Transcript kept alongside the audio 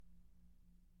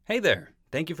Hey there!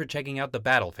 Thank you for checking out the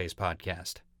Battleface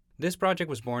podcast. This project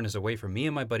was born as a way for me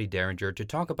and my buddy Derringer to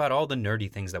talk about all the nerdy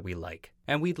things that we like,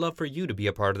 and we'd love for you to be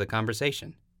a part of the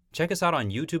conversation. Check us out on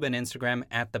YouTube and Instagram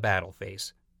at the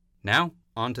Battleface. Now,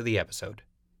 on to the episode.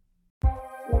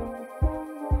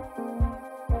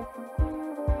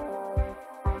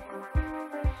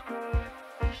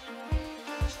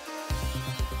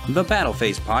 The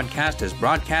Battleface podcast is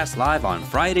broadcast live on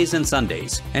Fridays and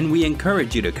Sundays, and we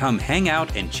encourage you to come hang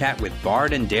out and chat with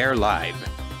Bard and Dare live.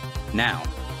 Now,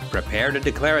 prepare to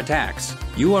declare attacks.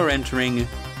 You are entering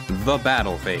the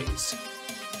Battle Phase.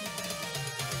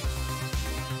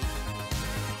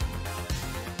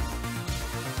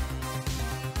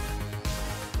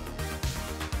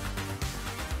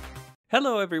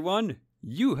 Hello everyone!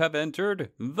 You have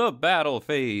entered the Battle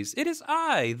Phase. It is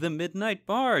I, the Midnight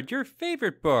Bard, your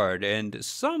favorite bard, and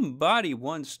somebody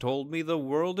once told me the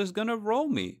world is gonna roll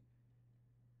me.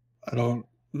 I don't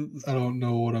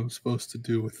know what I'm supposed to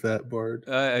do with that, Bard.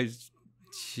 I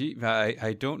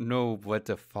don't know what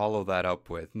to follow that up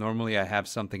with. Normally I have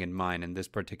something in mind in this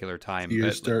particular time.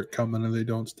 Years start coming and they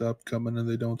don't stop coming and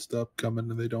they don't stop coming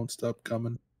and they don't stop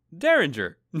coming.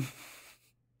 Derringer!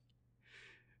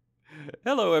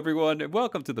 Hello, everyone, and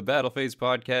welcome to the Battleface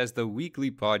podcast, the weekly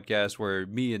podcast where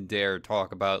me and Dare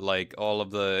talk about, all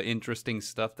of the interesting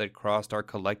stuff that crossed our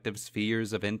collective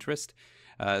spheres of interest.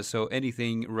 So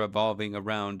anything revolving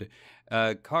around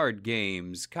card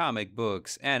games, comic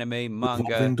books, anime,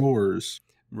 manga,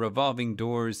 revolving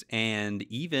doors, and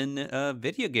even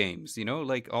video games. You know,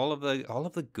 all of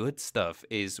the good stuff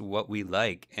is what we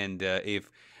like. And if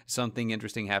something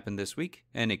interesting happened this week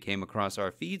and it came across our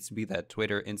feeds, be that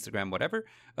Twitter, Instagram, whatever,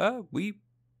 we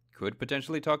could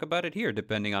potentially talk about it here,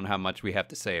 depending on how much we have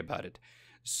to say about it.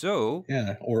 So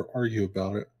yeah, or argue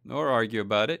about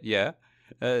it. Yeah.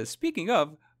 Speaking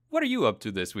of, what are you up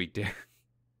to this week, dear?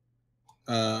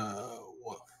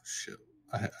 Well, shit.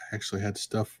 I actually had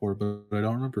stuff for it, but I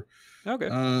don't remember. Okay.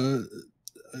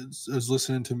 I was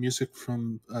listening to music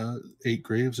from Eight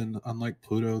Graves and Unlike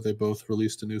Pluto. They both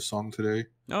released a new song today.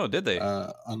 Oh, did they?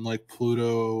 Unlike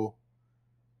Pluto,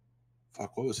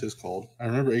 what was his called? I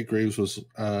remember Eight Graves was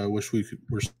Wish We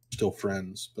Were Still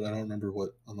Friends, but I don't remember what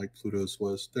Unlike Pluto's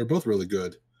was. They're both really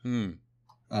good.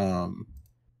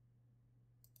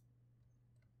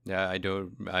 Yeah, I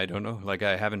don't know.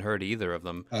 I haven't heard either of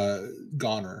them.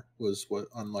 Goner was what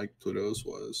Unlike Pluto's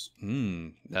was.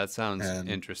 That sounds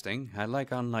interesting. I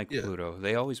like Unlike Pluto.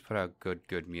 They always put out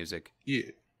good music.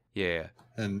 Yeah.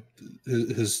 And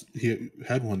he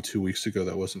had one 2 weeks ago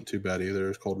that wasn't too bad either. It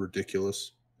was called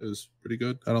Ridiculous. It was pretty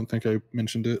good. I don't think I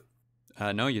mentioned it.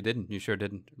 No, you didn't. You sure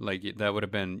didn't. That would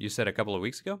have been, you said a couple of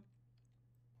weeks ago?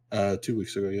 2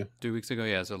 weeks ago, yeah. 2 weeks ago,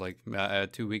 yeah. So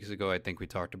 2 weeks ago, I think we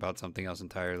talked about something else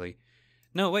entirely.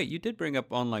 No, wait, you did bring up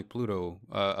Unlike Pluto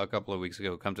a couple of weeks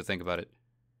ago, come to think about it.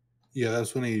 Yeah,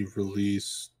 that's when he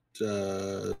released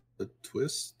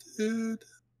Twisted?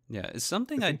 Yeah, it's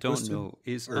something I don't know.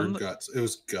 Guts. It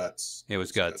was Guts. It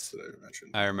was Guts. That I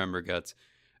mentioned. I remember Guts.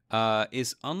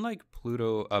 Is Unlike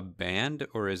Pluto a band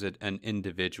or is it an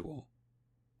individual?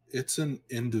 It's an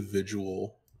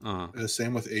individual.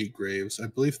 Same with Eight Graves. I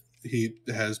believe he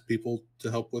has people to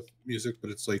help with music, but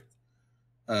it's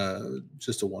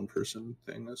just a one-person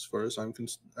thing as far as I'm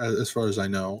as far as I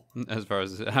know. As far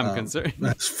as I'm concerned.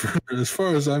 As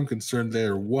far as I'm concerned, they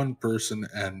are one person,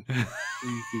 and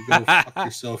you can go fuck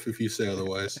yourself if you say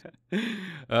otherwise.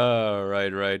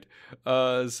 Right.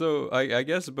 So I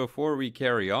guess before we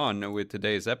carry on with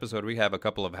today's episode, we have a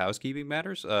couple of housekeeping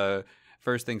matters.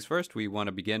 First things first, we want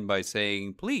to begin by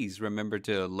saying, please remember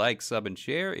to like, sub, and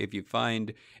share if you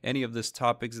find any of these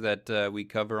topics that we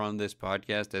cover on this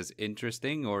podcast as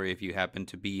interesting, or if you happen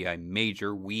to be a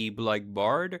major weeb like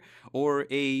Bard, or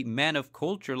a man of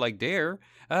culture like Dare,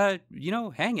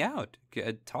 hang out.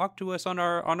 Talk to us on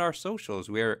our socials.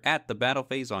 We're at The Battle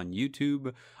Phase on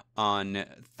YouTube, on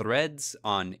Threads,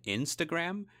 on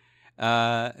Instagram.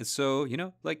 So,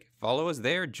 follow us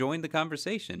there, join the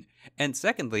conversation. And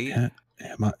secondly...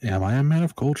 Am I a man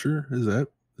of culture? Is that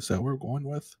what we're going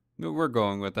with? We're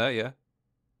going with that, yeah.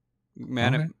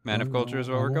 Man of culture is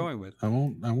what we're going with. I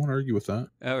won't argue with that.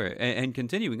 All right. And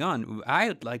continuing on, I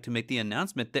would like to make the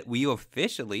announcement that we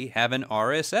officially have an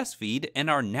RSS feed and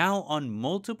are now on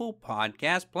multiple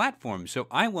podcast platforms. So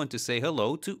I want to say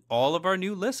hello to all of our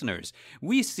new listeners.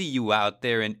 We see you out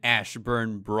there in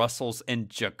Ashburn, Brussels, and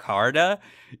Jakarta.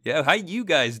 Yeah, how you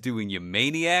guys doing, you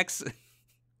maniacs?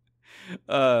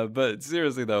 But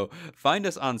seriously though, find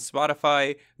us on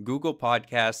Spotify, Google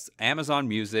Podcasts, Amazon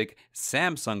Music,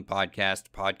 Samsung Podcast,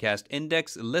 Podcast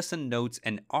Index, Listen Notes,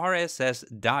 and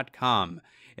RSS.com.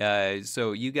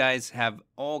 So you guys have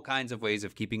all kinds of ways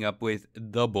of keeping up with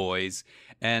the boys.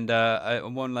 And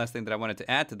one last thing that I wanted to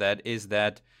add to that is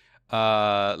that,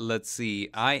 let's see,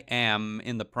 I am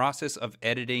in the process of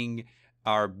editing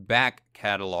our back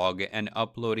catalog and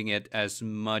uploading it as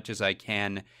much as I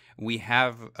can. We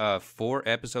have 4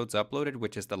 episodes uploaded,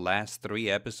 which is the last 3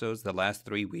 episodes, the last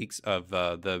 3 weeks of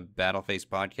the Battleface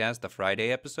podcast, the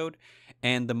Friday episode,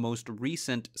 and the most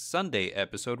recent Sunday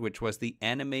episode, which was the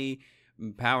anime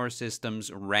Power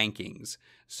Systems rankings.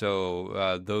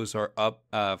 So those are up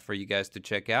for you guys to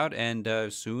check out, and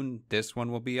soon this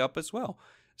one will be up as well.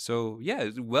 So yeah,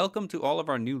 welcome to all of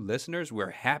our new listeners.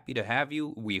 We're happy to have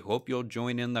you. We hope you'll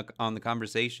join in on the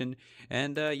conversation,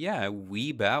 and yeah,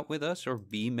 weeb out with us or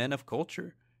be men of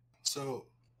culture. So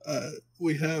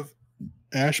we have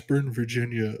Ashburn,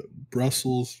 Virginia,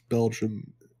 Brussels,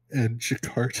 Belgium, and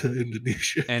Jakarta,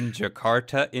 Indonesia. And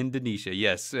Jakarta, Indonesia.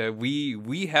 Yes,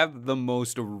 we have the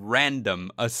most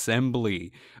random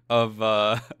assembly of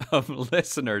of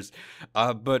listeners,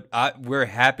 but we are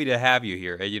happy to have you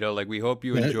here. You know, like we hope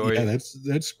you enjoy. Yeah,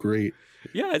 that's great.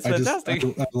 Yeah, it's fantastic.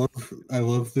 I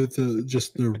love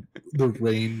the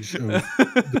range of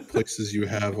the places you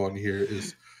have on here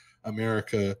is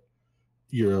America,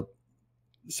 Europe,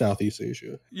 Southeast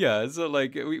Asia. Yeah, so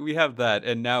like we have that,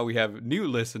 and now we have new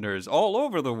listeners all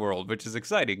over the world, which is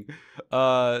exciting.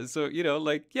 So you know,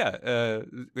 like yeah,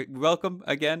 welcome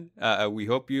again. We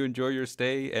hope you enjoy your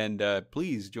stay, and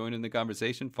please join in the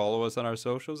conversation. Follow us on our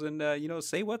socials, and you know,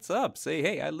 say what's up. Say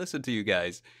hey, I listen to you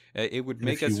guys. It would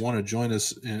make us. If you want to join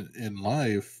us in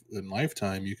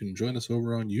lifetime, you can join us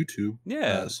over on YouTube.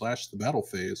 Yeah, / the Battle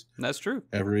Phase. That's true.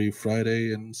 Every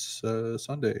Friday and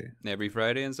Sunday. Every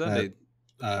Friday and Sunday.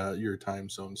 Your time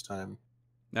zone's time.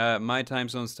 My time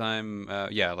zone's time,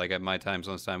 yeah, like at my time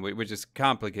zone's time, which is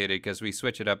complicated because we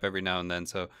switch it up every now and then.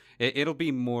 So it'll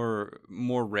be more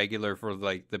regular for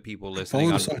like the people listening.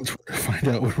 Follow us on Twitter to find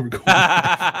out where we're going.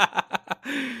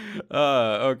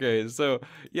 Okay, so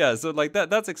yeah, so like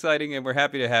that's exciting, and we're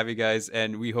happy to have you guys,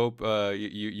 and we hope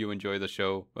you enjoy the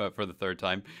show for the 3rd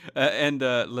time. And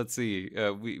let's see,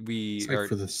 we are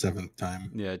for the 7th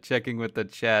time. Yeah, checking with the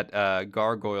chat.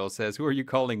 Gargoyle says, "Who are you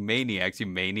calling maniacs? You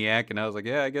maniac?" And I was like,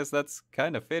 "Yeah, I guess that's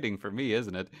kind of fitting for me,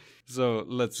 isn't it?" So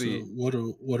let's see. What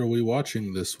are we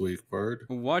watching this week, Bard?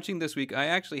 Watching this week, I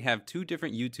actually have 2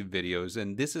 different YouTube videos,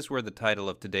 and this is where the title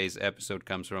of today's episode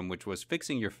comes from, which was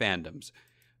 "Fixing Your Fandoms."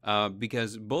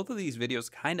 Because both of these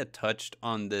videos kind of touched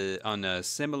on a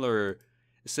similar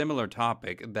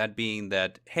topic, that being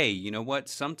that, hey, you know what?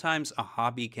 Sometimes a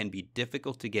hobby can be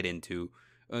difficult to get into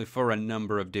for a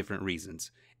number of different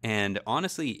reasons, and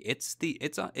honestly, it's the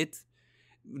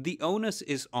onus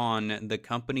is on the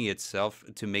company itself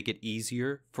to make it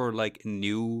easier for like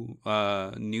new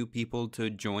people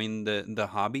to join the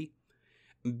hobby,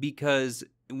 because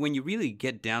when you really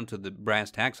get down to the brass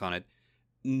tacks on it,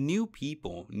 new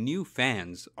people, new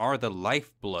fans are the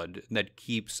lifeblood that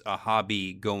keeps a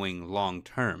hobby going long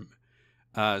term.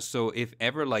 So if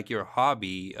ever like your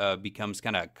hobby becomes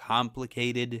kind of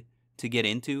complicated to get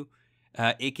into,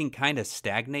 it can kind of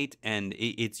stagnate, and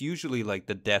it's usually like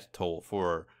the death toll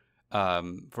for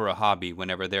a hobby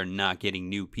whenever they're not getting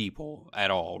new people at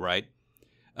all, right?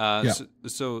 Yeah.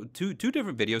 So two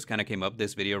different videos kind of came up.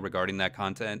 This video regarding that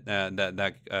content,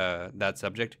 that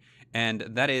subject. And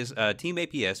that is a Team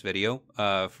APS video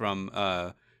from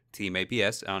Team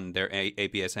APS on their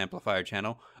APS Amplifier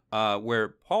channel, where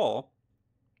Paul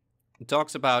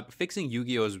talks about fixing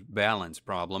Yu-Gi-Oh's balance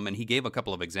problem, and he gave a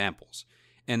couple of examples.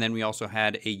 And then we also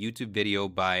had a YouTube video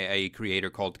by a creator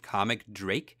called Comic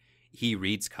Drake. He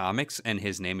reads comics, and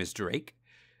his name is Drake.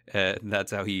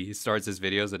 That's how he starts his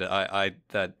videos, and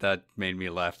that made me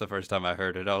laugh the first time I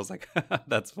heard it. I was like,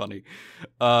 that's funny.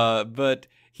 But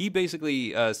he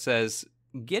basically says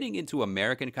getting into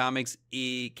American comics,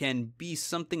 it can be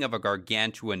something of a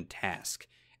gargantuan task,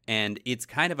 and it's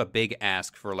kind of a big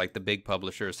ask for like the big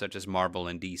publishers such as Marvel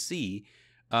and DC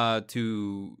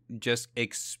to just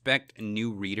expect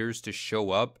new readers to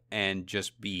show up and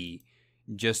just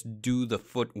do the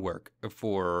footwork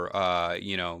for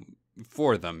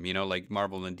for them. You know, like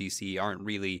Marvel and DC aren't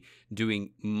really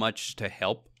doing much to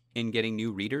help in getting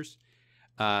new readers.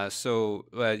 So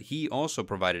he also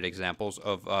provided examples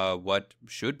of what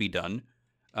should be done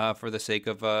for the sake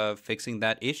of fixing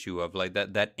that issue of like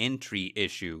that entry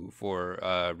issue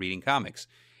for reading comics.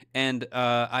 And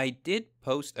I did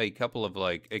post a couple of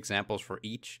like examples for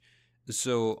each.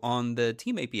 So on the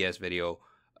Team APS video,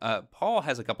 Paul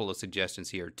has a couple of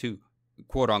suggestions here to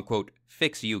quote unquote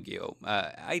fix Yu-Gi-Oh.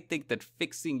 I think that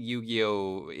fixing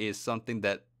Yu-Gi-Oh is something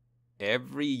that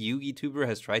every Yu-Gi tuber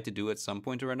has tried to do at some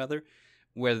point or another.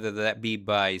 whether that be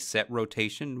by set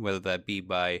rotation, whether that be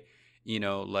by,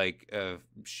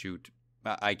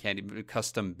 I can't even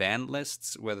custom ban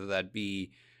lists, whether that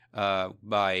be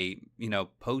by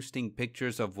posting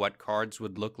pictures of what cards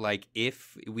would look like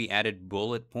if we added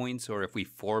bullet points or if we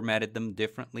formatted them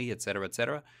differently, etc.,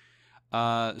 etc.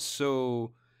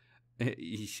 So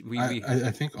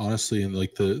I think honestly, in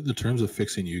like the terms of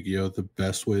fixing Yu-Gi-Oh, the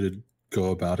best way to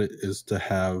go about it is to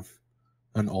have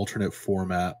an alternate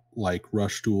format like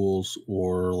rush duels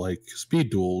or like speed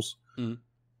duels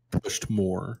pushed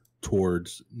more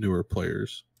towards newer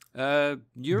players.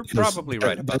 You're probably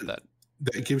right about that.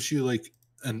 That gives you like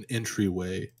an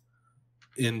entryway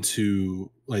into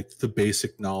like the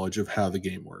basic knowledge of how the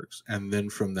game works, and then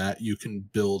from that you can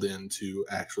build into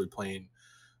actually playing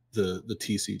the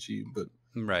TCG. But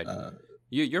right,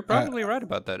 you're probably right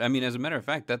about that. I mean, as a matter of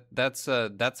fact, that's a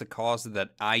cause that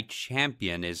I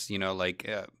champion. Is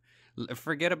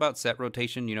forget about set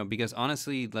rotation, because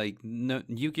honestly, like no,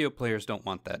 Yu-Gi-Oh players don't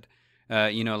want that.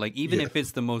 Even if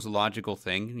it's the most logical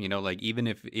thing, even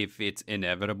if it's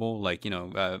inevitable,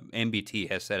 MBT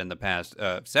has said in the past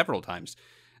several times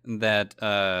that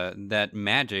that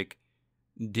Magic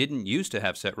didn't used to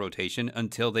have set rotation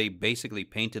until they basically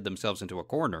painted themselves into a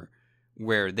corner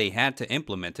where they had to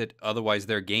implement it. Otherwise,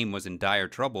 their game was in dire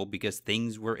trouble because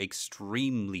things were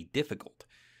extremely difficult.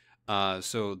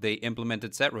 So they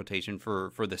implemented set rotation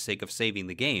for the sake of saving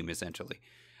the game, essentially.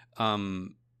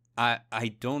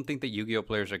 I don't think that Yu-Gi-Oh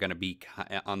players are going to be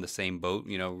on the same boat.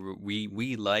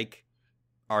 We like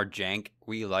our jank.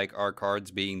 We like our cards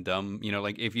being dumb.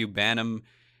 If you ban them,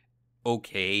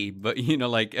 okay, but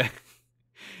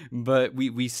but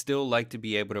we still like to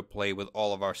be able to play with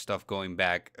all of our stuff going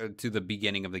back to the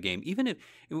beginning of the game. Even if,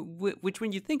 which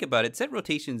when you think about it, set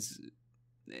rotations,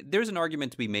 there's an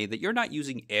argument to be made that you're not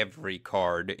using every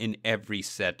card in every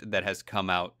set that has come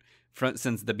out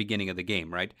since the beginning of the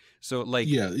game, right? So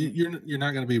you're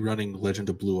not going to be running Legend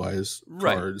of Blue Eyes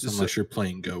cards unless you're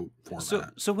playing Go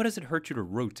format. So what does it hurt you to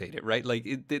rotate it, right? Like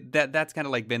that's kind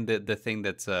of like been the thing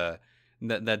that's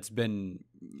that's been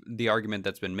the argument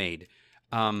that's been made.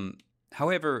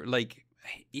 However,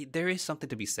 there is something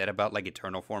to be said about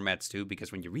eternal formats too,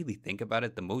 because when you really think about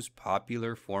it, the most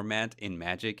popular format in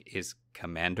Magic is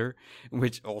Commander,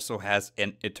 which also has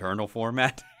an eternal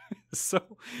format.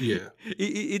 So yeah,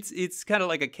 it's kind of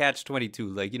like a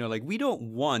catch-22. We don't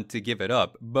want to give it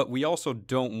up, but we also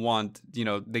don't want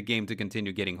the game to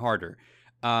continue getting harder.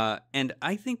 And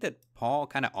I think that Paul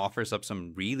kind of offers up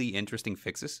some really interesting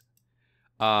fixes.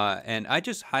 And I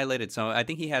just highlighted some. I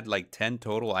think he had 10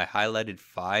 total. I highlighted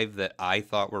 5 that I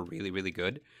thought were really, really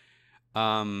good.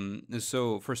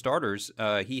 So for starters,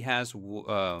 he has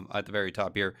at the very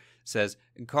top here says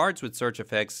cards with search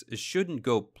effects shouldn't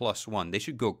go +1. They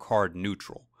should go card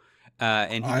neutral.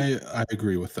 And I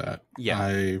agree with that.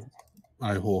 Yeah,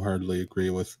 I wholeheartedly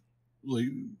agree with,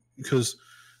 because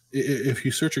if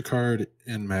you search a card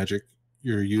in Magic,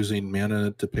 you're using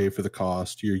mana to pay for the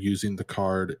cost. You're using the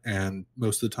card, and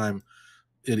most of the time,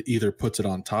 it either puts it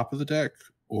on top of the deck,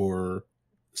 or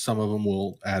some of them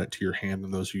will add it to your hand,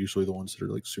 and those are usually the ones that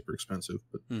are super expensive.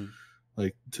 But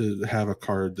to have a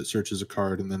card that searches a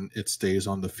card and then it stays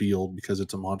on the field because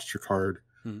it's a monster card,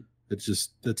 it's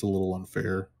a little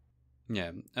unfair.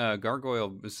 Yeah,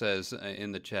 Gargoyle says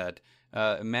in the chat,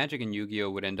 Magic and Yu-Gi-Oh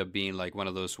would end up being like one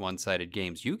of those one-sided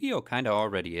games. Yu-Gi-Oh kind of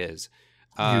already is.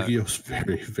 Yu-Gi-Oh's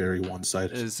very, very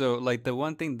one-sided. So, the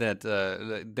one thing that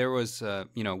there was,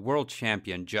 world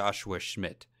champion Joshua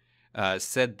Schmidt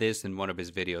said this in one of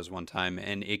his videos one time,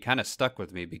 and it kind of stuck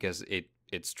with me because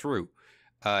it's true.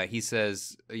 He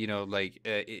says,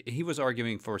 he was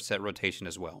arguing for set rotation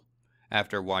as well.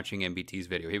 After watching MBT's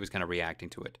video, he was kind of reacting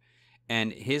to it,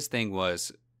 and his thing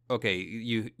was,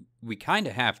 okay, we kind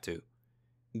of have to,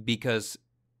 because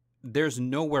there's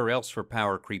nowhere else for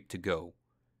power creep to go.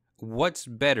 What's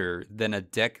better than a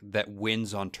deck that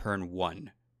wins on turn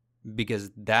 1? Because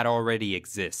that already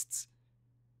exists.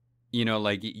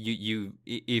 You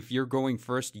if you're going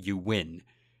first, you win.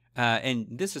 And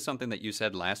this is something that you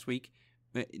said last week.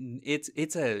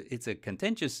 It's a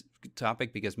contentious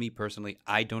topic because me personally,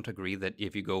 I don't agree that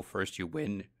if you go first, you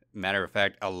win. Matter of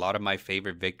fact, a lot of my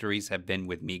favorite victories have been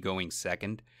with me going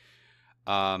second.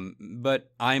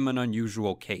 But I'm an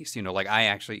unusual case,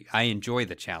 I enjoy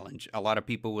the challenge. A lot of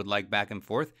people would like back and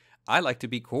forth. I like to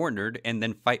be cornered and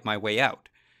then fight my way out.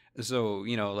 So,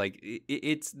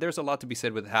 there's a lot to be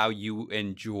said with how you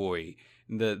enjoy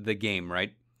the game,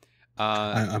 right?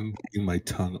 I'm biting my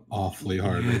tongue awfully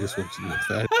hard. I just want to know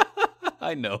that.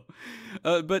 I know.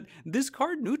 But this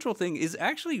card neutral thing is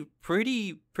actually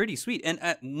pretty sweet. And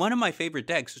one of my favorite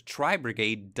decks, Tri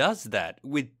Brigade, does that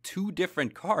with 2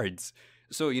 different cards.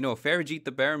 So, Farigite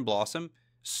the Baron Blossom,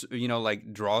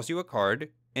 like draws you a card,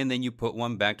 and then you put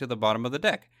one back to the bottom of the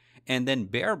deck. And then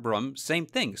Bear Brum, same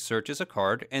thing, searches a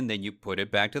card, and then you put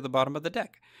it back to the bottom of the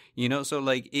deck. So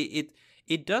like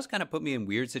it does kind of put me in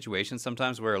weird situations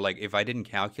sometimes where like if I didn't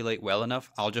calculate well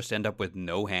enough, I'll just end up with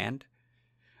no hand.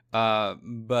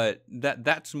 But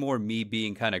that's more me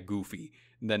being kind of goofy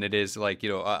than it is like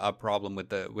a problem with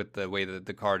the way that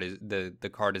the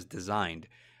card is designed.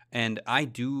 And I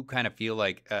do kind of feel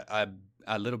like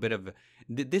a little bit of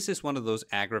this is one of those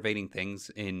aggravating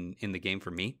things in the game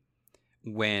for me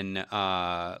when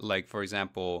like for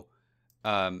example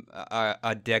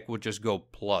a deck will just go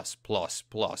plus plus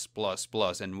plus plus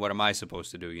plus, and what am I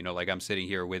supposed to do? Like I'm sitting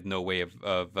here with no way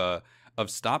of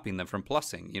stopping them from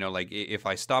plussing. Like if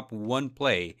I stop one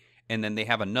play and then they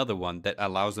have another one that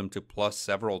allows them to plus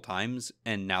several times,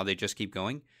 and now they just keep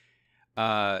going.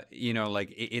 Like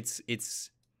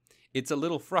it's a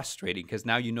little frustrating because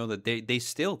now that they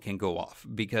still can go off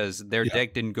because their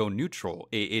deck didn't go neutral;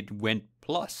 it went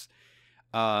plus.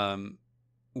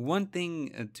 One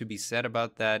thing to be said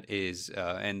about that is,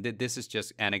 and this is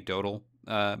just anecdotal,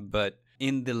 but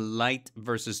in the light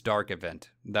versus dark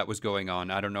event that was going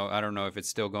on, I don't know if it's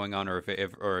still going on or if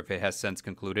it has since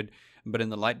concluded. But in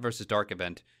the light versus dark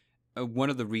event, one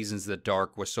of the reasons that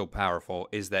dark was so powerful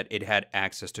is that it had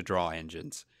access to draw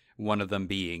engines. One of them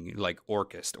being like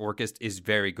Orchest. Orchest is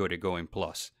very good at going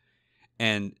plus,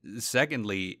 and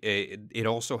secondly, it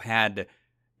also had.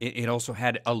 It also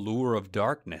had Allure of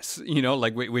Darkness,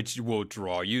 like which will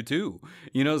draw you too,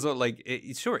 So like,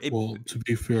 sure. Well, to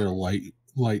be fair, light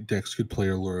decks could play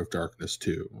Allure of Darkness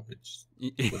too.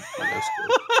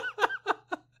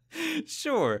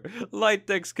 Sure, light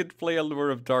decks could play Allure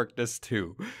of Darkness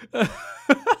too.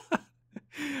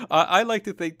 I like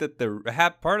to think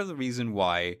that part of the reason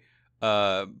why.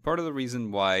 What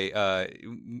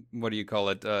do you call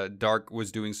it? Dark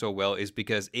was doing so well is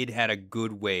because it had a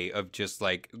good way of just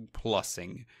like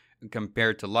plussing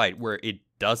compared to Light, where it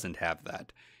doesn't have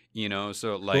that.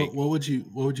 So like, what would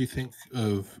you think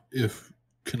of if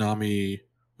Konami,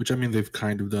 which I mean they've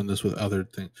kind of done this with other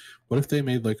things. What if they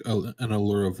made like an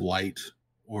Allure of Light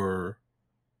or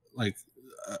like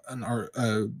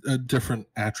a different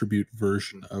attribute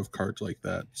version of cards like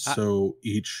that? So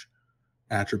each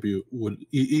attribute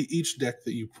each deck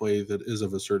that you play that is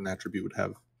of a certain attribute would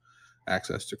have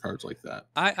access to cards like that.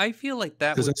 I feel like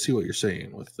that because I see what you're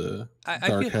saying with the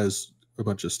dark has a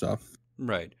bunch of stuff,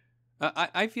 right?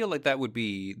 I feel like that would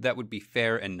be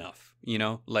fair enough,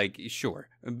 like sure,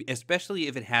 especially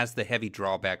if it has the heavy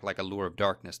drawback like Allure of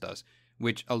Darkness does.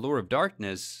 Which Allure of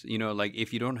Darkness, like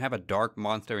if you don't have a dark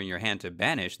monster in your hand to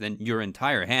banish, then your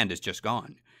entire hand is just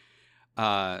gone.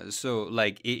 So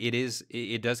like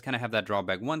it does kind of have that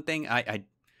drawback. One thing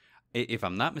if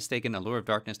I'm not mistaken, Allure of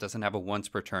Darkness doesn't have a once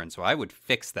per turn, so I would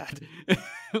fix that.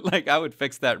 Like I would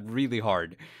fix that really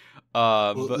hard.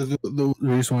 But the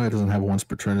reason why it doesn't have a once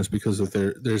per turn is because of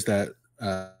there's that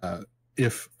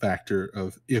if factor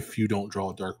of if you don't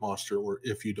draw a dark monster or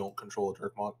if you don't control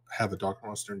have a dark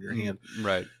monster in your hand,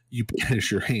 right? You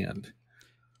banish your hand,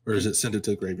 or is it send it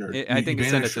to the graveyard? I think it's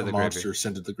send it to the monster, graveyard.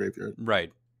 Send it to the graveyard,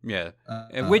 right? Yeah,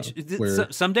 which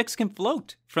some decks can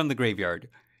float from the graveyard,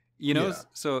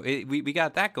 So we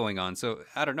got that going on. So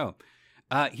I don't know.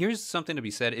 Here's something to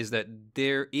be said: is that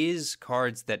there is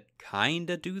cards that kind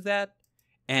of do that,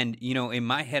 and in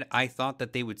my head, I thought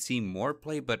that they would see more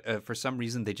play, but for some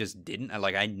reason they just didn't.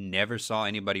 I never saw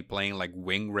anybody playing like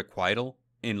Wing Requital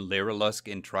in Lyrilusk,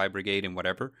 in Tri Brigade, and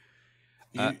whatever.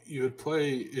 You would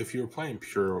play if you were playing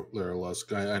pure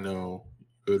Lyrilusk. I know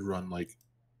you would run like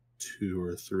 2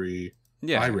 or 3.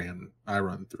 Yeah, I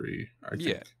run 3. I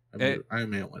think. I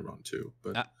may only run 2,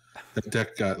 but that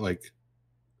deck got like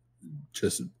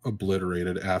just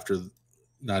obliterated after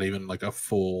not even like a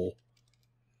full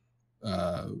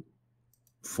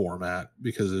format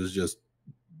because it was just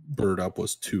Bird Up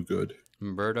was too good.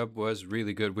 Bird Up was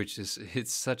really good,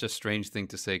 it's such a strange thing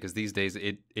to say because these days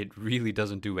it really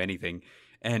doesn't do anything,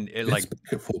 and it's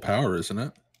back at full power, isn't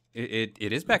it?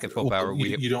 It is back at full power.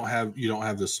 You don't have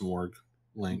the Smorg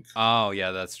link. Oh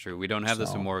yeah, that's true. We don't have the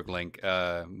Smorg link.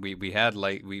 We had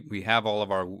like we have all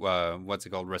of our what's it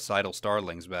called, recital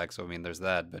starlings back. So I mean, there's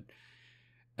that.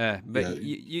 But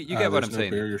you get what I'm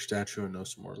saying. There's no barrier statue and no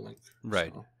Smorg link.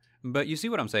 Right. So. But you see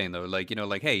what I'm saying though,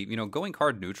 hey, going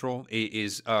card neutral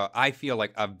is I feel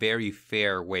like a very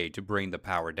fair way to bring the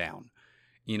power down.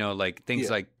 Like things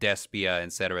like Despia,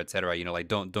 et cetera, like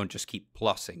don't just keep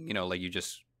plussing. Like you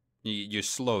just You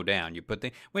slow down. You put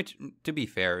which, to be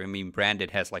fair, I mean,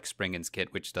 Branded has like Springen's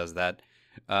kit, which does that.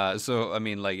 So I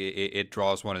mean, like it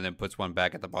draws one and then puts one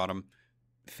back at the bottom.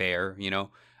 Fair, you know.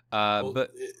 Well,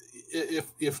 But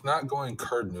if not going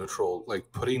card neutral,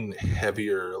 like putting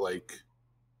heavier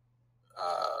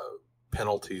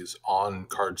penalties on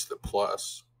cards that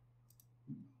plus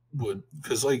would,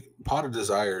 because like Pot of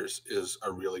Desires is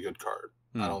a really good card.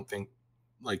 I don't think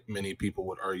like many people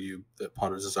would argue that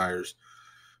Pot of Desires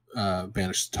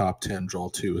banish the top 10, draw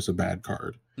 2 is a bad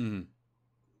card.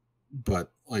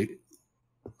 But like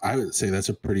I would say that's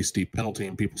a pretty steep penalty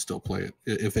and people still play it.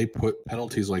 If they put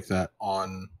penalties like that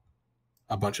on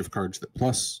a bunch of cards that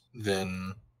plus,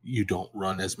 then you don't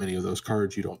run as many of those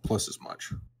cards, you don't plus as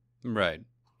much. Right.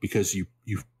 Because you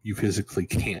physically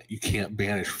can't. You can't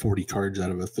banish 40 cards out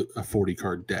of a 40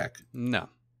 card deck. No,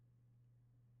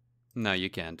 you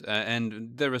can't.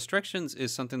 And the restrictions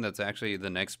is something that's actually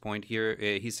the next point here.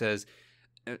 He says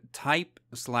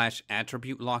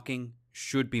type/attribute locking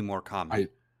should be more common.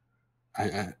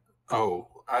 I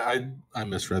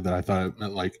misread that. I thought it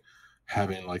meant like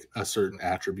having like a certain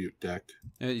attribute deck.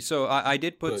 So I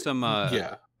did put some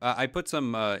yeah. I put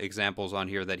some examples on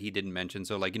here that he didn't mention.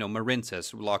 So like,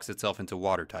 Marincess locks itself into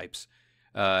water types,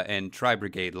 and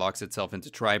Tri-Brigade locks itself into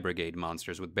Tri-Brigade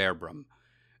monsters with Bearbrum.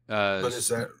 But is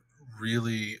that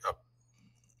really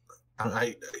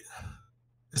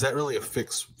is that really a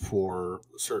fix for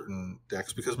certain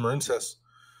decks? Because Marincess,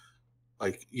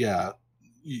 like, yeah,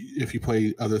 if you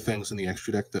play other things in the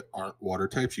extra deck that aren't water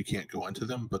types, you can't go into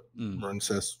them, but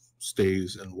Marincess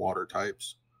stays in water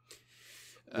types.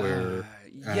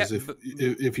 Whereas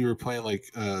if you were playing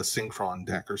like a Synchron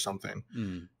deck or something,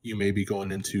 you may be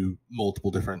going into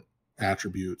multiple different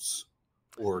attributes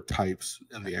or types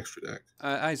in the extra deck.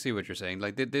 I see what you're saying.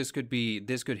 Like this could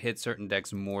hit certain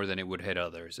decks more than it would hit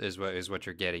others. Is what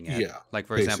you're getting at. Yeah. Like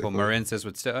for example, Marincess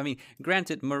would still. I mean,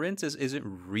 granted, Marincess isn't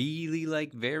really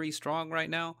like very strong right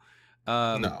now.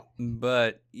 No.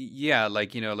 But yeah,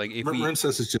 like if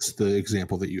Marincess is just the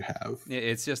example that you have.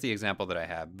 It's just the example that I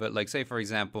have. But like, say for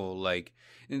example, like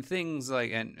in things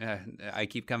like, and I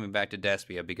keep coming back to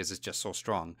Despia because it's just so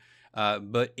strong.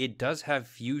 But it does have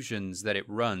fusions that it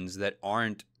runs that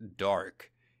aren't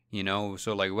dark,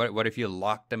 So like, what if you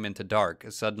lock them into dark?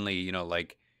 Suddenly,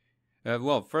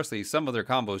 well, firstly, some of their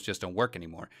combos just don't work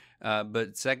anymore.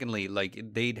 But secondly, like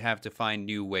they'd have to find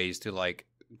new ways to like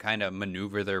kind of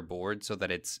maneuver their board so that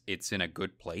it's in a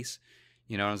good place.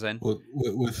 You know what I'm saying? Well,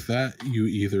 with that, you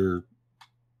either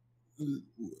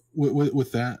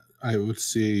with that, I would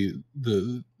say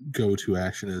the go-to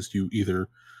action is you either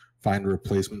find a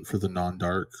replacement for the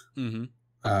non-dark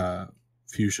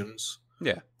fusions,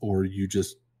 or you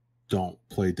just don't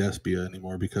play Despia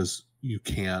anymore because you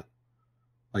can't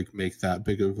like make that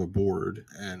big of a board.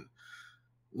 And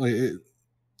like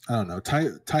I don't know,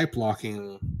 type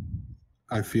locking,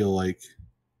 I feel like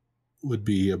would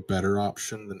be a better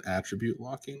option than attribute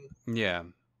locking. Yeah,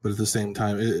 but at the same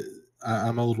time,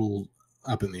 I'm a little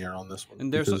up in the air on this one.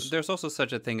 And there's also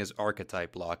such a thing as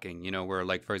archetype locking, where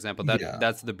like for example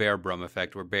that's the Bearbrum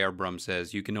effect, where Bearbrum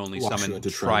says you can only summon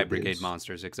Tri-Brigade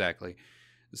monsters. Exactly.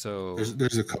 So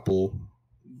there's a couple.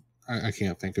 I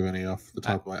can't think of any off the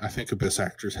top of my. I think Abyss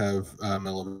Actors have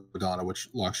Melodonna, which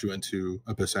locks you into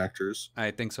Abyss Actors.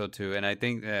 I think so too, and I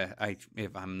think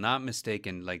if I'm not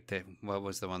mistaken, like what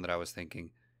was the one that I was thinking?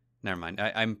 Never mind.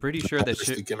 I'm pretty sure that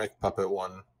the Gimmick Puppet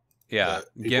one. Yeah,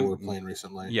 people were playing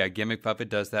recently. Yeah, Gimmick Puppet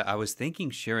does that. I was thinking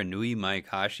Shiranui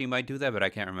Mayakashi might do that, but I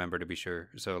can't remember to be sure.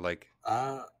 So like,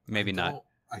 maybe not.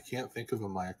 I can't think of a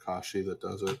Mayakashi that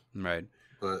does it. Right.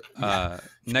 But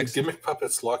next, Gimmick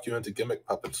Puppets lock you into Gimmick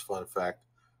Puppets. Fun fact,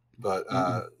 but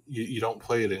you don't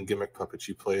play it in Gimmick Puppets.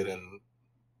 You play it in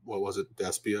what was it,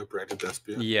 Despia, branded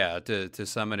Despia? Yeah, to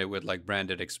summon it with like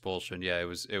branded Expulsion. Yeah, it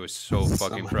was so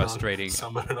fucking frustrating.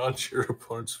 Summon it onto your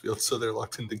opponent's field, so they're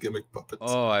locked into Gimmick Puppets.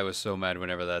 Oh, I was so mad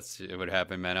whenever it would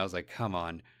happen, man. I was like, come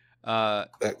on.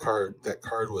 That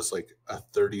card was like a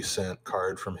 30-cent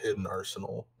card from Hidden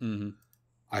Arsenal.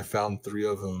 I found 3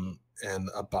 of them in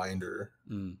a binder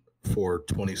for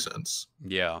 20 cents.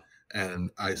 Yeah.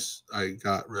 And I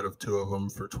got rid of 2 of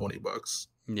them for $20.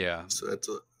 Yeah. So it's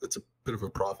a bit of a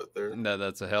profit there.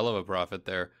 That's a hell of a profit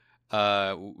there.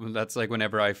 That's like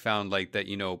whenever I found like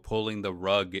that, pulling the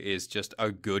rug is just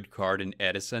a good card in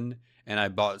Edison. And I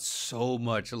bought so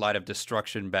much Light of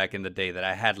Destruction back in the day that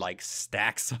I had like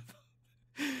stacks of them.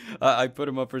 I put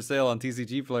them up for sale on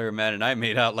TCG Player, man, and I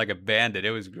made out like a bandit.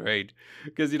 It was great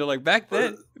because like back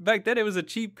then it was a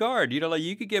cheap card. Like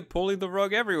you could get Pulling the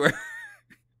Rug everywhere.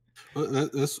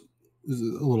 That's a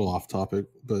little off topic,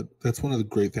 but that's one of the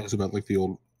great things about like the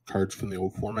old cards from the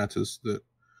old formats is that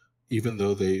even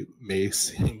though they may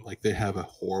seem like they have a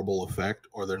horrible effect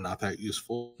or they're not that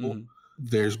useful, Mm-hmm.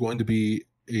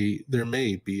 there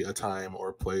may be a time or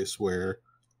a place where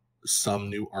some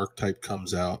new archetype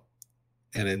comes out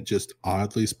and it's just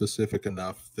oddly specific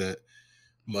enough that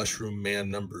Mushroom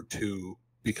Man #2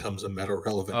 becomes a meta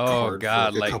relevant Oh card for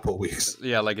God, like a like couple weeks.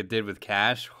 yeah, like it did with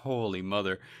Cash. Holy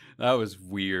mother, that was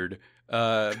weird.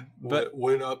 But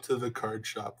Went up to the card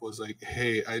shop, was like,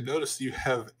 "Hey, I noticed you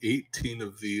have 18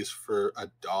 of these for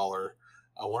 $1.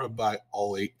 I want to buy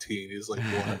all 18." He's like,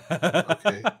 "What?"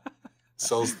 Okay,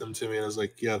 sells them to me, and I was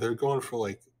like, "Yeah, they're going for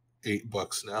like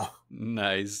 $8 now."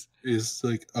 Nice. He's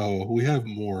like, "Oh, we have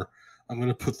more. I'm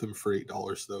gonna put them for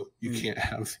 $8 though. You can't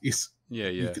have these. Yeah,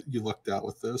 yeah. You lucked out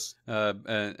with this."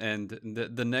 And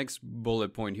the next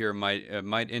bullet point here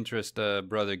might interest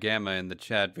Brother Gamma in the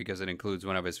chat because it includes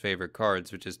one of his favorite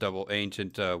cards, which is Double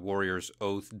Ancient Warrior's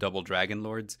Oath Double Dragon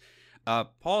Lords.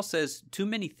 Paul says too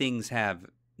many things have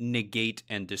negate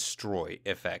and destroy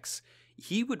effects.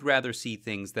 He would rather see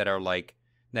things that are like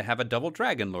that have a Double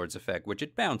Dragon Lord's effect, which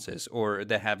it bounces, or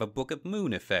that have a Book of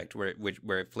Moon effect, where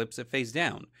it flips it face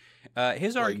down.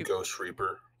 His like argument, Ghost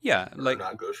Reaper. yeah, like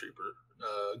not Ghost Reaper,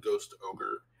 Ghost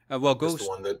Ogre. well, Ghost Ghost the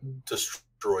one that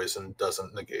destroys and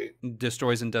doesn't negate.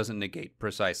 Destroys and doesn't negate,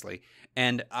 precisely.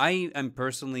 And I am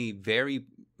personally very,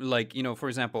 like, for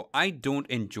example, I don't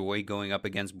enjoy going up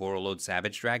against Borreload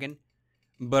Savage Dragon,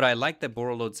 but I like that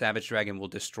Borreload Savage Dragon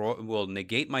will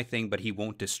negate my thing, but he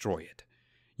won't destroy it.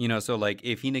 So like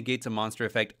if he negates a monster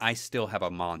effect, I still have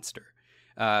a monster.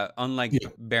 Unlike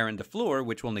Baron the Floor,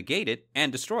 which will negate it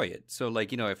and destroy it. So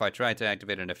like, if I try to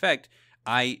activate an effect,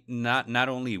 I not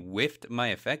only whiffed my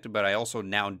effect, but I also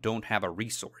now don't have a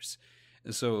resource.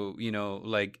 So,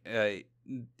 like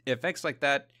effects like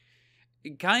that,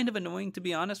 kind of annoying to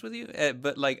be honest with you.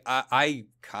 But like I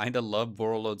kind of love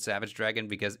Borreload Savage Dragon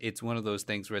because it's one of those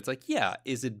things where it's like, yeah,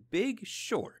 is it big?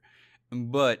 Sure.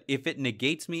 But if it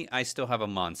negates me, I still have a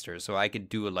monster. So I could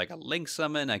do like a link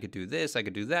summon. I could do this. I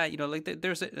could do that. Like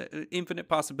there's infinite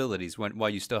possibilities while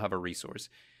you still have a resource.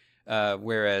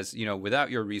 Whereas,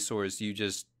 without your resource, you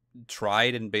just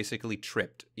tried and basically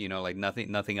tripped. Like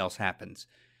nothing else happens.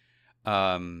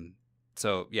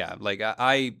 So yeah, like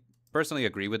I personally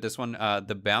agree with this one.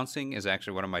 The bouncing is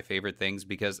actually one of my favorite things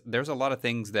because there's a lot of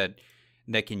things that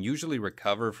can usually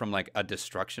recover from like a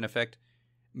destruction effect.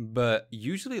 But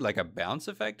usually like a bounce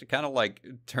effect kind of like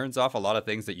turns off a lot of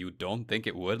things that you don't think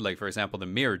it would. Like, for example, the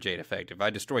Mirror Jade effect. If I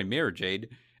destroy Mirror Jade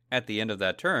at the end of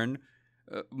that turn,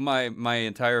 my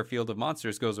entire field of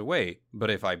monsters goes away.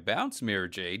 But if I bounce Mirror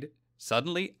Jade,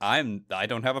 suddenly I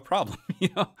don't have a problem,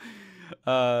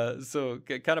 So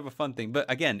kind of a fun thing. But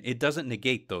again, it doesn't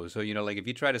negate those. So, like if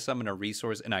you try to summon a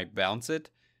resource and I bounce it,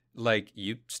 like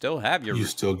you still have you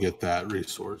still get that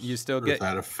resource. You still get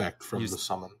that effect from the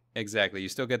summon. Exactly. You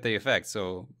still get the effect.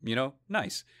 So,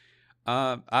 nice.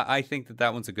 I think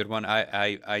that one's a good one.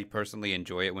 I personally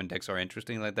enjoy it when decks are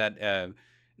interesting like that.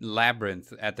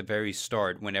 Labyrinth at the very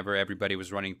start, whenever everybody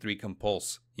was running 3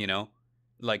 Compulse,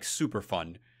 like super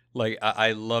fun. Like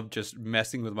I love just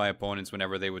messing with my opponents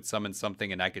whenever they would summon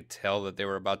something and I could tell that they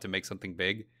were about to make something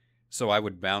big. So I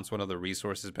would bounce one of the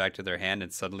resources back to their hand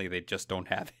and suddenly they just don't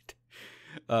have it.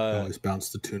 Always bounce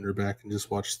the tuner back and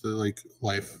just watch the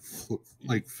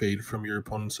life fade from your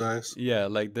opponent's eyes. Yeah,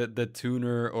 like the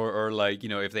tuner or like,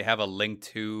 if they have a Link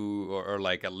 2 or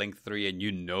like a Link 3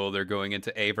 and they're going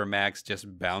into Avermax,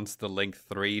 just bounce the Link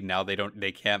 3. Now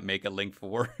they can't make a Link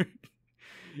 4.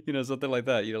 Something like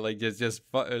that. Like just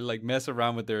like mess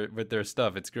around with their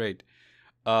stuff. It's great.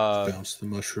 Bounce the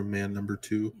Mushroom Man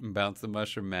 #2. Bounce the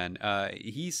Mushroom Man.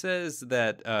 He says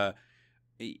that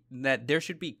there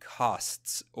should be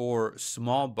costs or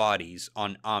small bodies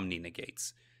on Omni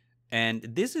negates. And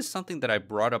this is something that I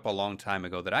brought up a long time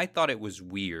ago that I thought it was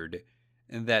weird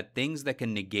that things that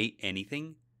can negate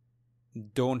anything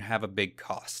don't have a big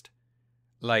cost.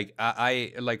 Like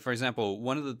I like, for example,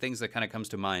 one of the things that kind of comes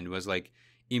to mind was like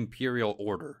Imperial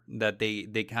Order, that they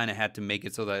kind of had to make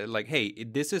it so that like, hey,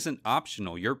 this isn't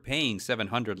optional. You're paying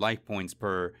 700 life points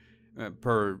per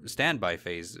standby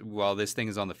phase while this thing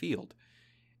is on the field.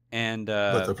 And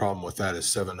but the problem with that is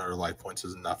 700 life points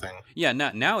is nothing. Yeah,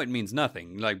 now it means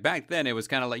nothing. Like back then, it was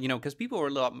kind of like, because people were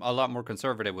a lot more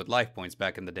conservative with life points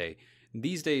back in the day.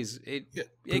 These days,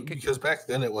 because back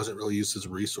then it wasn't really used as a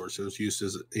resource; it was used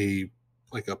as a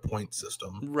point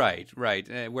system. Right.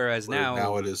 Whereas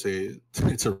now it is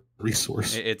it's a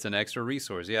resource. It's an extra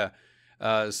resource. Yeah.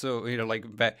 So,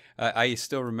 like back, I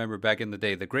still remember back in the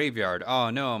day, the graveyard. Oh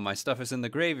no, my stuff is in the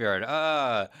graveyard.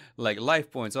 Like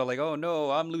life points. Oh, like, oh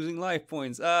no, I'm losing life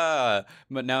points. But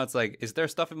now it's like, is there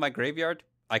stuff in my graveyard?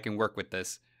 I can work with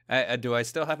this. Do I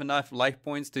still have enough life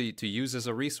points to use as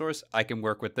a resource? I can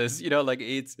work with this. You know, like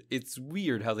it's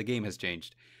weird how the game has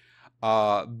changed.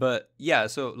 But yeah,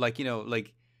 so like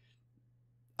like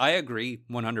I agree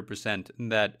 100%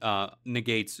 that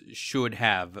negates should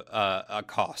have a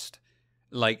cost.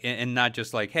 Like and not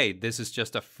just like, hey, this is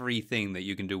just a free thing that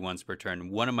you can do once per turn.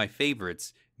 One of my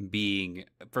favorites being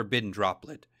Forbidden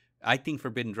Droplet. I think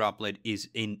Forbidden Droplet is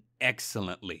an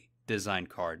excellently designed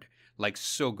card. Like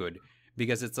so good.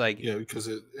 Because it's like because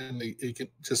it can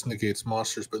just negates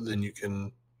monsters, but then you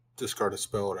can discard a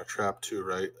spell or a trap too,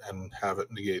 right? And have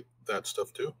it negate that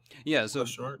stuff too. Yeah, so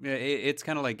it's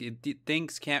kind of like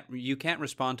you can't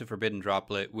respond to Forbidden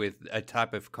Droplet with a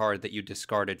type of card that you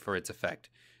discarded for its effect.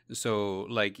 So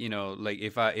like like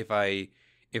if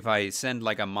I send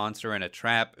like a monster and a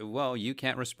trap, well, you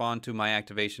can't respond to my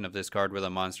activation of this card with a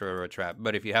monster or a trap.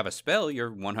 But if you have a spell,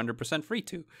 you're 100% free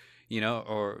to,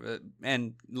 or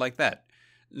and like that.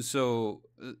 So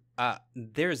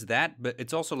there's that, but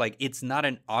it's also like it's not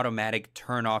an automatic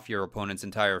turn off your opponent's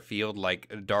entire field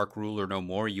like Dark Rule or No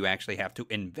More. You actually have to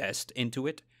invest into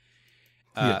it.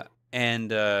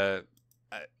 And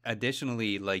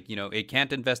additionally, like it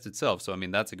can't invest itself. So I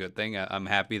mean that's a good thing. I'm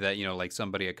happy that like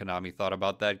somebody at Konami thought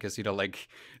about that because like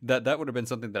that would have been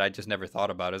something that I just never thought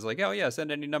about. It's like, oh yeah,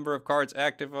 send any number of cards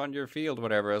active on your field,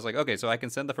 whatever. I was like, okay, so I can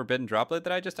send the Forbidden Droplet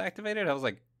that I just activated. I was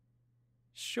like,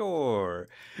 sure.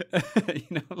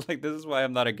 Like this is why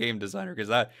I'm not a game designer,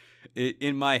 because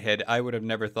in my head I would have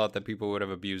never thought that people would have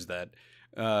abused that.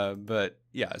 But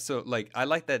yeah, so like I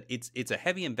like that it's a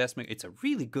heavy investment. It's a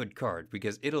really good card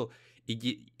because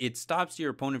it stops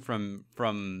your opponent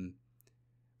from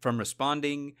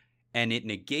responding, and it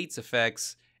negates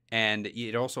effects, and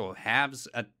it also halves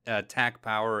attack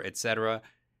power, etc.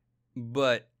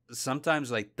 But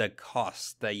sometimes like the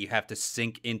cost that you have to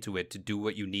sink into it to do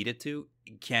what you need it to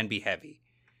can be heavy.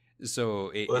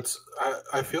 So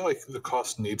I feel like the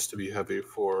cost needs to be heavy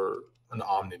for an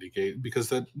Omni negate because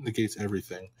that negates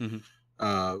everything.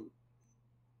 Mm-hmm.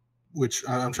 Which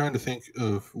I'm trying to think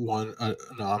of one an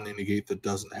Omni negate that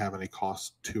doesn't have any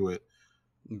cost to it.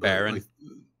 Baron.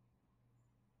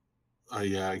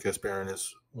 Yeah, I guess Baron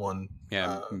is one.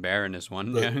 Yeah, Baron is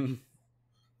one.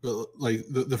 But like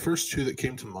the first two that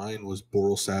came to mind was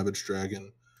Boral Savage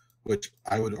Dragon, which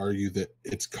I would argue that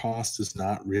its cost is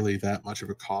not really that much of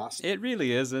a cost. It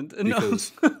really isn't.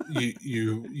 Because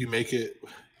you make it,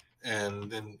 and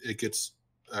then it gets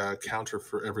a counter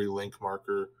for every link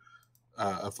marker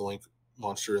of the link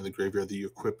monster in the graveyard that you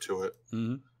equip to it.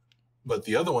 Mm-hmm. But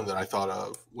the other one that I thought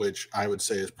of, which I would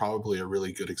say is probably a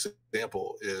really good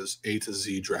example, is A to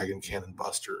Z Dragon Cannon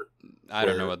Buster. I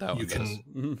don't know what that one is.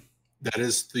 Mm-hmm. That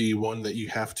is the one that you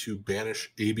have to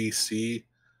banish ABC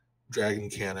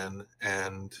Dragon Cannon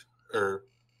or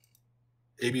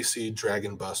ABC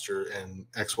Dragon Buster and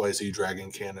XYZ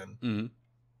Dragon Cannon. Mm-hmm.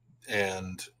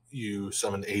 And you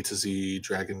summon A to Z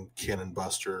Dragon Cannon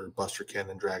Buster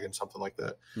Cannon Dragon, something like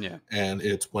that. Yeah. And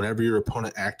it's whenever your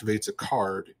opponent activates a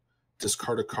card,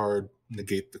 discard a card,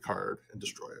 negate the card, and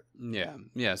destroy it. Yeah.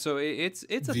 Yeah. So it's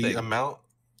a the thing. amount.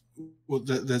 Well,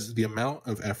 there's the amount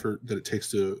of effort that it takes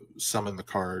to summon the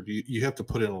card. You have to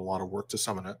put in a lot of work to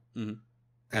summon it. Mm-hmm.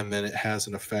 And then it has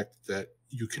an effect that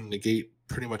you can negate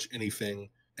pretty much anything,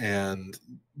 and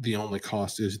the only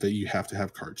cost is that you have to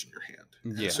have cards in your hand.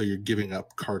 Yeah. So you're giving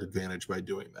up card advantage by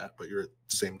doing that, but you're at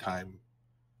the same time,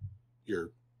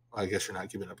 I guess you're not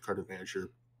giving up card advantage.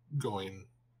 You're going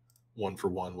one for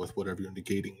one with whatever you're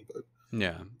negating. But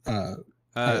yeah,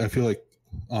 I feel like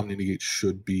Omni Negate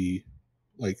should be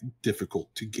like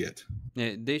difficult to get.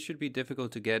 Yeah, they should be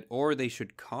difficult to get, or they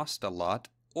should cost a lot,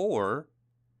 or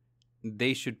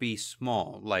they should be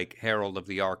small, like Herald of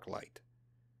the Arclight.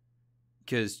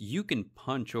 Because you can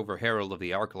punch over Herald of the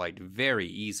Arclight very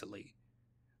easily.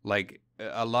 Like,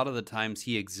 a lot of the times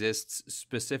he exists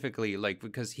specifically, like,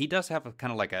 because he does have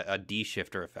kind of like a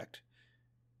D-shifter effect.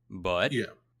 But, yeah.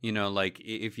 Like,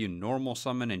 if you normal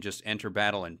summon and just enter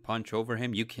battle and punch over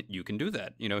him, you can do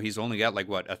that. He's only got, like,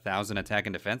 what, 1,000 attack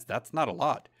and defense? That's not a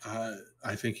lot.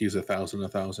 I think he's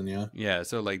 1,000, yeah. Yeah,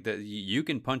 so, like, you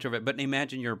can punch over it. But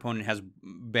imagine your opponent has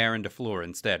Baron de Fleur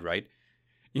instead, right?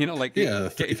 Like... Yeah,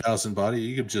 30,000 body,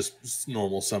 you could just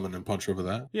normal summon and punch over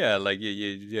that. Yeah, like,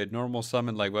 you normal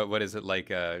summon, like, what is it, like,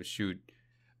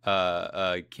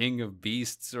 King of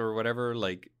Beasts or whatever,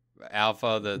 like...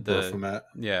 Alpha, the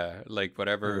yeah, like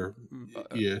whatever,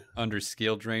 under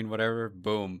skill drain, whatever,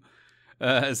 boom.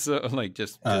 So like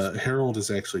just Herald is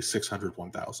actually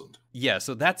 601,000. Yeah,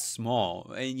 so that's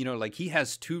small, and like he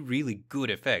has two really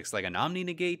good effects, like an Omni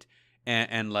negate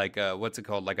and like what's it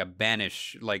called, like a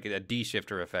banish, like a D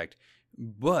shifter effect.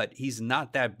 but he's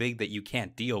not that big that you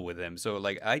can't deal with him. So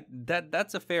like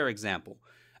that's a fair example.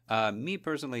 Me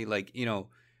personally, like,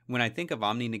 when I think of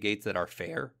omni negates that are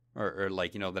fair, or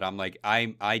like, that I'm like,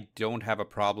 I don't have a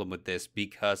problem with this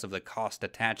because of the cost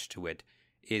attached to it,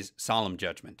 is Solemn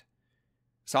Judgment.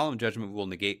 Solemn Judgment will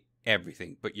negate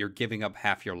everything, but you're giving up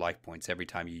half your life points every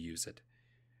time you use it.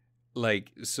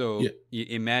 Like, so Yeah.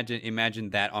 imagine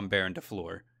that on Baron de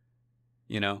Fleur,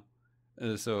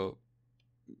 so.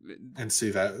 And see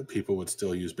that people would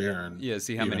still use Baron. Yeah,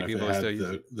 see how even many if people it still had use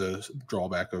it. the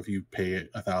drawback of you pay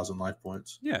 1,000 life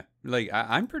points. Yeah, like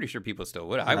I'm pretty sure people still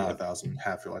would. I would. 1,000,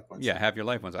 half your life points. Yeah, half your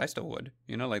life points. I still would.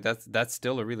 Like that's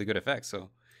still a really good effect.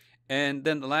 So, and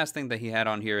then the last thing that he had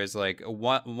on here is like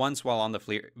once while on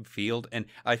the field, and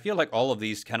I feel like all of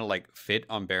these kind of like fit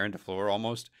on Baron de Fleur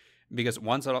almost, because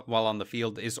once while on the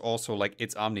field is also like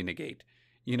it's omni negate.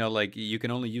 Like you can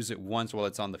only use it once while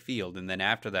it's on the field, and then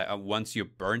after that, once you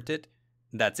burnt it,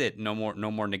 that's it. No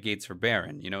more negates for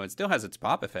Baron. It still has its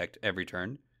pop effect every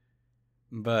turn,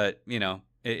 but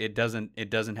it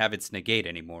doesn't have its negate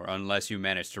anymore unless you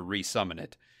manage to resummon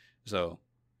it. So,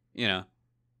 yeah.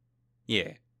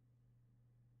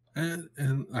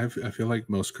 And I feel like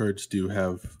most cards do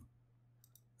have.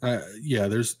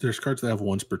 There's cards that have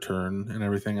once per turn and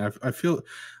everything. I feel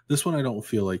this one I don't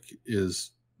feel like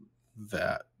is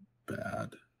that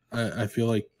bad. I feel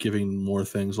like giving more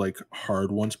things like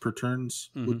hard once per turns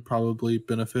would probably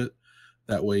benefit.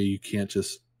 That way you can't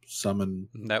just summon.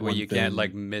 That way you can't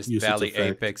like Mist Valley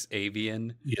Apex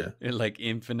Avian. Yeah. Like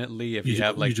infinitely if you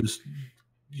have like.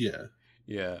 Yeah.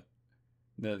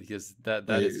 No, because that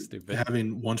is stupid.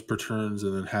 Having once per turns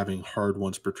and then having hard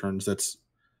once per turns, that's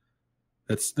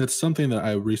something that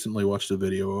I recently watched a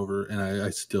video over, and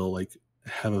I still like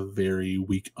have a very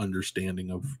weak understanding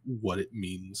of what it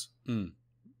means.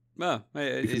 Well,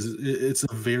 because it's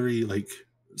a very like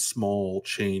small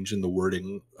change in the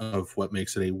wording of what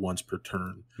makes it a once per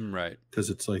turn, right? Because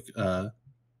it's like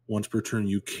once per turn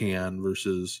you can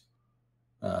versus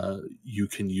you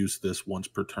can use this once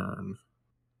per turn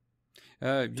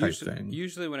type thing.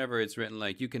 Usually whenever it's written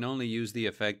like you can only use the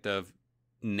effect of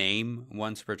name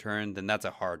once per turn, then that's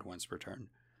a hard once per turn.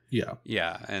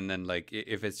 Yeah, and then like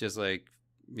if it's just like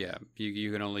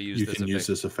you can only use use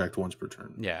this effect once per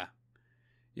turn.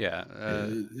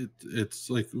 It's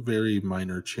like very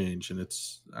minor change, and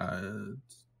it's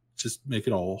just make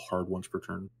it all hard once per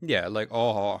turn. Yeah, like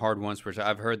all hard once per turn.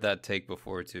 I've heard that take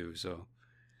before too. So,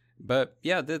 but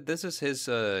yeah, this is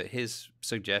his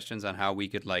suggestions on how we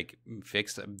could like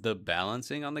fix the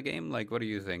balancing on the game. Like, what do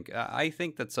you think? I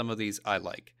think that some of these I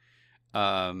like.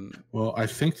 Well, I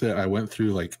think that I went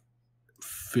through like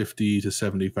 50 to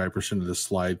 75% of the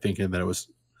slide thinking that it was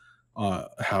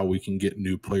how we can get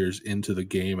new players into the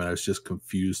game, and I was just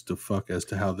confused to fuck as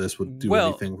to how this would do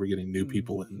anything for getting new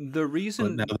people in. The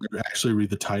reason, but now that I actually read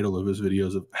the title of his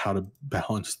videos of how to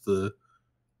balance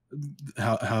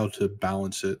how to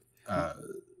balance it, it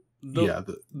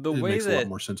makes a lot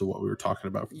more sense of what we were talking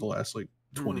about for the last like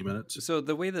 20 minutes. So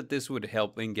the way that this would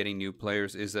help in getting new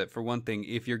players is that, for one thing,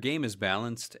 if your game is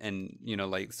balanced and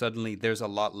like suddenly there's a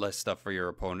lot less stuff for your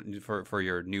opponent for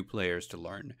your new players to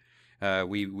learn.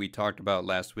 We talked about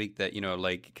last week that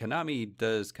like Konami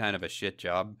does kind of a shit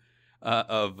job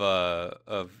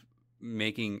of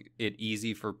making it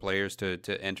easy for players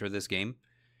to enter this game,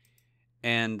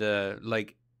 and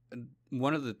like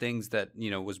one of the things that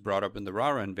was brought up in the Raw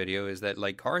Run video is that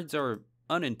like cards are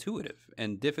unintuitive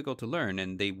and difficult to learn,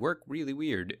 and they work really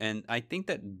weird, and I think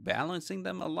that balancing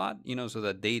them a lot so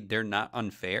that they're not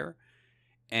unfair.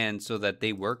 And so that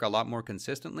they work a lot more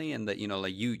consistently, and that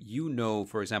like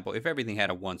for example, if everything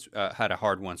had a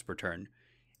hard once per turn,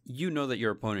 that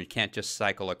your opponent can't just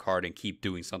cycle a card and keep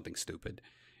doing something stupid,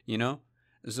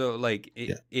 So like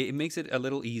it makes it a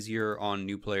little easier on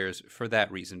new players for that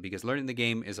reason, because learning the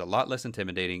game is a lot less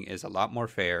intimidating, is a lot more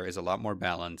fair, is a lot more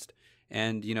balanced,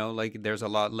 and like there's a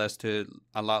lot less to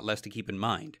keep in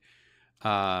mind.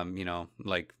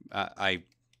 Like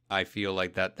I feel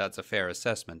like that's a fair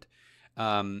assessment.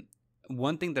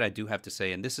 One thing that I do have to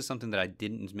say, and this is something that I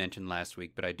didn't mention last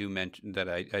week, but I do mention that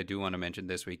I do want to mention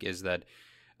this week, is that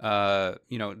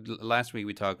last week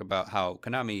we talked about how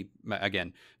Konami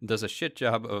again does a shit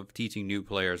job of teaching new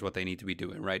players what they need to be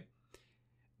doing, right?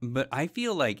 But I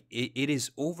feel like it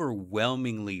is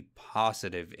overwhelmingly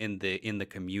positive in the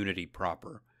community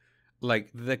proper. Like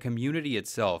the community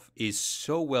itself is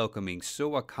so welcoming,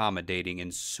 so accommodating,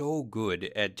 and so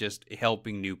good at just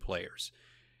helping new players.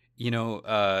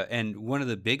 And one of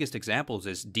the biggest examples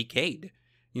is Decade.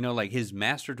 Like his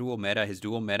Master Dual Meta, his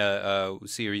Dual Meta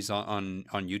series on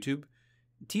YouTube.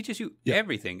 teaches you Yeah.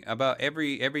 everything about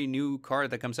every new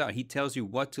card that comes out. He tells you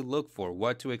what to look for,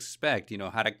 what to expect,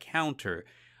 how to counter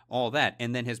all that.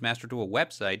 And then his Master Duel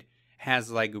website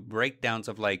has like breakdowns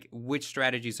of like which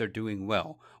strategies are doing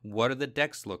well, what do the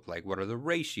decks look like, what are the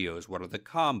ratios, what are the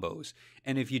combos.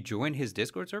 And if you join his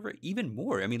Discord server, even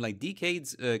more. I mean, like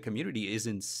Decade's community is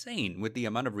insane with the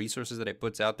amount of resources that it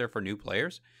puts out there for new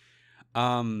players.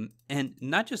 And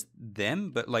not just them,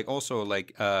 but like also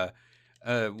like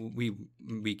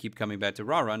we keep coming back to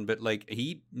Raw Run, but like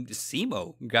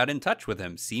Simo got in touch with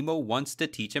him. Simo wants to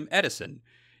teach him Edison,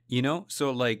 so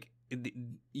like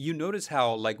you notice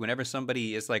how like whenever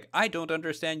somebody is like, I don't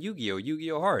understand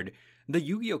Yu-Gi-Oh hard, the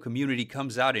Yu-Gi-Oh community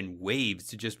comes out in waves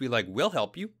to just be like, we'll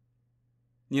help you.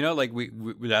 Like we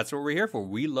that's what we're here for.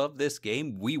 We love this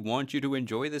game. We want you to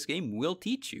enjoy this game. We'll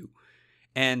teach you.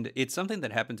 And it's something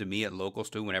that happened to me at locals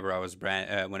too. Whenever I was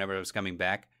coming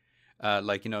back,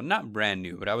 not brand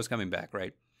new, but I was coming back,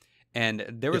 right? And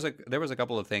there was a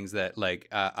couple of things that like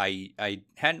I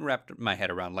hadn't wrapped my head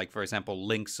around, like for example,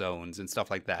 link zones and stuff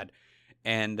like that.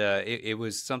 And it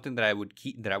was something that I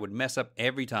would mess up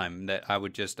every time. That I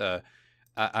would just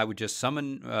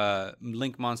summon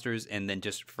link monsters and then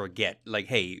just forget. Like,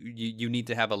 hey, you need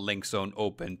to have a link zone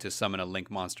open to summon a link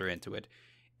monster into it.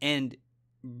 And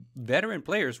veteran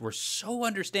players were so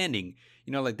understanding.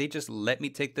 Like they just let me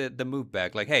take the move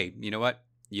back. Like, hey, you know what?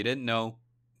 You didn't know.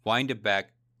 Wind it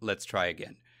back. Let's try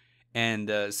again.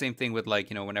 And same thing with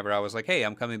like, whenever I was like, hey,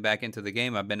 I'm coming back into the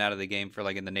game. I've been out of the game for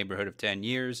like in the neighborhood of 10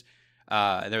 years.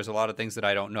 There's a lot of things that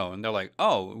I don't know. And they're like,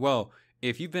 oh, well,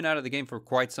 if you've been out of the game for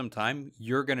quite some time,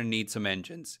 you're going to need some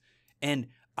engines. And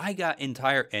I got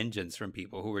entire engines from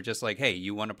people who were just like, hey,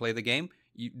 you want to play the game?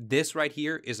 This right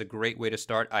here is a great way to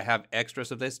start. I have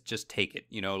extras of this. Just take it.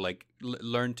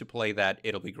 Learn to play that.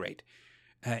 It'll be great.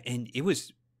 And it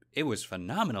was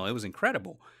phenomenal. It was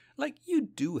incredible. Like, you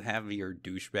do have your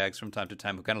douchebags from time to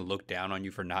time who kind of look down on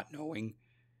you for not knowing,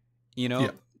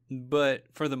 Yeah. But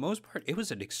for the most part, it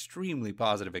was an extremely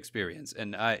positive experience.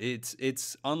 And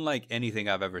it's unlike anything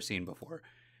I've ever seen before.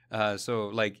 So,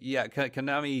 like, yeah,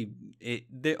 Konami,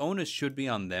 the onus should be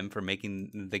on them for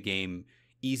making the game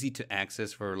easy to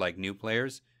access for, like, new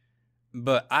players.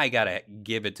 But I gotta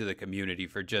give it to the community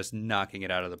for just knocking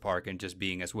it out of the park and just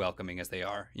being as welcoming as they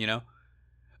are,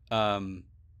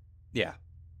 Yeah.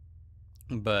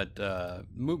 But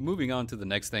moving on to the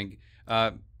next thing,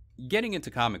 getting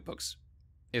into comic books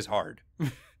is hard.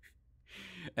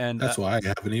 And that's why I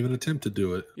haven't even attempted to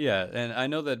do it. Yeah, and I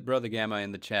know that Brother Gamma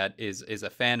in the chat is a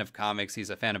fan of comics. He's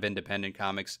a fan of independent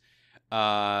comics.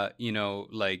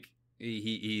 Like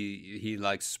he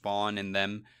likes Spawn and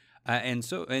them. And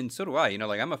so do I.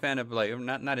 Like I'm a fan of like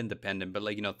not independent, but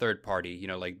like third party.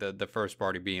 Like the first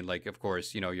party being like, of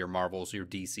course, your Marvels, your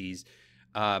DCs.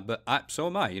 But so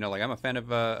am I. Like I'm a fan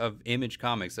of Image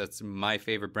Comics. That's my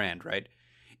favorite brand, right?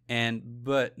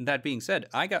 But that being said,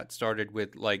 I got started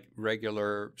with like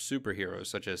regular superheroes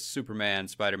such as Superman,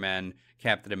 Spider-Man,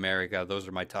 Captain America. Those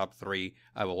are my top 3.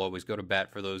 I will always go to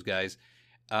bat for those guys.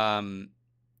 And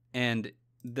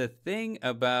the thing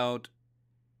about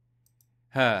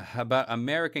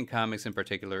American comics in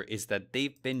particular is that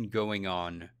they've been going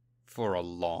on for a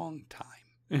long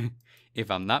time.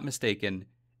 If I'm not mistaken,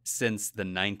 since the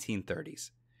 1930s.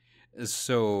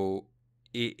 So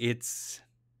it's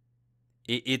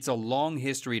a long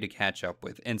history to catch up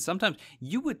with. And sometimes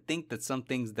you would think that some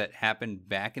things that happened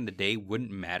back in the day wouldn't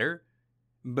matter,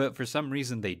 but for some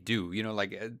reason they do.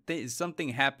 Like something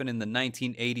happened in the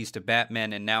 1980s to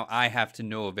Batman, and now I have to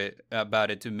know about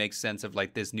it to make sense of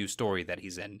like this new story that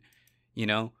he's in.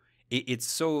 It's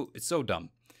so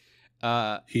dumb.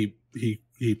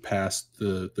 He passed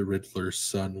the Riddler's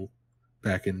son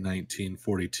back in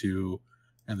 1942.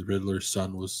 And the Riddler's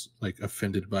son was like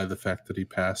offended by the fact that he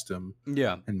passed him.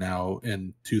 Yeah. And now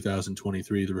in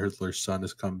 2023, the Riddler's son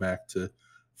has come back to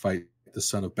fight the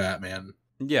son of Batman.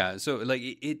 Yeah. So like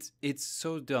it's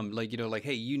so dumb. Like, like,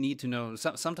 hey, you need to know,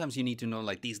 sometimes you need to know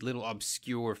like these little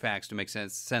obscure facts to make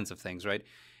sense of things. Right.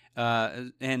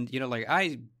 And like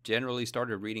I generally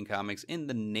started reading comics in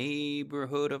the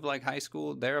neighborhood of like high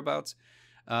school thereabouts.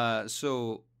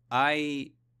 So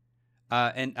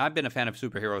and I've been a fan of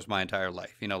superheroes my entire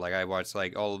life. Like I watched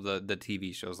like all of the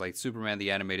TV shows, like Superman,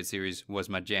 the animated series was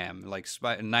my jam. Like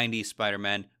 90s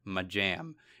Spider-Man, my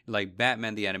jam. Like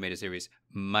Batman, the animated series,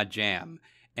 my jam.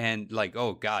 And like,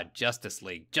 oh God, Justice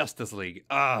League. It's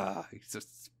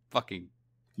just fucking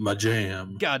my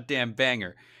jam. Goddamn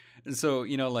banger. And so,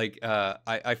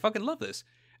 I fucking love this.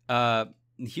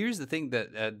 Here's the thing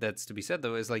that's to be said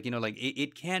though is like like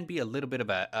it can be a little bit of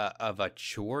a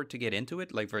chore to get into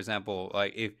it. Like for example,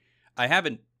 like if I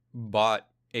haven't bought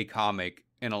a comic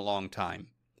in a long time.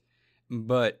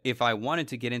 But if I wanted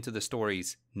to get into the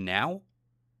stories now,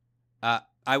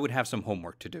 I would have some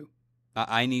homework to do.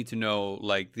 I need to know,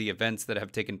 like, the events that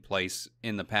have taken place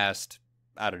in the past,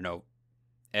 I don't know,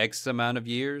 X amount of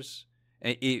years.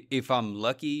 If I'm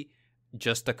lucky,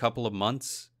 just a couple of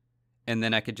months, and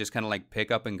then I could just kind of like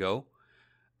pick up and go.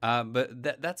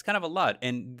 But that's kind of a lot,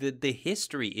 and the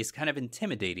history is kind of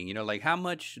intimidating. You know, like how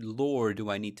much lore do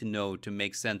I need to know to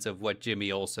make sense of what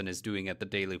Jimmy Olsen is doing at the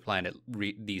Daily Planet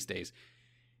these days?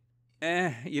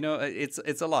 You know,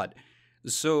 it's a lot.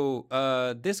 So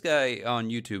this guy on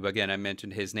YouTube, again, I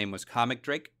mentioned his name was Comic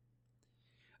Drake.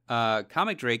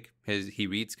 Comic Drake, he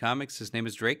reads comics. His name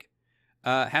is Drake.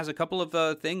 Has a couple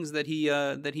of things that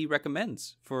he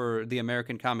recommends for the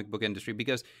American comic book industry,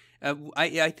 because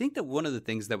I think that one of the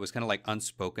things that was kind of like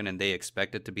unspoken and they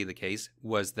expected to be the case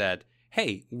was that,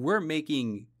 hey, we're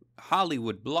making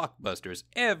Hollywood blockbusters.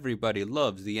 Everybody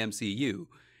loves the MCU.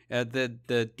 The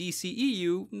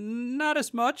DCEU, not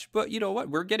as much, but you know what?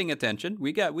 We're getting attention.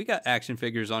 We got action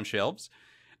figures on shelves.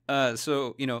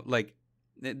 So you know, like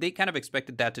they kind of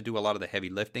expected that to do a lot of the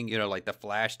heavy lifting. You know, like the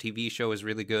Flash TV show is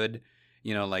really good.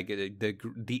 You know, like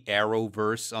the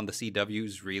Arrowverse on the CW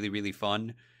is really, really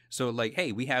fun. So like,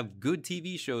 hey, we have good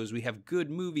TV shows, we have good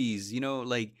movies. You know,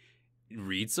 like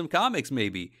read some comics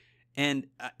maybe. And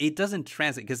it doesn't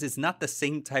translate because it's not the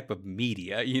same type of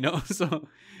media, you know? So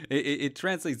it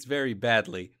translates very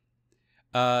badly.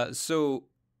 So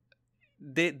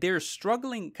they're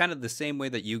struggling kind of the same way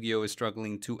that Yu-Gi-Oh! Is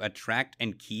struggling to attract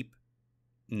and keep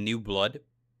new blood.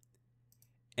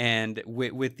 And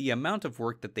with the amount of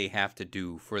work that they have to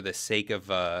do for the sake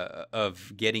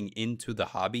of getting into the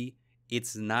hobby,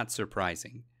 it's not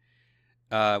surprising.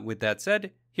 With that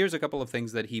said, here's a couple of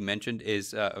things that he mentioned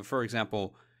is, for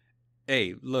example,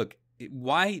 hey, look,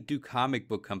 why do comic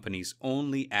book companies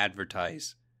only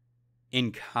advertise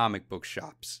in comic book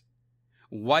shops?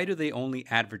 Why do they only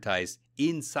advertise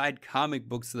inside comic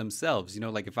books themselves? You know,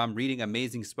 like if I'm reading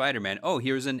Amazing Spider-Man, oh,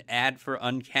 here's an ad for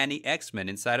Uncanny X-Men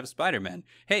inside of Spider-Man.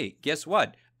 Hey, guess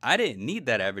what? I didn't need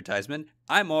that advertisement.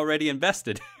 I'm already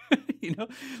invested. You know,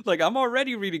 like I'm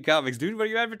already reading comics, dude. What are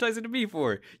you advertising to me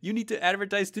for? You need to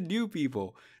advertise to new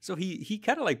people. So he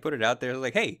kind of like put it out there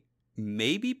like, hey,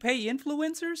 maybe pay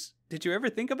influencers? Did you ever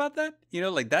think about that? You know,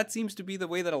 like that seems to be the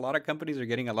way that a lot of companies are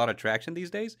getting a lot of traction these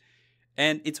days.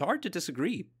 And it's hard to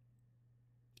disagree.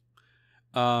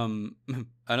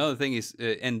 Another thing is,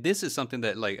 and this is something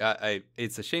that like,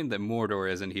 it's a shame that Mordor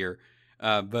isn't here.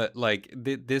 But like,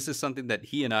 this is something that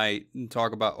he and I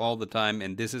talk about all the time.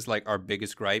 And this is like our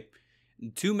biggest gripe.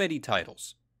 Too many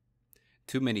titles,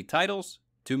 too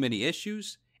many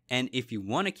issues. And if you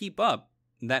want to keep up,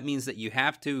 that means that you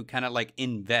have to kind of like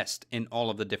invest in all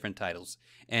of the different titles.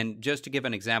 And just to give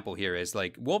an example here is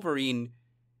like Wolverine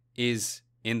is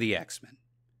in the X-Men.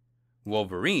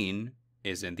 Wolverine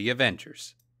is in the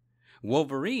Avengers.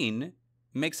 Wolverine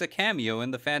makes a cameo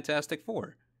in the Fantastic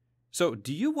Four. So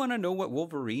do you want to know what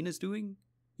Wolverine is doing?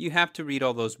 You have to read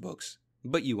all those books.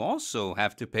 But you also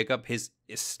have to pick up his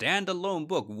standalone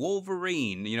book,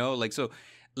 Wolverine, you know, like so.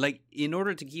 Like, in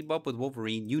order to keep up with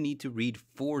Wolverine, you need to read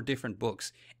 4 different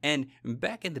books. And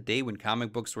back in the day when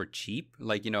comic books were cheap,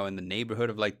 like, you know, in the neighborhood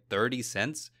of like 30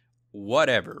 cents,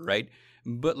 whatever, right?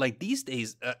 But like these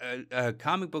days,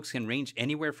 comic books can range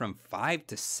anywhere from $5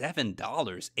 to $7,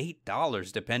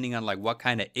 $8, depending on like what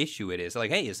kind of issue it is.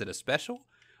 Like, hey, is it a special?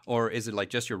 Or is it like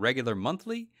just your regular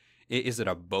monthly? Is it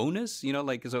a bonus? You know,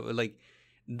 like, so like,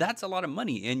 that's a lot of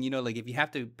money. And, you know, like if you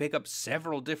have to pick up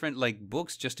several different like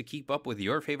books just to keep up with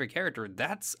your favorite character,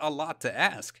 that's a lot to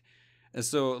ask.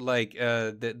 So like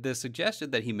the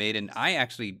suggestion that he made, and I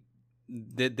actually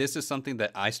this is something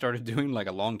that I started doing like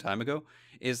a long time ago,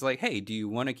 is like, hey, do you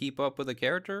want to keep up with a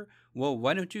character? Well,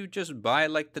 why don't you just buy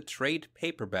like the trade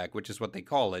paperback, which is what they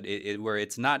call it, where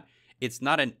it's not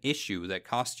an issue that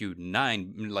costs you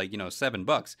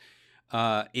 $7.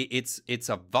 It's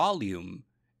a volume.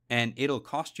 And it'll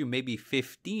cost you maybe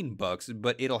 $15,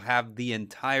 but it'll have the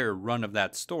entire run of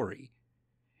that story.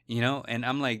 You know, and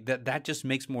I'm like, that just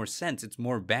makes more sense. It's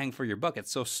more bang for your buck.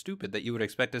 It's so stupid that you would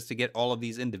expect us to get all of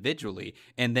these individually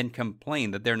and then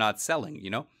complain that they're not selling, you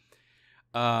know?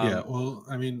 Yeah, well,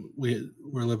 I mean,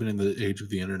 we're living in the age of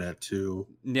the internet too.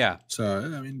 Yeah. So,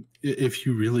 I mean, if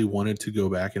you really wanted to go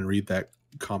back and read that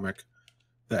comic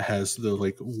that has the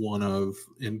like one of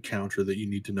encounter that you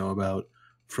need to know about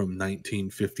from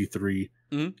 1953,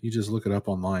 Mm-hmm. You just look it up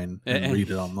online and read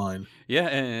it online. Yeah,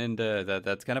 and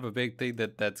that's kind of a big thing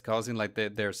that's causing like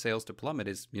their sales to plummet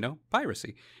is, you know,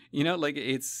 piracy. You know, like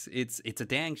it's a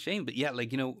dang shame. But yeah,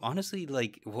 like, you know, honestly,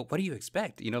 like what do you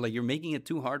expect? You know, like you're making it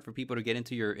too hard for people to get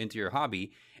into your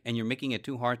hobby, and you're making it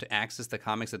too hard to access the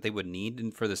comics that they would need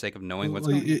and for the sake of knowing what's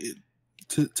going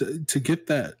on. To get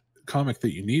that comic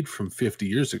that you need from 50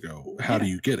 years ago, how do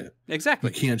you get it?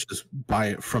 Exactly. You can't just buy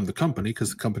it from the company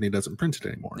because the company doesn't print it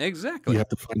anymore. Exactly. You have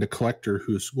to find a collector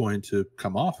who's going to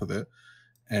come off of it,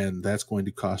 and that's going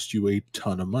to cost you a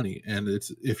ton of money. And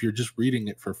it's, if you're just reading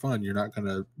it for fun, you're not going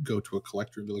to go to a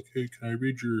collector and be like, hey, can I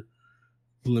read your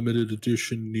limited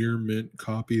edition near mint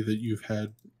copy that you've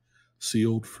had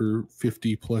sealed for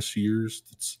 50 plus years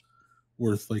that's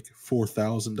worth like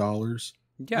 $4,000?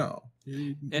 Yeah. No,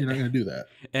 you're not going to do that.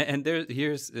 And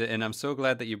and I'm so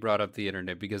glad that you brought up the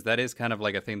internet, because that is kind of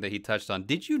like a thing that he touched on.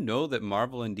 Did you know that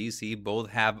Marvel and DC both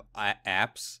have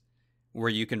apps where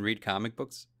you can read comic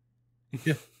books?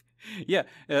 Yeah. Yeah.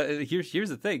 Here's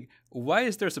the thing. Why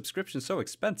is their subscription so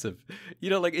expensive?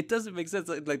 You know, like it doesn't make sense.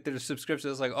 Like their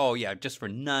subscription is like, oh yeah, just for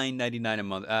 $9.99 a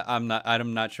month.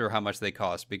 I'm not sure how much they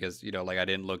cost, because, you know, like I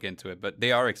didn't look into it, but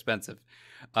they are expensive.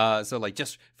 So like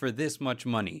just for this much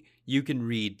money, you can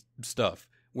read stuff.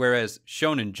 Whereas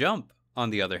Shonen Jump,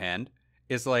 on the other hand,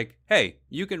 is like, hey,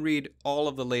 you can read all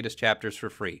of the latest chapters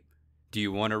for free. Do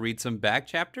you want to read some back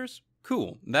chapters?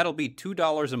 Cool. That'll be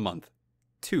 $2 a month.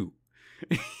 $2.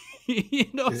 You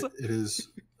know, it is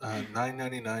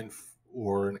 $9.99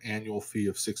 or an annual fee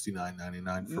of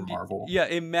 $69.99 for Marvel. Yeah,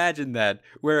 imagine that.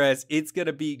 Whereas it's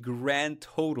gonna be grand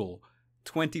total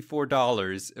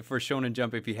 $24 for Shonen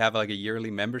Jump if you have like a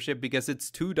yearly membership, because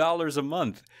it's $2 a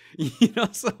month. You know,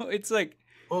 so it's like,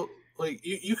 well, like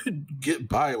you could get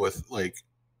by with like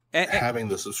having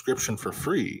the subscription for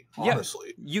free,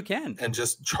 honestly. Yeah, you can. And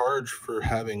just charge for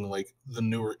having like the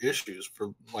newer issues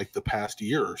for like the past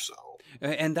year or so.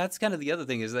 And that's kind of the other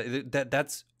thing, is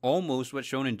that's almost what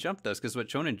Shonen Jump does, because what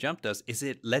Shonen Jump does is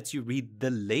it lets you read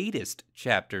the latest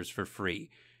chapters for free.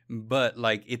 But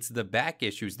like it's the back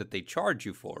issues that they charge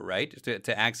you for, right?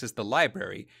 To access the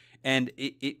library. And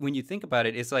when you think about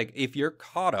it, it's like if you're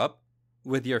caught up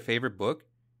with your favorite book,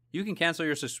 you can cancel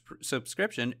your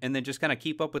subscription and then just kind of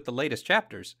keep up with the latest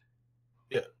chapters.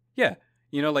 Yeah. Yeah.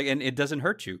 You know, like, and it doesn't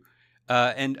hurt you.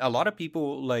 And a lot of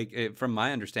people, like, from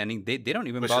my understanding, they don't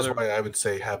even bother. Which is why I would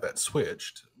say have that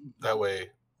switched. That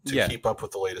way, to keep up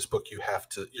with the latest book,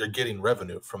 you're getting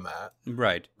revenue from that.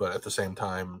 Right. But at the same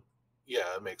time,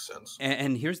 yeah, it makes sense.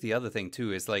 And here's the other thing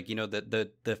too, is like, you know,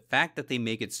 the fact that they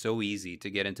make it so easy to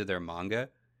get into their manga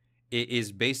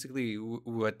is basically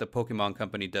what the Pokemon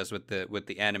company does with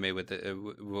the anime, with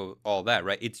all that,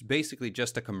 right? It's basically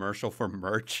just a commercial for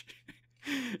merch.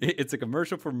 It's a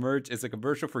commercial for merch. It's a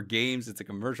commercial for games. It's a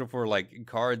commercial for like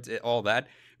cards, all that,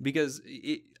 because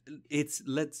you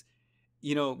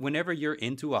know, whenever you're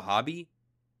into a hobby,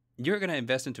 you're going to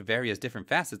invest into various different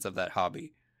facets of that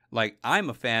hobby. Like I'm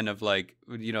a fan of like,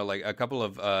 you know, like a couple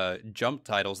of Jump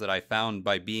titles that I found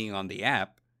by being on the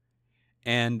app.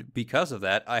 And because of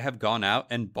that, I have gone out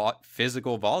and bought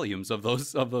physical volumes of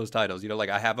those titles. You know,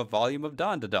 like I have a volume of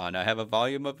Don to Don. I have a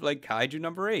volume of like Kaiju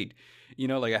number 8. You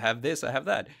know, like I have this, I have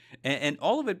that. And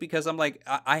all of it because I'm like,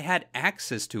 I had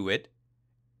access to it.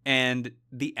 And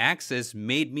the access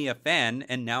made me a fan.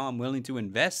 And now I'm willing to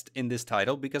invest in this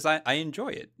title because I enjoy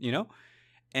it, you know?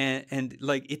 And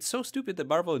like, it's so stupid that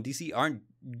Marvel and DC aren't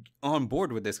on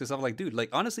board with this. Because I'm like, dude, like,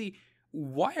 honestly,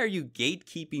 why are you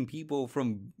gatekeeping people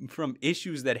from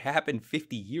issues that happened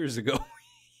 50 years ago?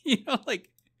 You know, like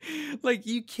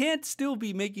you can't still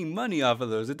be making money off of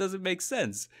those. It doesn't make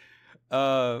sense.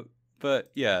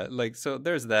 But yeah, like, so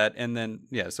there's that. And then,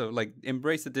 yeah, so like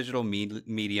embrace the digital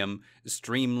medium,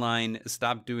 streamline,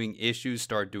 stop doing issues,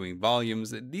 start doing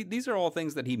volumes. These are all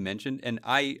things that he mentioned. And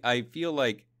I feel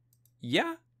like,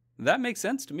 yeah, that makes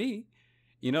sense to me.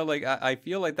 You know, like I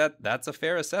feel like that's a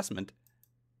fair assessment.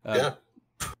 Yeah.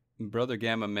 Brother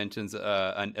Gamma mentions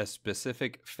a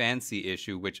specific fancy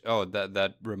issue, which,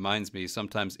 that reminds me,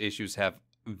 sometimes issues have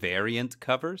variant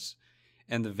covers,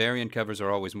 and the variant covers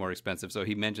are always more expensive. So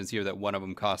he mentions here that one of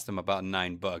them cost him about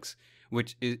 $9,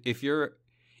 which is, if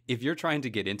you're trying to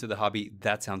get into the hobby,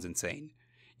 that sounds insane.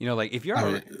 You know, like if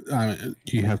you're,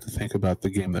 you have to think about the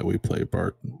game that we play,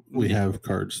 Bart. We have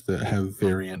cards that have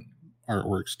variant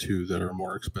artworks too that are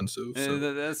more expensive. So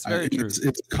that's very true.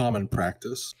 It's common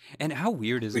practice. And how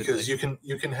weird is it? Because you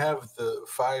can have the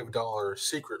 $5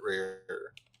 secret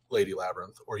rare Lady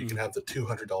Labyrinth, or you can have the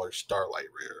 $200 Starlight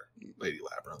Rare Lady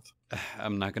Labyrinth.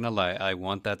 I'm not gonna lie, I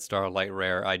want that Starlight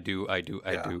Rare. I do.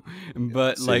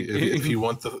 But See, like, if you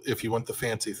want the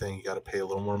fancy thing, you got to pay a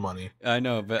little more money. I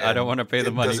know, but I don't want to pay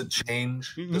the money. Does it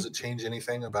change? Does it change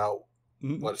anything about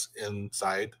what's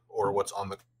inside or what's on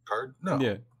the card?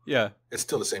 No. Yeah. It's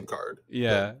still the same card.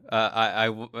 Yeah.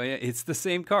 It's the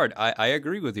same card. I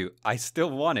agree with you. I still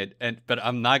want it, but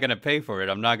I'm not gonna pay for it.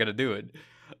 I'm not gonna do it.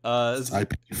 I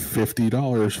paid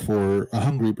 $50 for a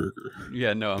Hungry Burger.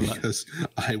 Yeah, no, I'm because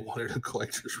I wanted a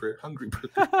collector's rare Hungry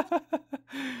Burger.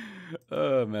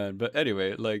 Oh man, but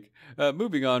anyway, like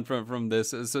moving on from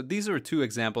this, so these are two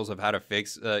examples of how to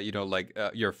fix,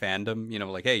 your fandom.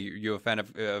 Like, hey, you're a fan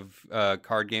of a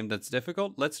card game that's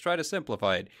difficult. Let's try to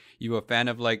simplify it. You a fan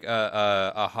of like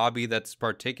a hobby that's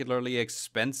particularly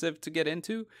expensive to get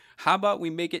into? How about we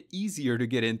make it easier to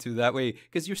get into that way?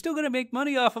 Because you're still gonna make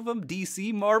money off of them.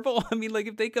 DC, Marvel. I mean, like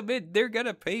if they commit, they're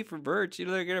gonna pay for merch.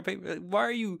 They're gonna pay. Why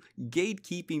are you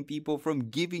gatekeeping people from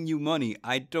giving you money?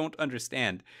 I don't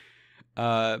understand.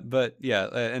 But yeah,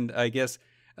 and I guess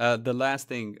the last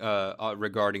thing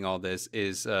regarding all this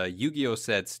is Yu-Gi-Oh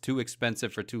sets too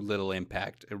expensive for too little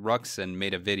impact. Ruxin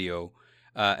made a video,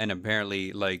 and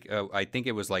apparently, I think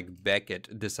it was like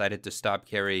Beckett decided to stop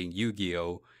carrying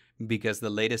Yu-Gi-Oh because the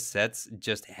latest sets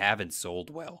just haven't sold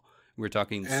well. We're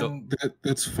talking, and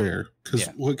that's fair because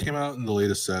what came out in the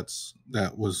latest sets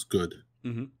that was good.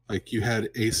 Mm-hmm. Like you had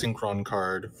a Synchron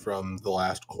card from the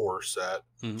last core set.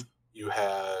 Mm-hmm. You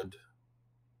had,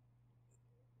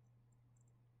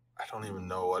 I don't even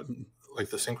know what, like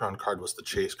the Synchron card was the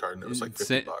chase card and it was like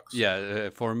 $50. Yeah,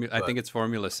 I think it's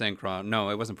Formula Synchron. No,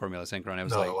 it wasn't Formula Synchron. It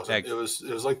was it wasn't.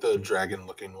 It was like the dragon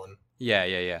looking one. Yeah.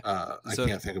 I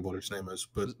can't think of what its name is,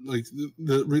 but like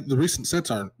the recent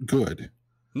sets aren't good.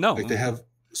 No, like they have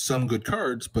some good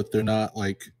cards, but they're not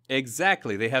like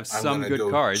exactly. They have some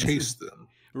good cards. Chase them.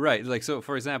 Right, like so.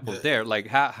 For example, like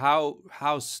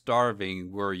how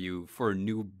starving were you for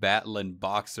new Battling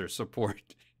Boxer support?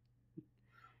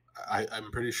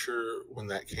 I'm pretty sure when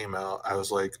that came out, I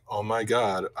was like, "Oh my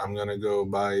god, I'm gonna go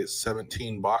buy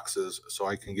 17 boxes so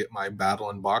I can get my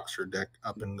Battling Boxer deck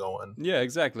up and going." Yeah,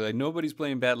 exactly. Like nobody's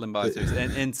playing Battling Boxers,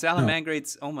 and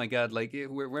Salamangrates. Oh my god, like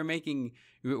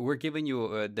we're giving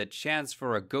you the chance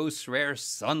for a Ghost Rare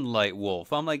Sunlight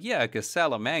Wolf. I'm like, yeah, because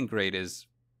Salamangrate is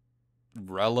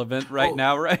relevant right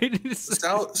now, right?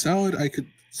 Salad, I could.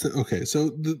 Okay, so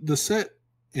the set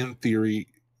in theory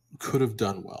could have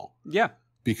done well. Yeah.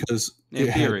 Because it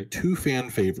had two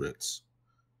fan favorites,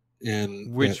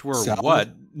 and which were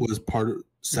Salad was part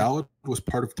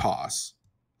of Toss.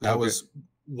 That was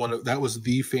one of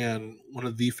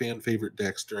the fan favorite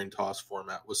decks during Toss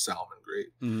format was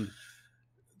Salamangreat. Mm-hmm.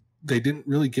 They didn't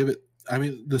really give it. I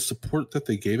mean, the support that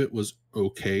they gave it was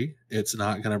okay. It's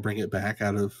not going to bring it back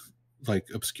out of like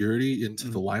obscurity into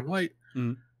the limelight.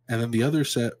 Mm-hmm. And then the other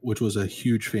set, which was a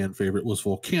huge fan favorite, was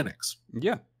Volcanics.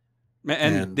 Yeah.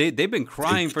 And they've been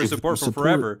crying for support for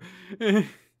forever.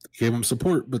 Gave them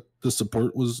support, but the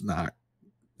support was not.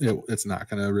 It's not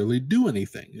going to really do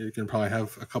anything. You can probably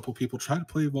have a couple people try to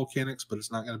play Volcanics, but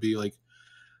it's not going to be like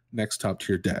next top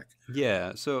tier deck.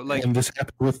 Yeah. So like, and this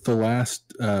happened with the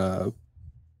last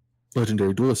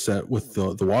Legendary Duelist set with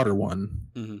the water one,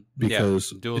 because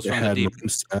Duels it from had the Deep.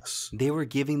 Princess. They were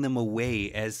giving them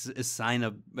away as a sign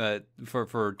of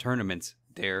for tournaments.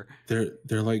 They're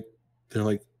like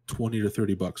 $20 to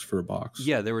 $30 for a box.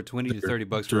 Yeah, they were $20 to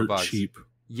 $30 for a box. Cheap.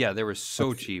 Yeah, they were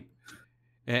so cheap.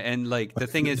 And like the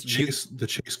thing is, the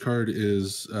chase card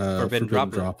is Forbidden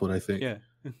Droplet, I think. Yeah,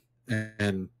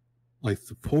 and like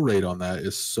the pull rate on that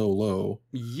is so low.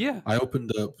 Yeah, I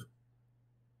opened up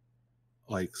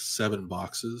like 7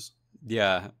 boxes.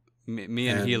 Yeah, me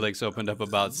and Helix opened up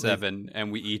about 7, and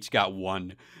we each got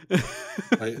 1.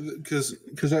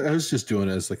 Because I was just doing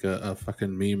it as like a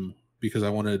fucking meme. Because I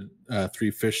wanted 3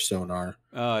 fish sonar.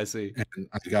 Oh, I see. And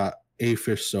I got a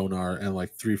fish sonar and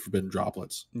like 3 forbidden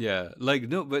droplets. Yeah, like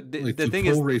no, but the thing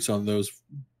pull is, rates on those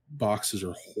boxes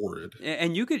are horrid.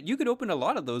 And you could open a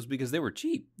lot of those because they were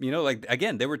cheap. Like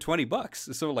again, they were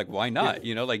 $20. So like, why not?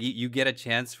 Yeah. Like you get a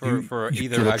chance for you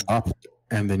either get a droplet,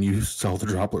 and then you sell the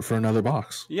droplet for another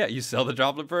box. Yeah, you sell the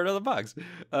droplet for another box.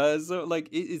 So like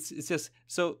it's just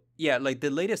so yeah. Like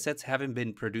the latest sets haven't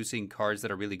been producing cards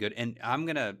that are really good, and I'm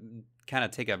gonna kind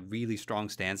of take a really strong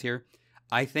stance here.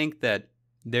 I think that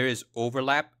there is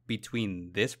overlap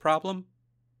between this problem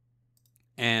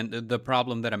and the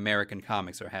problem that American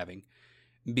comics are having,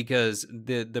 because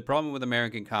the problem with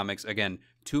American comics, again,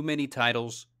 too many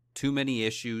titles, too many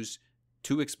issues,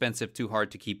 too expensive, too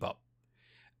hard to keep up.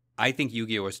 I think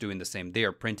Yu-Gi-Oh is doing the same. They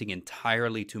are printing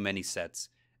entirely too many sets,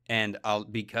 and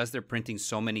because they're printing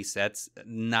so many sets,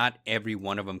 not every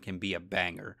one of them can be a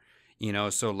banger, you know.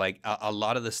 So like a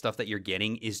lot of the stuff that you're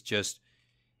getting is just,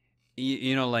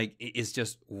 you know, like it's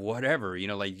just whatever, you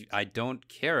know, like I don't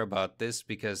care about this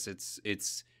because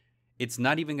it's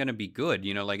not even going to be good,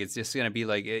 you know, like it's just going to be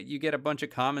like you get a bunch of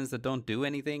commons that don't do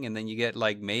anything, and then you get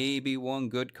like maybe one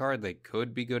good card that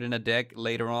could be good in a deck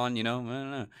later on, you know. I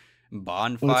don't know. Well,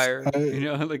 Bonfire, you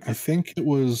know, like I think it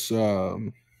was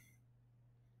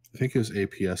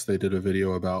APS. They did a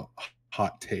video about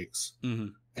hot takes,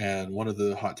 and one of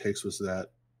the hot takes was that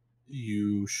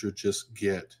you should just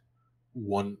get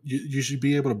one. You should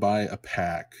be able to buy a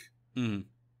pack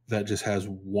that just has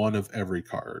one of every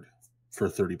card for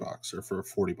 $30 or for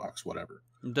 $40, whatever.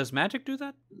 Does Magic do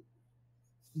that?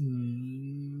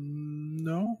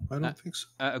 No, I don't think so.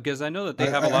 Because I know that they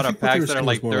have a lot of packs that are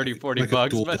like 30, $40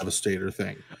 bucks. A dual Devastator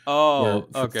thing. Oh, where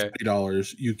for okay.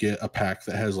 $30 you get a pack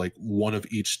that has like one of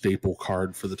each staple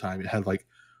card for the time. It had like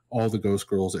all the Ghost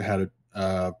Girls. It had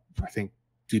I think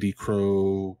DD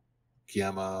Crow,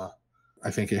 Gamma.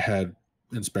 I think it had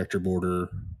Inspector Border,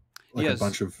 like a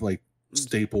bunch of like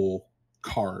staple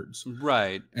cards.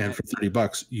 Right. And for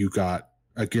 $30 you got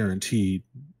a guaranteed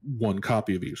one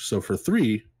copy of each. So for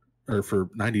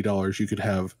 $90 you could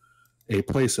have a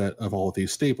playset of all of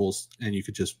these staples, and you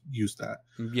could just use that.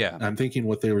 Yeah. And I'm thinking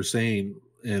what they were saying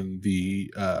in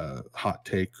the hot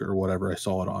take or whatever I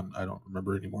saw it on, I don't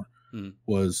remember anymore,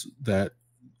 was that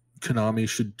Konami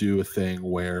should do a thing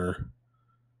where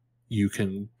you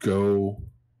can go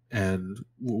and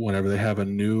whenever they have a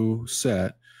new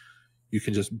set, you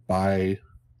can just buy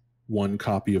one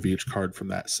copy of each card from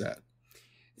that set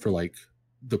for like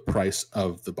the price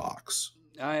of the box.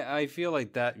 I feel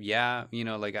like that, yeah, you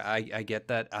know, like I get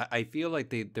that. I feel like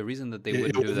the reason that they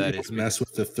wouldn't do that is mess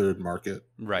with the third market,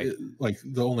 right? Like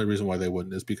the only reason why they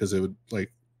wouldn't is because it would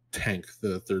like tank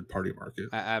the third party market.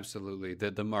 Absolutely,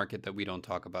 the market that we don't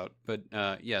talk about. But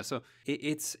yeah, so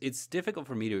it's difficult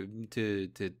for me to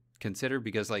consider,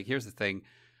 because like here's the thing,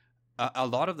 a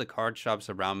lot of the card shops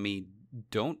around me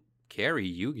don't carry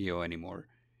Yu-Gi-Oh anymore.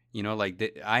 You know,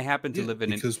 like I happen to live in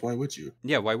because why would you?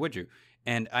 Yeah, why would you?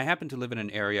 And I happen to live in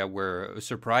an area where,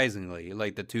 surprisingly,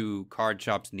 like the two card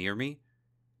shops near me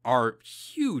are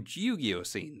huge Yu-Gi-Oh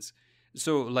scenes.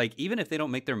 So, like, even if they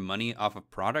don't make their money off of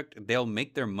product, they'll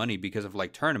make their money because of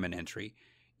like tournament entry,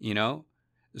 you know.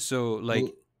 So, like,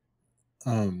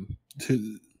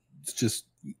 to just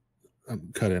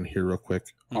cut in here real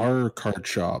quick, our card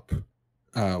shop,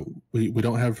 we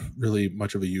don't have really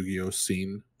much of a Yu-Gi-Oh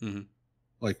scene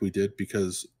like we did,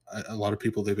 because a lot of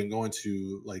people, they've been going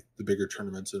to like the bigger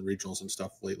tournaments and regionals and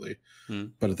stuff lately.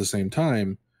 But at the same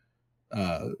time,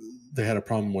 they had a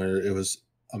problem where it was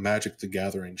a Magic the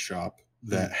Gathering shop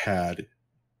that had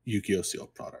Yu-Gi-Oh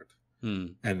sealed product.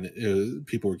 And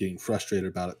people were getting frustrated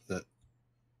about it, that,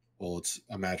 well, it's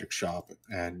a Magic shop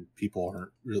and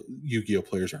Yu-Gi-Oh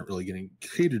players aren't really getting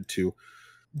catered to.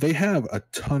 They have a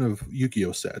ton of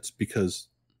Yu-Gi-Oh sets because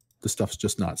the stuff's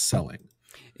just not selling.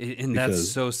 And that's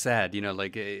so sad, you know,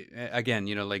 like, again,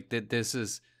 you know, like this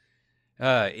is,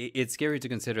 it's scary to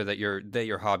consider that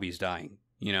your hobby's dying,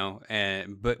 you know.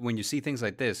 But when you see things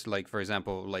like this, like, for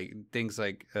example, like things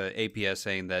like APS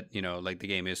saying that, you know, like the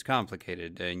game is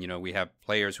complicated, and, you know, we have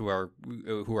players who are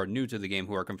new to the game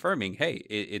who are confirming, hey,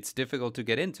 it's difficult to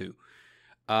get into.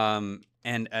 And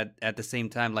at the same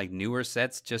time, like, newer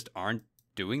sets just aren't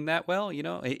doing that well, you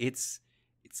know. It's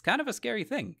kind of a scary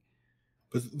thing.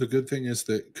 But the good thing is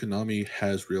that Konami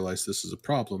has realized this is a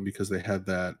problem, because they had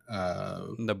that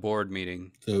the board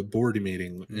meeting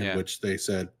in which they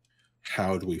said,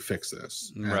 how do we fix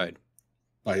this? And right.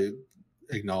 By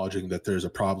acknowledging that there's a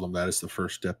problem, that is the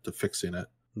first step to fixing it.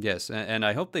 Yes, and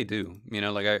I hope they do. You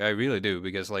know, like I really do,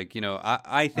 because, like, you know,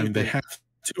 I think they have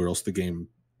to, or else the game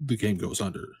goes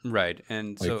under. Right.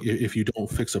 And like, so if you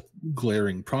don't fix a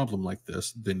glaring problem like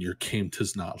this, then your game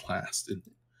does not last. And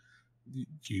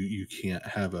you can't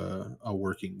have a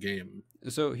working game.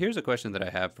 So here's a question that I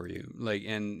have for you. Like,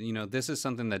 and, you know, this is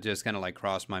something that just kind of like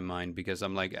crossed my mind, because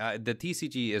I'm like, the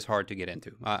TCG is hard to get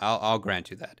into. I'll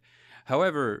grant you that.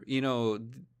 However, you know,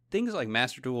 things like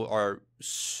Master Duel are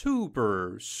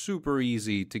super, super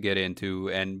easy to get into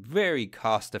and very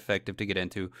cost effective to get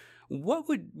into. What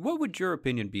would your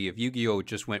opinion be if Yu-Gi-Oh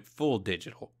just went full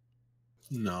digital?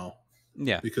 No.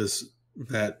 Yeah. Because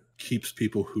that keeps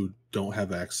people who don't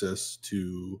have access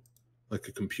to like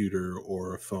a computer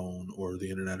or a phone or the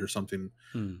internet or something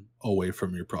away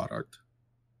from your product.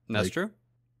 That's true.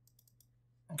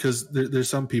 Because there's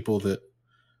some people that,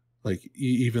 like,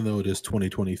 even though it is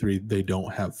 2023, they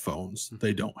don't have phones,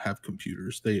 they don't have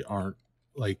computers, they aren't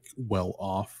like well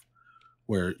off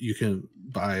where you can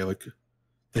buy like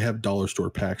they have dollar store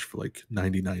packs for like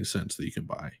 99 cents that you can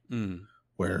buy.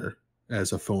 Where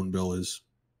as a phone bill is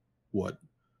what,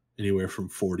 anywhere from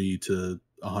 $40 to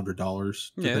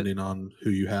 $100 depending on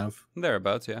who you have.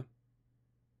 Thereabouts, yeah.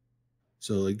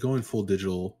 So like going full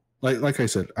digital, like I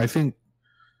said, I think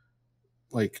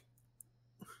like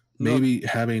maybe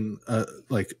having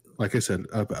like I said,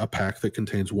 a pack that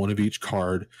contains one of each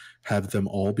card, have them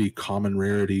all be common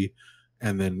rarity,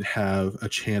 and then have a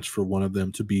chance for one of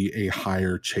them to be a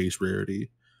higher chase rarity.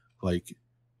 Like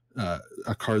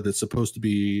a card that's supposed to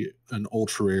be an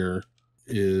ultra rare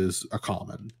is a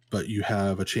common, but you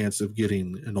have a chance of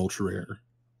getting an ultra rare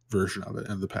version of it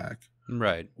in the pack.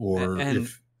 Right. Or and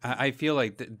I feel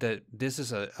like that this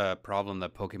is a problem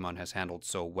that Pokemon has handled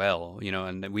so well, you know,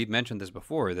 and we've mentioned this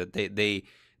before, that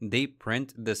they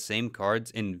print the same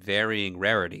cards in varying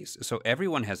rarities, so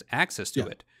everyone has access to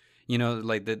it. You know,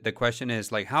 like the question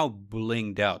is like, how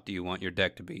blinged out do you want your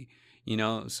deck to be? You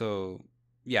know, so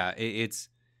yeah, it's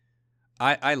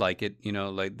I like it, you know,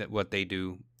 like what they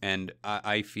do, and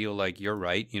I feel like you're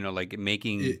right, you know, like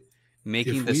making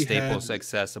the staples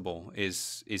accessible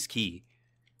is key.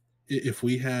 If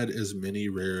we had as many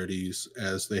rarities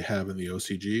as they have in the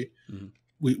OCG,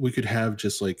 we could have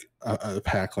just like a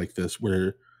pack like this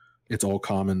where it's all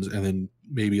commons, and then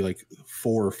maybe like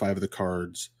 4 or 5 of the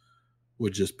cards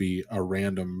would just be a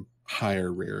random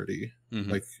higher rarity.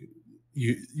 Like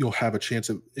you'll have a chance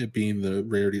of it being the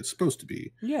rarity it's supposed to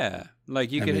be. Yeah,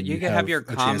 like you could have your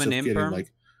common imperm,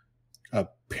 like a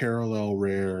parallel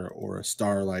rare or a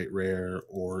starlight rare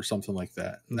or something like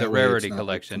that. The rarity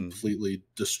collection, like completely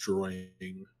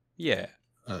destroying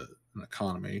an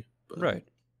economy. But right.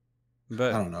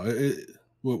 But I don't know.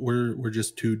 We're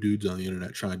just two dudes on the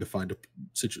internet trying to find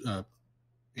a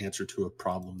answer to a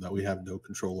problem that we have no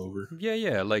control over.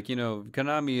 Yeah. Like, you know,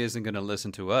 Konami isn't going to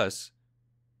listen to us,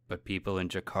 but people in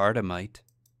Jakarta might.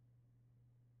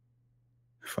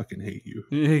 I fucking hate you.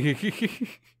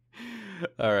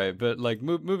 All right, but like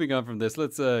moving on from this,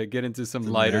 let's get into some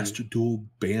lighter. The Master Duel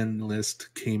ban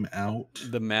list came out.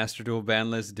 The Master Duel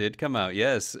ban list did come out,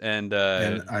 yes, and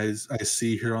I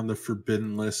see here on the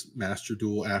forbidden list Master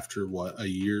Duel after what, a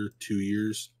year, 2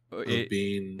 years of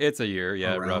being. It's a year,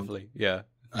 yeah, around. Roughly, yeah.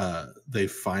 They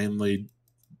finally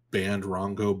banned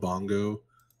Rongo Bongo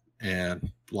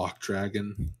and Block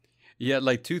Dragon. Yeah,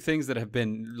 like 2 things that have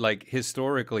been like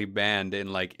historically banned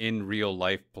in real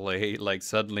life play. Like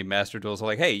suddenly Master Duels are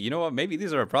like, hey, you know what? Maybe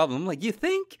these are a problem. I'm like, you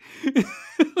think?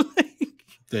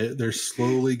 They're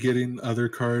slowly getting other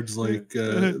cards like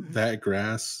that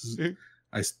grass.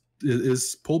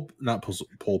 Is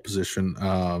pole position.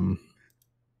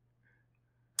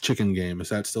 Chicken game, is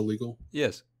that still legal?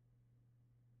 Yes.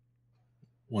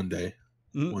 One day.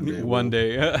 One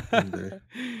day.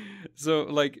 So,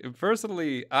 like,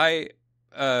 personally, I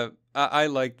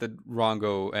like the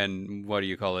Rongo and what do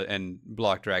you call it, and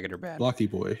Block Dragon are banned. Blocky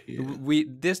Boy. Yeah.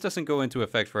 This doesn't go into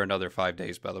effect for another 5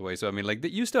 days, by the way. So I mean, like,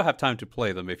 you still have time to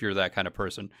play them if you're that kind of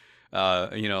person.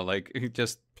 You know, like,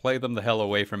 just play them the hell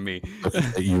away from me.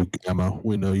 You, Gamma.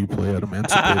 We know you play at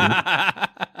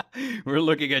Emancipated. We're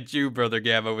looking at you, Brother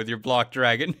Gamma, with your Block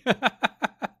Dragon.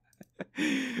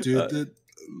 Dude,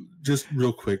 just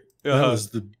real quick. That was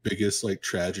the biggest like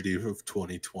tragedy of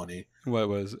 2020. What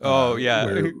was? Oh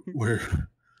yeah, where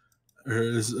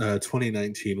it was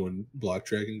 2019 when Block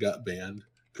Dragon got banned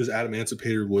because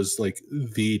Emancipator was like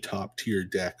the top tier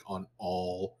deck on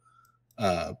all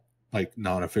like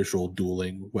non-official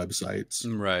dueling websites,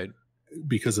 right?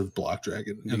 Because of Block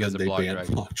Dragon, and then they banned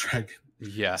Block Dragon.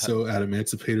 Yeah. So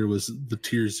Emancipator was the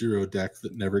tier 0 deck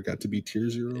that never got to be tier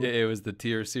 0. It was the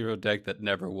tier 0 deck that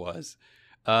never was.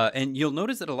 And you'll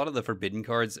notice that a lot of the forbidden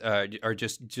cards are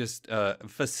just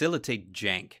facilitate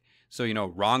jank. So, you know,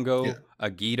 Rongo,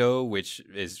 Agito, which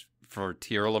is for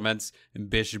tier elements,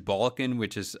 and Bish Balkan,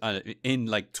 which is in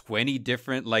like 20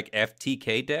 different like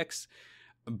FTK decks.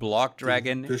 Block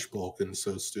Dragon. Bish Balkan's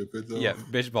so stupid, though. Yeah,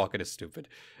 Bish Balkan is stupid.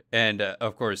 And,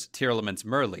 of course, tier elements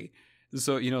Merly.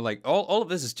 So, you know, like, all of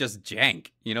this is just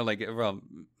jank. You know, like,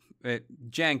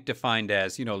 jank defined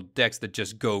as, you know, decks that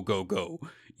just go.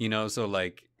 You know, so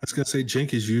like I was gonna say,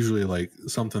 jank is usually like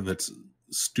something that's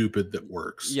stupid that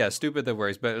works. Yeah, stupid that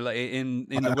works, but like in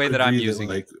the way that I'm using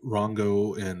like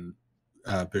Rongo and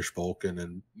Bish Balkan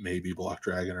and maybe Block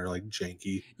Dragon are like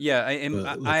janky. Yeah,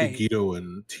 like Agito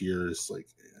and Tiers, like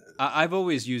I've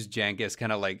always used jank as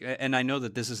kind of like, and I know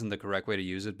that this isn't the correct way to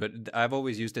use it, but I've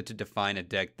always used it to define a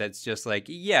deck that's just like,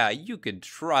 yeah, you could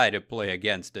try to play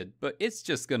against it, but it's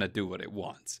just gonna do what it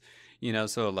wants. You know,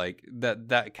 so like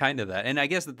that kind of that. And I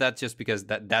guess that's just because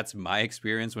that's my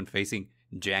experience when facing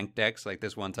jank decks. Like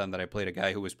this one time that I played a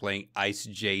guy who was playing Ice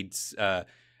Jade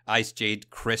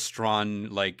Crystron,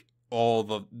 like all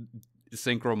the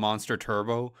Synchro Monster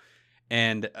Turbo.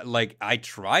 And like I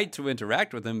tried to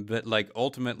interact with him, but like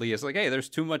ultimately it's like, hey, there's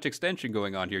too much extension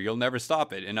going on here. You'll never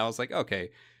stop it. And I was like,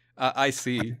 okay, I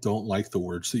see. I don't like the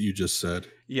words that you just said.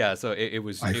 Yeah, so it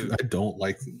was. I don't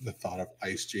like the thought of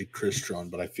Ice Jade Crystron,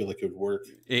 but I feel like it would work.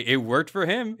 It worked for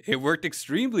him. It worked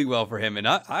extremely well for him, and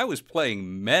I was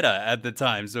playing meta at the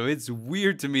time, so it's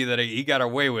weird to me that he got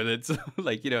away with it. So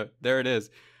like, you know, there it is.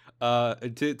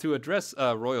 To address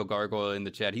Royal Gargoyle in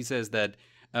the chat, he says that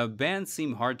bans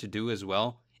seem hard to do as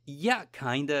well. Yeah,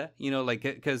 kinda. You know, like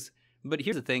because. But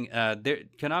here's the thing,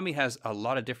 Konami has a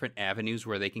lot of different avenues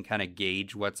where they can kind of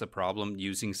gauge what's a problem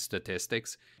using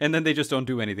statistics, and then they just don't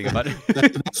do anything about it.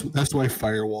 that's why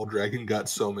Firewall Dragon got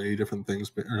so many different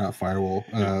things, or not Firewall,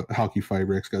 Hockey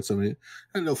Firebricks got so many.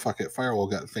 And no, fuck it, Firewall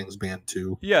got things banned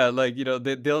too. Yeah, like, you know,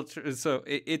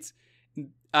 it's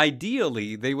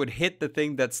ideally they would hit the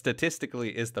thing that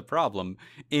statistically is the problem.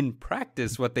 In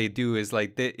practice, what they do is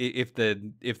like if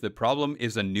the problem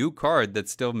is a new card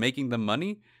that's still making them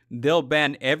money, they'll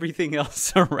ban everything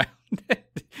else around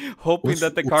it, hoping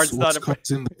that the card's not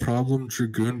causing the problem.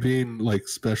 Dragoon being like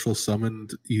special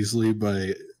summoned easily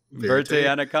by Verte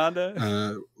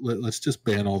Anaconda. Let's just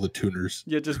ban all the tuners.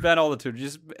 Yeah, just ban all the tuners.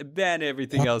 Just ban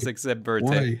everything else except Verte.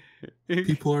 Why?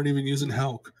 People aren't even using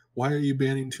Hulk. Why are you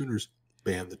banning tuners?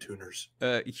 Ban the tuners.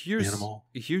 Ban them all.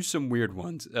 Here's some weird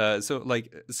ones. So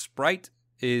like Sprite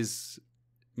is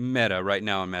meta right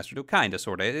now in Master Duel, kind of,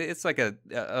 sort of. It's like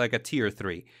a tier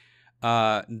 3.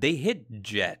 They hit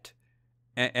Jet,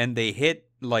 and they hit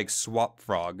like Swap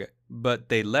Frog, but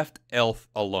they left Elf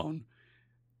alone.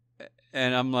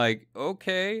 And I'm like,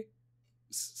 okay,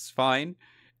 it's fine.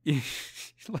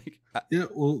 Like, yeah,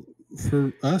 well,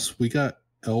 for us, we got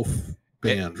Elf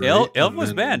banned, right? Elf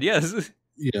was banned, yes.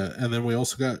 Yeah, and then we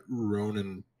also got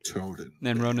Ronin Toden.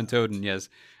 And Ronin Toden, yes.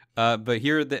 But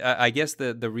here, I guess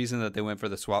the reason that they went for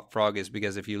the Swap Frog is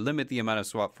because if you limit the amount of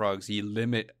Swap Frogs, you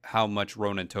limit how much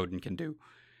Ronin Toden can do.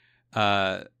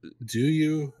 Do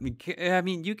you? I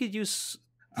mean, you could use...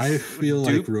 I feel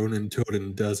like Ronin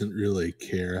Toden doesn't really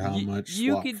care how much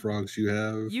Swap Frogs you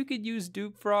have. You could use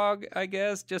Dupe Frog, I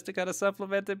guess, just to kind of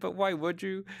supplement it, but why would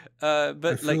you? But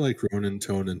I feel like Ronin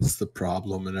Toden's the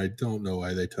problem, and I don't know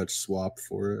why they touch Swap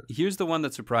for it. Here's the one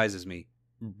that surprises me.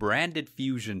 Branded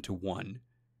Fusion to 1.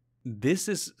 This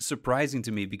is surprising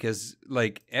to me because,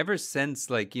 like, ever since,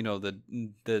 like, you know,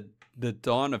 the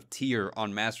dawn of tier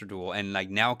on Master Duel, and like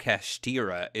now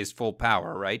Kashtira is full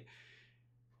power, right?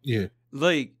 Yeah.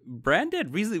 Like,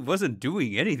 Branded really wasn't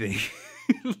doing anything.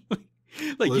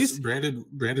 Like,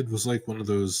 Branded was like one of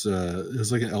those. It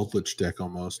was like an Eldritch deck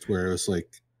almost, where it was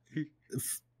like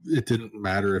it didn't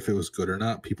matter if it was good or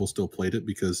not. People still played it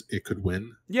because it could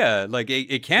win. Yeah, like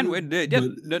it can win.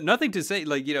 Nothing to say.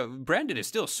 Like, you know, Branded is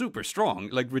still super strong,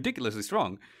 like ridiculously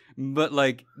strong. But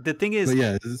like the thing is, is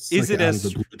like it as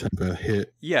the blue type of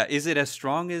hit? Yeah, is it as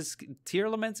strong as Tier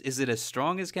Elements? Is it as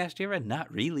strong as Kashtira?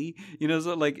 Not really. You know,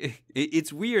 so like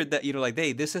it's weird that, you know, like,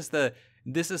 hey, this is the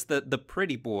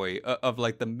pretty boy of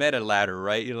like the meta ladder,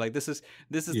 right? You're like, this is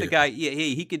the guy. Yeah,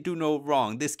 hey, he could do no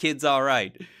wrong. This kid's all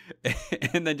right.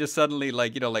 And then just suddenly,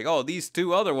 like, you know, like, oh, these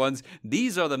two other ones,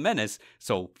 these are the menace.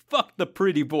 So fuck the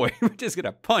pretty boy. We're just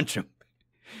gonna punch him.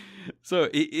 So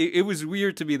it was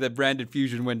weird to me that Branded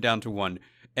Fusion went down to 1.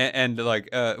 And like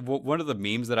one of the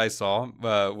memes that I saw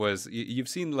was, you've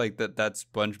seen like that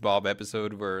SpongeBob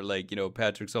episode where, like, you know,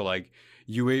 Patrick's all like,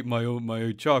 you ate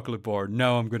my chocolate bar,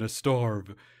 now I'm gonna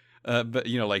starve. But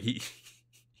you know, like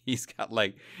he's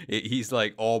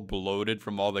like all bloated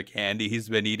from all the candy he's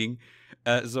been eating.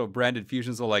 So Branded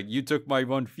Fusion's all like, you took my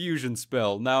one fusion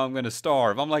spell, now I'm gonna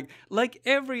starve. I'm like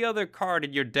every other card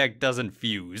in your deck doesn't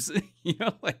fuse. You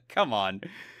know, like, come on.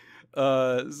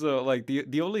 So like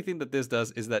the only thing that this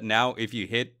does is that now if you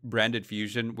hit Branded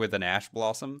Fusion with an Ash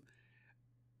Blossom,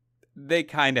 they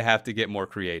kind of have to get more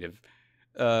creative.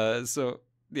 So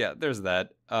yeah, there's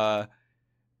that.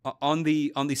 On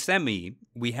the semi,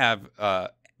 we have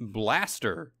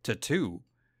Blaster to 2.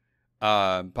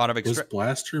 Was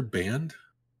Blaster banned?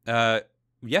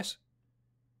 Yes.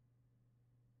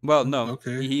 Well, no.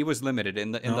 Okay. He was limited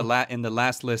in the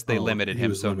last list. They limited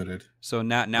him. So limited. So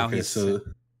now okay, he's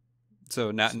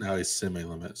so now he's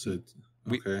semi-limit. So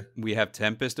we have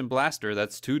Tempest and Blaster.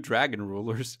 That's 2 Dragon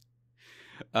Rulers.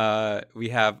 We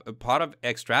have a Pot of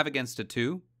Extravagance to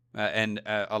 2, and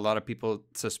a lot of people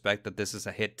suspect that this is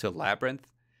a hit to Labyrinth.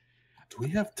 Do we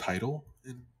have Title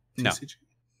in TCG?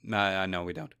 No,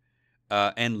 we don't.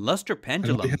 And Luster I know they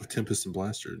Pendulum. have Tempest and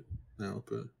Blaster now,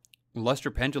 but Luster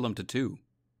Pendulum to 2.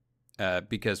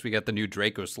 Because we got the new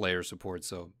Draco Slayer support,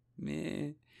 so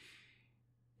like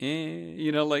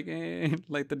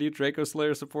the new Draco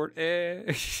Slayer support.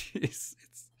 It's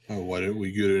oh, why didn't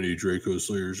we get any Draco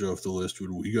Slayers off the list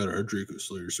when we got our Draco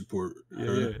Slayer support?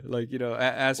 yeah. Like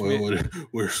ask me.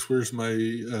 Where's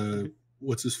my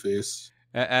what's his face?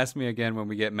 Ask me again when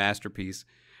we get Masterpiece.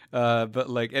 But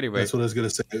like anyway, that's what I was gonna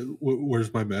say.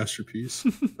 Where's my Masterpiece?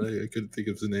 I couldn't think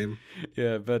of the name.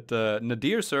 Yeah, but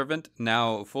Nadir Servant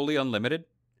now fully unlimited.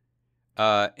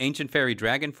 Ancient Fairy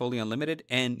Dragon fully unlimited,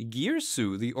 and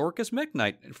Gearsu, the Orcus Mech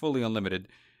Knight, fully unlimited.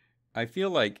 I feel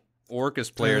like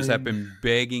Orcus players have been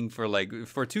begging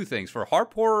for two things: for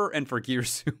Harp Horror and for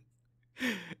Gearsu.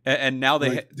 And now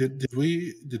they did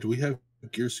we have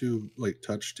Gearsu like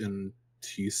touched in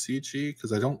TCG?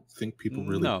 Because I don't think people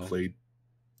really played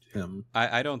him.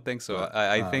 I don't think so. But,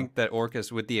 I think that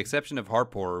Orcus, with the exception of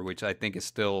Harp Horror, which I think is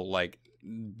still like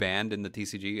banned in the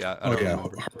TCG.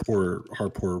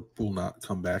 Harp Horror will not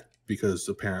come back because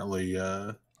apparently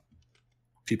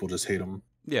people just hate him.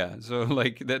 Yeah, so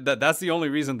like that's the only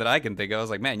reason that I can think of. I was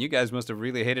like, man, you guys must have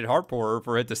really hated Harp Horror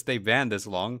for it to stay banned this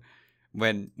long,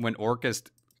 when Orcus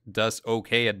does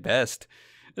okay at best.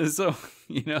 So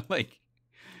like,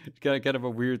 kind of a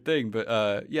weird thing.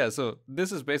 But yeah, so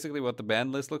this is basically what the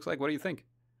ban list looks like. What do you think?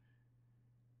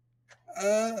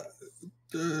 I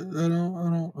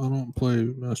don't play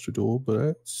Master Duel,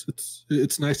 but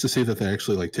it's nice to see that they're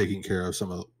actually like taking care of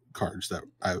some of the cards that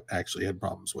I actually had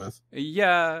problems with.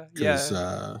 Yeah.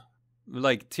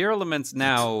 Like Tier Elements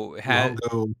now had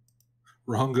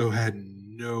Rongo had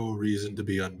no reason to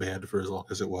be unbanned for as long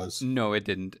as it was. No, it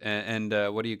didn't. And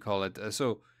what do you call it?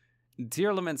 So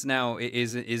Tier Elements now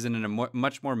is in a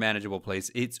much more manageable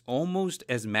place. It's almost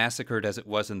as massacred as it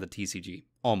was in the TCG.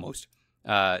 Almost.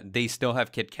 They still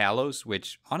have Kit Kalos,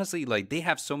 which honestly, like, they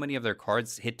have so many of their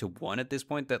cards hit to 1 at this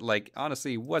point that, like,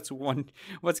 honestly, what's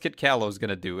Kit Kalos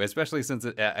gonna do? Especially since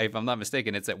if I'm not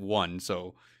mistaken, it's at 1.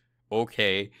 So,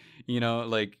 okay,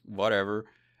 like, whatever.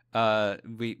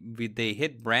 They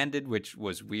hit Branded, which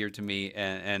was weird to me,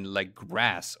 and like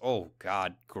Grass. Oh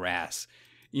God, Grass.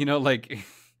 Like.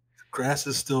 Grass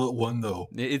is still at 1 though.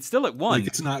 It's still at 1. Like,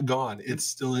 it's not gone. It's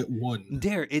still at 1.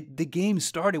 The game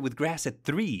started with Grass at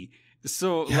 3.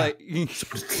 So like the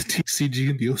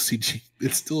TCG and the OCG,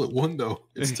 it's still at 1 though.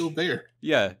 It's still there.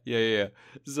 Yeah.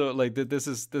 So like this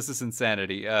is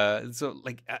insanity. So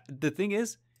like the thing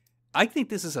is, I think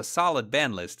this is a solid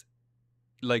ban list,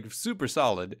 like super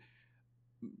solid.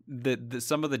 The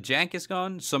some of the jank is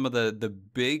gone. Some of the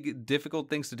big difficult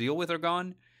things to deal with are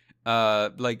gone.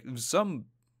 Like some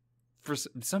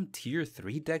tier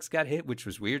 3 decks got hit, which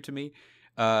was weird to me.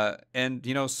 And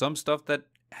some stuff that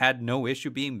had no issue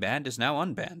being banned is now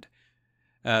unbanned.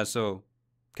 So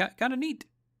kind of neat.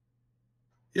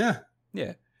 Yeah.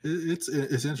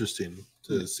 It's interesting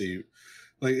to see.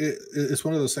 Like it's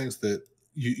one of those things that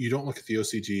you don't look at the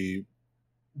OCG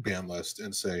ban list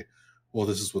and say, well,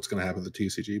 this is what's going to happen to the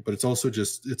TCG, but it's also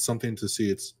it's something to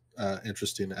see. It's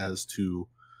interesting as to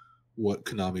what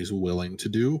Konami's willing to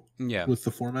do with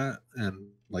the format and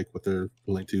like what they're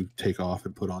willing to take off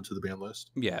and put onto the ban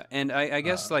list. Yeah, and I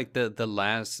guess like the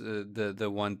last the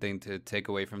one thing to take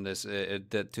away from this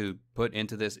that to put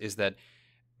into this is that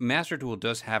Master Duel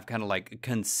does have kind of like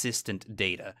consistent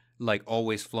data, like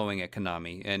always flowing at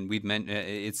Konami, and we've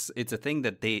it's a thing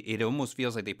that it almost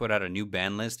feels like they put out a new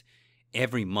ban list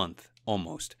every month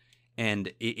almost,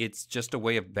 and it's just a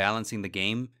way of balancing the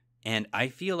game, and I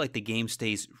feel like the game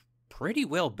stays pretty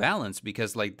well balanced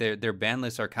because like their ban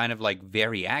lists are kind of like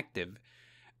very active,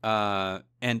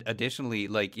 and additionally,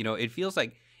 like it feels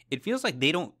like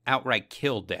they don't outright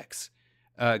kill decks,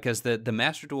 because the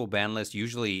Master Duel ban list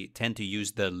usually tend to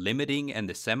use the limiting and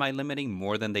the semi-limiting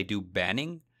more than they do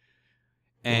banning.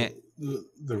 And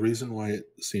the reason why it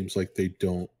seems like they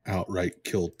don't outright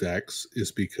kill decks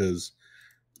is because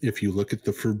if you look at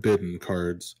the forbidden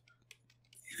cards,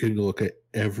 you can look at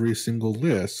every single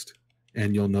list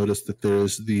and you'll notice that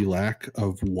there's the lack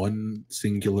of one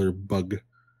singular bug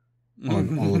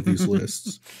on all of these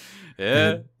lists. Yeah.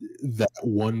 And that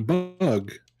one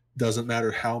bug doesn't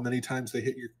matter how many times they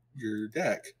hit your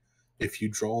deck. If you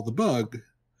draw the bug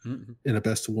in a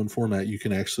best of 1 format, you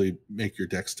can actually make your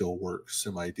deck still work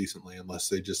semi-decently unless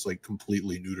they just like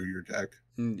completely neuter your deck.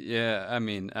 Yeah, I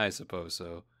mean, I suppose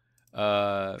so.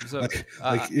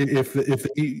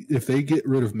 If they get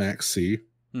rid of Max C,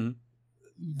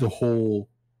 the whole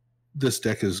this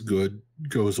deck is good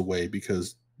goes away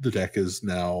because the deck is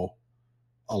now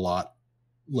a lot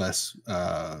less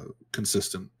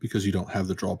consistent because you don't have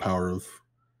the draw power of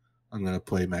I'm going to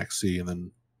play Max C and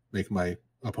then make my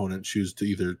opponent choose to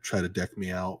either try to deck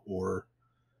me out or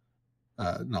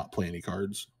not play any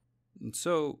cards.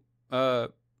 So,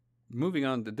 moving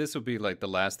on, this will be like the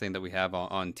last thing that we have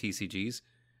on TCGs.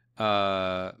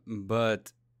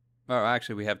 But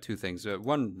actually, we have two things.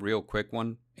 One real quick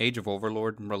one. Age of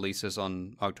Overlord releases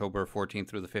on October 14th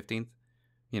through the 15th.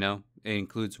 You know, it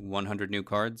includes 100 new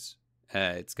cards.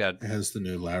 It has the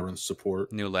new Labyrinth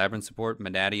support.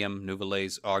 Manatium,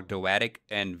 Nuvelace, Ogdoadic,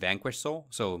 and Vanquish Soul.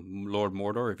 So, Lord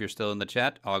Mordor, if you're still in the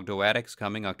chat, Ogdoadic's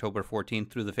coming October 14th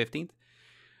through the 15th.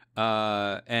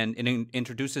 And it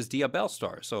introduces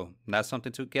Diabellstar, so that's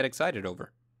something to get excited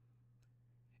over.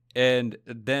 And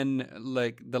then,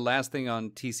 like, the last thing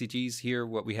on TCGs here,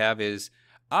 what we have is,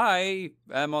 I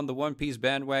am on the One Piece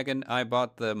bandwagon. I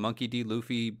bought the Monkey D.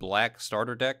 Luffy Black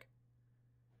starter deck.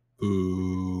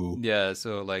 Ooh. Yeah,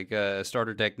 so, like,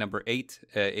 starter deck number 8,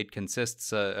 it consists,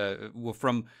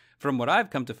 from what I've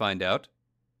come to find out,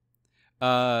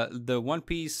 the One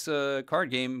Piece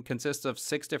card game consists of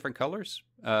 6 different colors,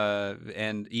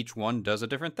 and each one does a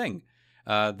different thing.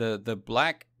 The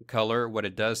black color, what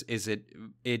it does is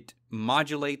it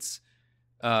modulates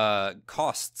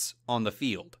costs on the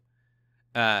field.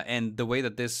 And the way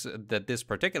that this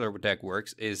particular deck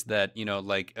works is that, you know,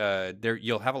 like,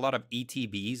 you'll have a lot of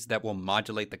ETBs that will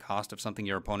modulate the cost of something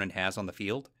your opponent has on the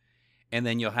field, and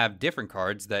then you'll have different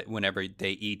cards that, whenever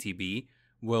they ETB,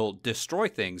 will destroy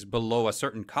things below a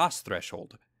certain cost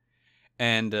threshold.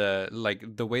 And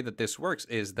like, the way that this works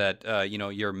is that you know,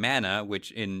 your mana,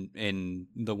 which in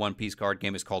the One Piece card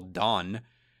game is called Dawn,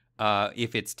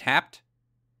 if it's tapped,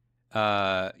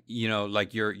 you know,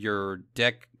 like your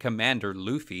deck commander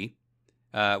Luffy,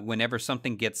 whenever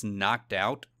something gets knocked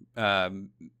out,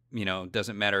 you know,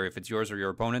 doesn't matter if it's yours or your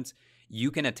opponent's, you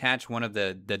can attach one of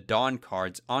the Dawn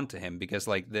cards onto him, because,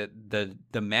 like,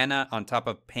 the mana on top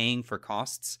of paying for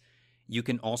costs, you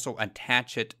can also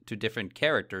attach it to different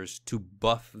characters to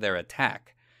buff their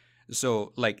attack.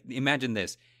 So, like, imagine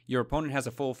this. Your opponent has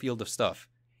a full field of stuff.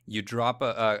 You drop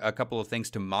a couple of things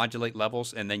to modulate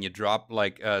levels, and then you drop,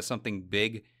 like, something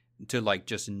big to, like,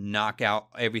 just knock out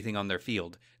everything on their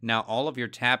field. Now, all of your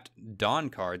tapped Dawn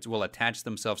cards will attach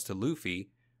themselves to Luffy,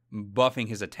 buffing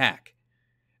his attack.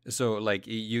 So, like,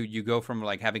 you go from,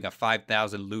 like, having a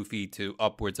 5,000 Luffy to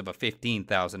upwards of a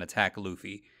 15,000 attack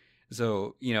Luffy.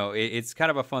 So, you know, it's kind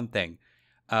of a fun thing.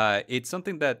 It's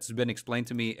something that's been explained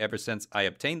to me ever since I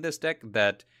obtained this deck,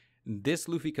 that this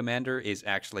Luffy commander is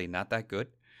actually not that good.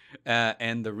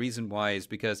 And the reason why is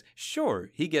because,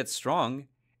 sure, he gets strong,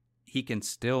 he can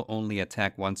still only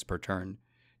attack once per turn.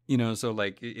 You know, so,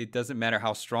 like, it doesn't matter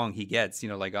how strong he gets. You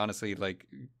know, like, honestly, like,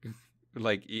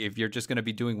 if you're just going to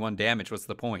be doing 1 damage, what's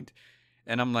the point?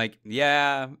 And I'm like,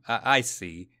 yeah, I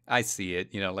see it.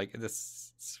 You know, like,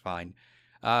 this is fine.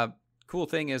 Cool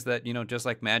thing is that, you know, just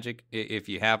like Magic, if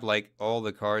you have, like, all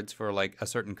the cards for, like, a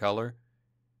certain color,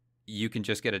 you can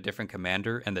just get a different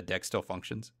commander and the deck still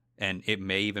functions, and it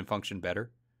may even function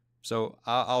better. So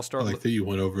I'll start. I like that you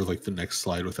went over, like, the next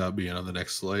slide without being on the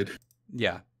next slide.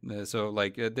 Yeah. So,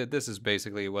 like, this is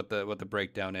basically what the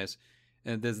breakdown is.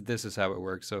 And this is how it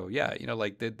works. So yeah, you know,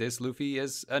 like, this Luffy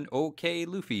is an okay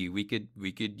Luffy. We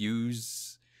could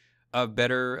use a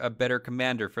better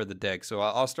commander for the deck. So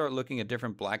I'll start looking at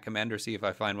different black commanders, see if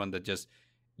I find one that just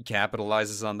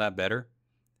capitalizes on that better,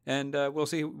 and we'll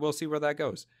see where that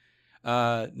goes.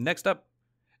 Next up,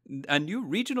 a new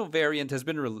regional variant has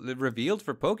been revealed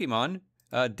for Pokemon.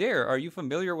 Dare, are you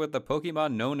familiar with the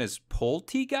Pokemon known as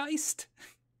Poltegeist?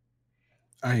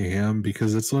 I am,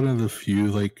 because it's one of the few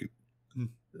of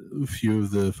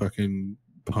the fucking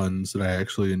puns that I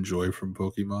actually enjoy from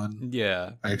Pokemon.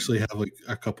 Yeah. I actually have, like,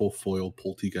 a couple foiled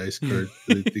Poltegeist cards.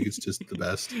 I think it's just the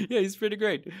best. Yeah, he's pretty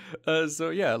great.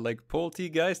 So yeah, like,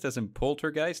 Poltegeist as in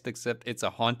poltergeist, except it's a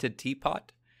haunted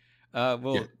teapot.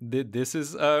 This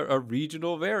is a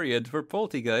regional variant for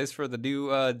Poltegeist for the new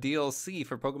DLC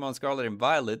for Pokemon Scarlet and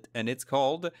Violet, and it's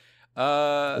called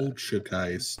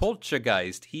Poltergeist.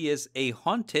 He is a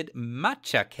haunted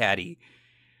matcha caddy.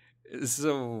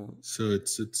 So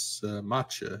it's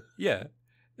matcha. Yeah.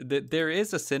 There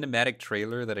is a cinematic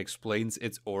trailer that explains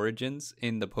its origins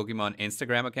in the Pokemon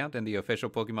Instagram account, and the official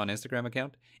Pokemon Instagram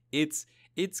account. It's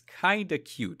kind of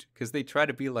cute, because they try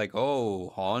to be like, oh,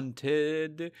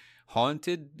 haunted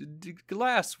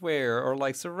glassware or,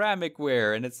 like,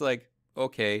 ceramicware, and it's like,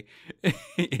 okay,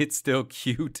 it's still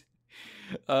cute.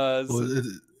 At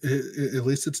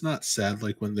least it's not sad,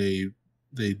 like when they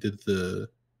did the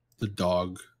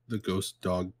dog, the ghost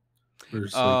dog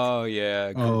Oh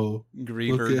yeah. Oh,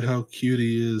 Griever. look at how cute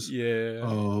he is. Yeah.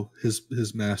 Oh,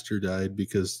 his master died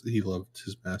because he loved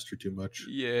his master too much.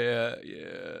 Yeah.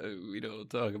 We don't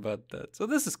talk about that. So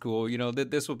this is cool.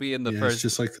 This will be in the first. It's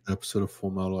just like the episode of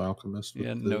Full Metal Alchemist.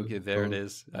 Yeah. There it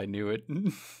is. I knew it.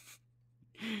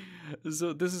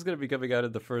 So this is going to be coming out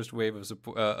of the first wave of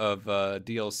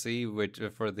DLC, which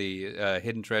for the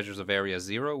Hidden Treasures of Area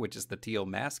Zero, which is the teal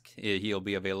mask. He'll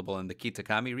be available in the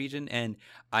Kitakami region, and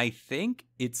I think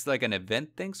it's like an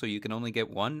event thing, so you can only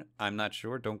get one. I'm not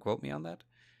sure. Don't quote me on that.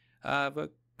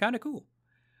 But kind of cool.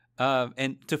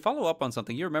 And to follow up on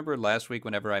something, you remember last week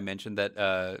whenever I mentioned that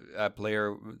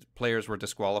players were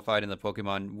disqualified in the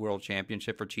Pokemon World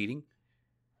Championship for cheating?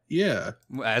 Yeah.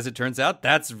 As it turns out,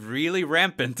 that's really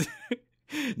rampant.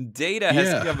 Data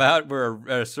has come out where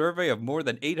a survey of more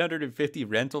than 850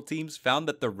 rental teams found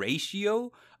that the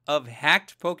ratio of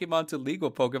hacked Pokemon to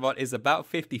legal Pokemon is about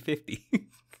 50-50.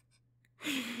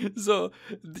 So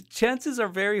the chances are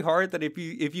very hard that if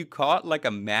you caught like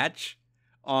a match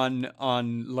on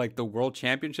like the World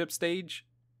Championship stage,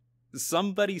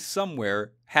 somebody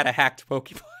somewhere had a hacked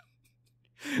Pokemon.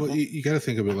 Well, you got to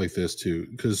think of it like this too,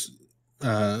 because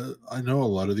I know a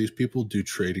lot of these people do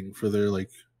trading for their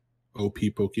like OP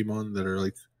Pokemon that are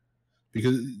like,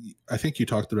 because I think you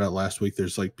talked about last week.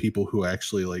 There's like people who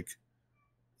actually like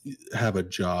have a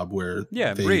job where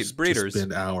they breeders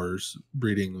spend hours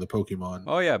breeding the Pokemon.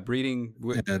 Oh yeah, breeding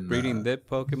the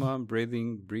Pokemon,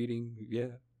 breeding. Yeah.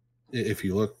 If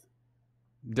you look,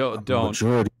 don't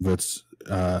majority of it's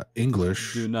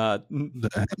English. Do not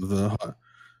have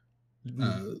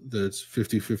that's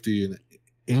 50-50 in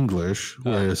English,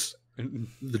 whereas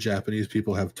the Japanese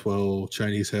people have 12,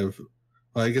 Chinese have,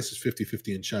 well, I guess it's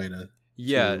 50-50 in China.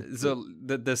 Yeah, so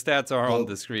the stats are on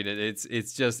the screen, and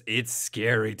it's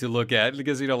scary to look at,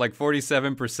 because like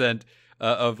 47%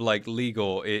 of like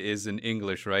legal is in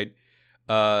English, right?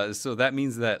 So that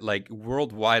means that like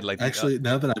worldwide, like actually,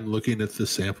 now that I'm looking at the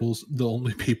samples, the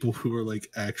only people who are like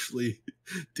actually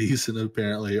decent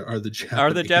apparently are the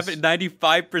Japanese.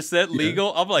 95%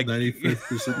 legal? I'm like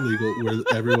 95% legal, where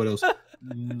everyone else,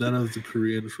 none of the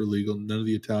Koreans were legal, none of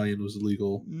the Italian was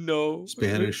legal. No.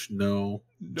 Spanish, no.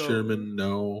 German,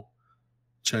 no.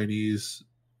 Chinese,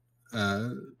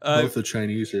 both the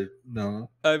Chinese are no.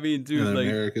 I mean, dude, and like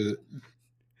America.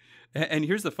 And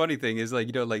here's the funny thing is,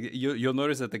 like, like you'll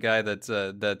notice that the guy that's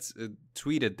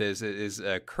tweeted this is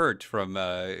Kurt from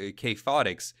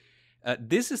K-Phonics.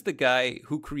 This is the guy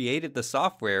who created the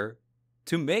software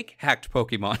to make hacked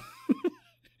Pokemon.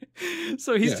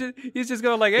 So he's just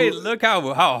going like, hey, look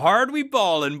how hard we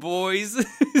ballin', boys.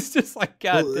 It's just like,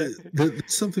 God damn.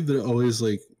 Something that always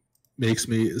like makes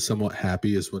me somewhat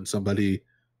happy is when somebody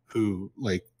who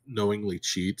like knowingly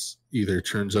cheats either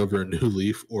turns over a new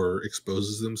leaf or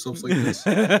exposes themselves like this.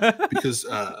 Because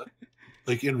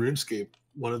like in RuneScape,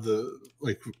 one of the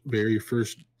like very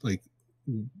first like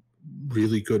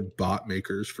really good bot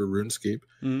makers for RuneScape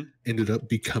ended up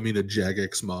becoming a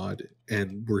Jagex mod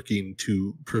and working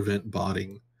to prevent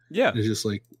botting. Yeah. And it's just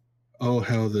like, oh,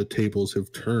 how the tables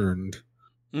have turned.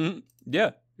 Mm-hmm.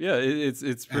 Yeah.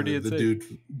 It's pretty insane.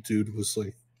 The dude was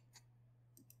like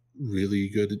really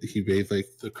good. He made like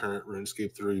the current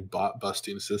RuneScape 3 bot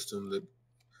busting system that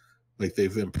like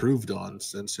they've improved on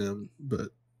since him, but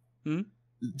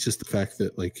just the fact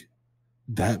that like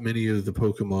that many of the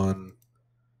Pokemon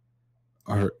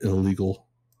are illegal.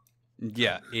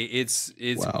 Yeah, it's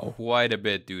wow. Quite a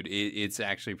bit, dude. It's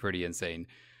actually pretty insane.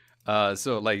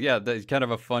 So like, yeah, that's kind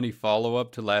of a funny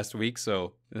follow-up to last week,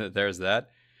 so there's that.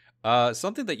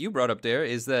 Something that you brought up there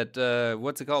is that,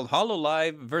 what's it called?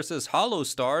 HoloLive versus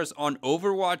HoloStars on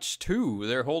Overwatch 2.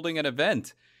 They're holding an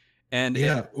event. And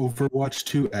Overwatch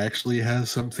 2 actually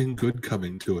has something good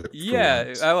coming to it.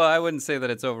 Yeah, I wouldn't say that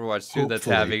it's Overwatch 2 that's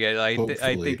having it. I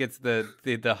think it's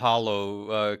the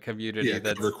Holo community. Yeah,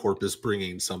 that's Evercorp is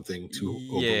bringing something to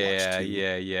Overwatch 2.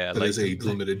 Yeah. That is a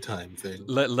limited time thing.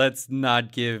 Let's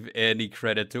not give any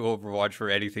credit to Overwatch for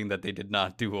anything that they did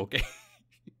not do, okay?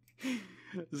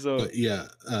 So, but yeah,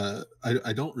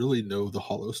 I don't really know the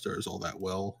HoloStars all that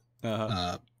well.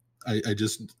 I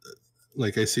just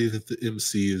like I see that the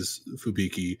MC is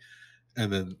Fubiki,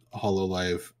 and then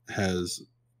HoloLive has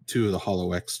 2 of the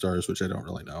Holo X stars, which I don't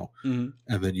really know. And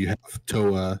then you have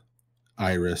Toa,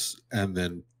 Iris, and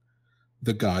then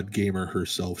the god gamer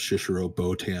herself, Shishiro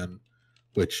Botan,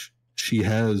 which she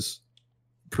has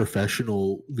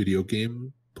professional video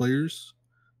game players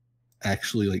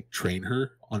actually like train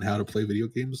her on how to play video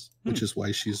games, which is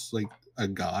why she's like a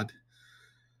god.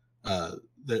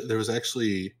 There was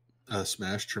actually a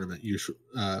Smash tournament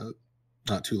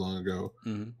not too long ago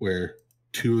where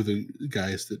two of the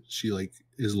guys that she like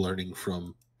is learning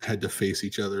from had to face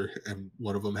each other, and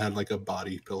one of them had like a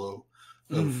body pillow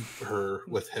of her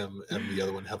with him, and the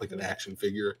other one had like an action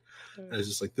figure. And I was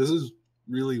just like, this is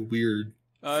really weird.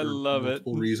 I love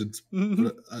multiple reasons,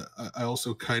 but I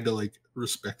also kind of like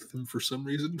respect them for some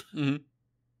reason.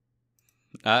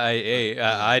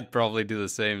 I'd probably do the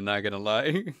same. Not gonna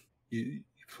lie. You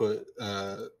put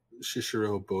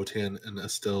Shishiro, Botan, and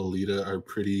Estelle Lita are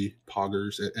pretty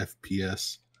poggers at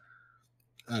FPS.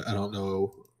 I don't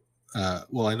know.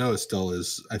 Well, I know Estelle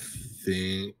is, I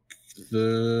think,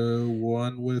 the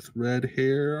one with red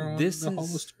hair on the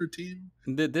Hollister team.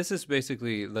 This is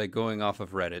basically like going off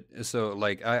of Reddit. So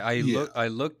like I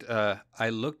looked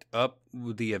up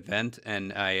the event,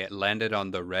 and I landed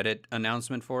on the Reddit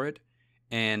announcement for it.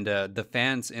 And the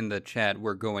fans in the chat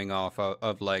were going off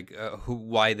of like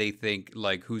why they think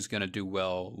like who's gonna do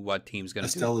well, what team's gonna.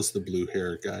 Estelle is the blue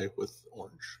hair guy with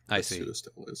orange. I see. Who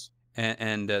Estelle is.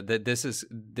 And this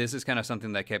is kind of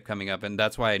something that kept coming up, and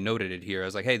that's why I noted it here. I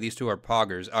was like, hey, these two are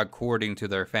poggers according to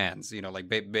their fans, you know, like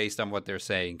based on what they're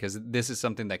saying, because this is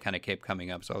something that kind of kept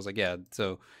coming up. So I was like, yeah.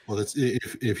 So well, that's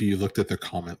if you looked at the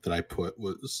comment that I put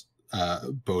was.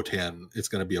 Botan, it's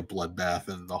going to be a bloodbath,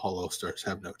 and the Hollow Stars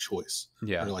have no choice.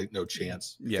 Yeah, or like no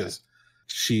chance yeah. because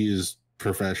she is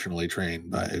professionally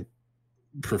trained by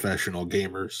professional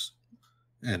gamers,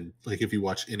 and like if you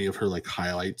watch any of her like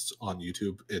highlights on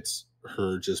YouTube, it's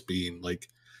her just being like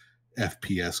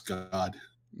FPS god.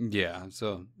 Yeah,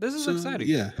 so this is exciting.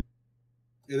 Yeah,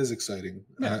 it is exciting.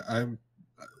 Yeah.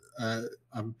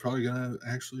 I'm probably gonna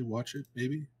actually watch it.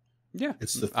 Maybe. Yeah,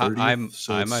 it's the 30th.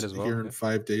 I might as well. Here in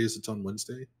 5 days. It's on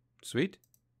Wednesday. Sweet.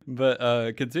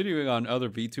 But continuing on other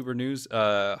VTuber news,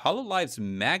 HoloLive's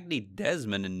Magni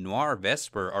Desmond and Noir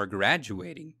Vesper are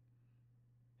graduating.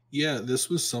 Yeah, this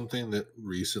was something that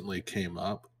recently came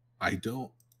up.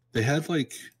 They had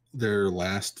like their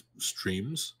last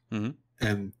streams,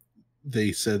 and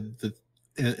they said that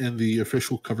in the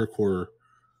official cover core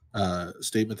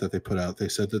statement that they put out, they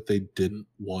said that they didn't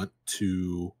want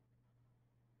to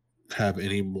have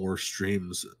any more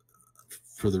streams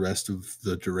for the rest of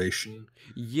the duration.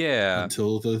 Yeah.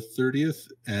 Until the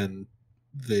 30th, and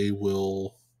they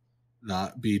will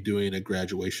not be doing a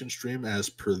graduation stream as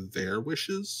per their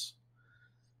wishes,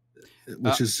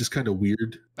 which is just kind of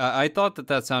weird. I thought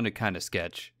that sounded kind of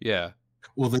sketch. Yeah.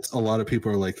 Well, that's a lot of people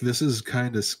are like, this is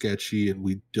kind of sketchy, and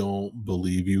we don't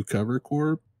believe you, Cover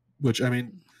Corp. Which, I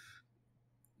mean,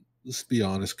 let's be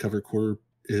honest, Cover Corp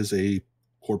is a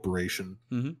corporation.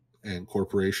 And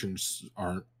corporations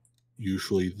aren't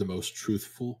usually the most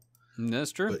truthful.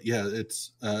 That's true. But yeah,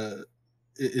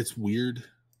 it's weird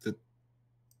that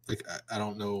like I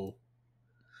don't know.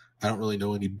 I don't really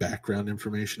know any background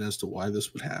information as to why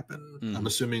this would happen. I'm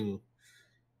assuming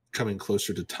coming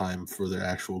closer to time for their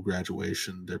actual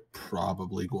graduation, they're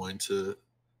probably going to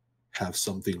have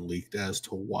something leaked as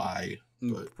to why.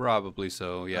 But, probably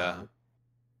so, yeah.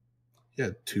 Yeah,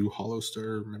 2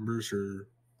 Hollow-Star members are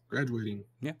graduating.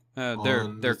 Yeah, their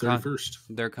 31st.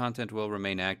 Their content will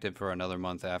remain active for another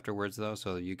month afterwards, though,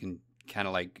 so you can kind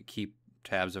of like keep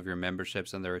tabs of your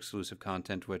memberships and their exclusive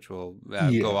content, which will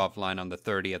go offline on the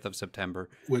 30th of September.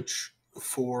 Which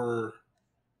for,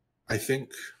 I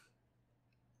think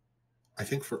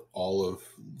for all of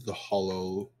the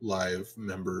Hollow Live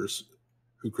members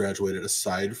who graduated,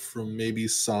 aside from maybe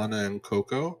Sana and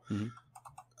Coco,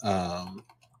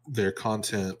 their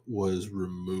content was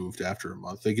removed after a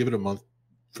month. They give it a month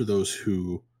for those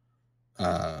who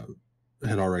had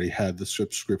already had the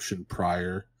subscription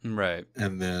prior. Right.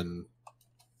 And then,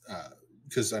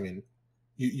 because, I mean,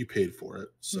 you paid for it.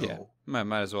 So yeah.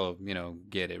 Might as well,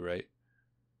 get it, right?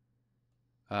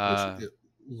 Which it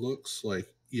looks like,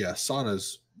 yeah,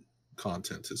 Sana's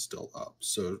content is still up.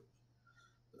 So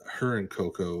her and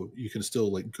Coco, you can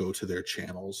still like go to their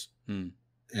channels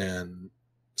and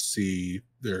see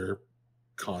their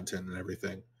content and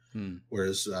everything.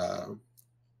 Whereas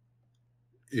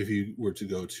if you were to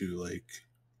go to like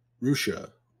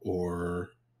Rusha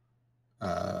or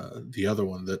the other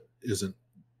one that isn't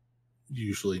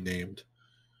usually named,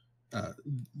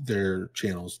 their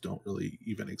channels don't really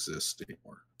even exist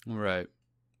anymore. Right.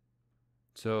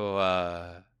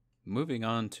 So moving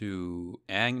on to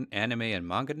anime and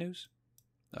manga news.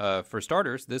 For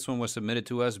starters, this one was submitted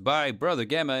to us by Brother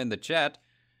Gamma in the chat.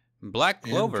 Black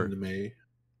Clover. Anime.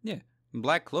 Yeah.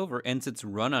 Black Clover ends its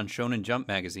run on Shonen Jump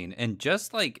magazine. And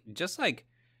just like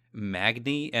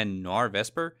Magni and Noir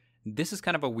Vesper, this is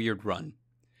kind of a weird run.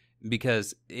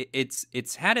 Because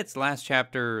it's had its last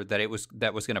chapter that was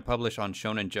going to publish on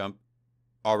Shonen Jump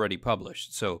already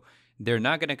published. So they're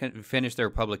not going to finish their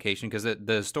publication because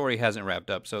the story hasn't wrapped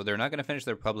up. So they're not going to finish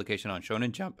their publication on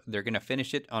Shonen Jump. They're going to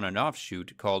finish it on an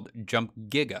offshoot called Jump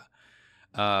Giga,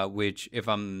 which, if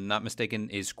I'm not mistaken,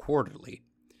 is quarterly.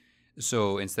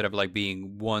 So instead of like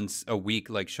being once a week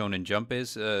like Shonen Jump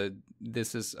is,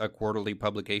 this is a quarterly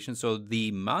publication. So the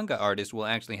manga artist will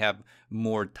actually have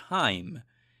more time.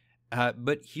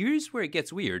 But here's where it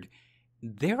gets weird.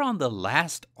 They're on the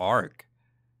last arc.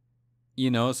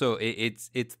 So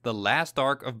it's the last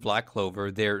arc of Black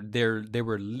Clover. They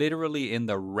were literally in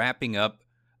the wrapping up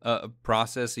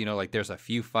process. Like there's a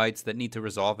few fights that need to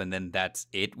resolve, and then that's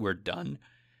it. We're done.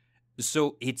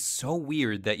 So it's so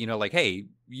weird that like, hey,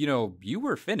 you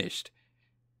were finished,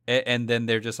 and then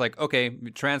they're just like, okay,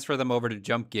 transfer them over to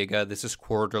Jump Giga. This is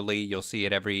quarterly. You'll see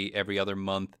it every other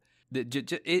month.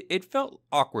 It felt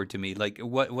awkward to me. Like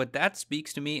what that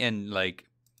speaks to me, and like.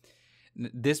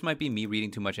 This might be me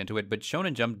reading too much into it, but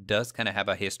Shonen Jump does kind of have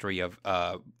a history of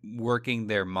working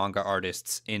their manga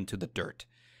artists into the dirt.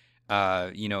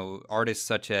 Artists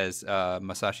such as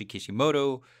Masashi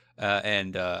Kishimoto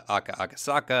and Aka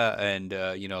Akasaka and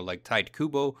like Tite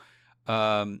Kubo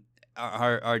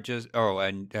are just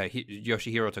and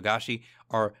Yoshihiro Togashi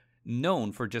are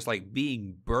known for just like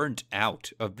being burnt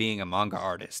out of being a manga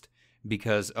artist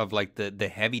because of like the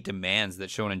heavy demands that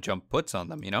Shonen Jump puts on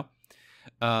them.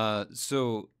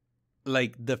 So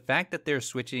like the fact that they're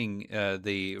switching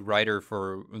the writer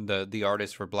for the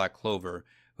artist for Black Clover,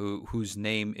 whose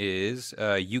name is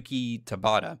Yuki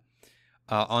Tabata,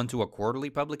 onto a quarterly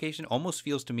publication almost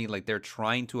feels to me like they're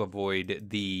trying to avoid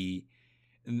the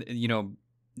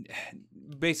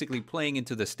basically playing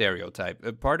into the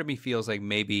stereotype. Part of me feels like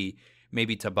maybe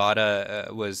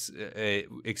Tabata was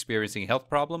experiencing health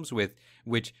problems, with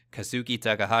which Kazuki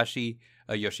Takahashi,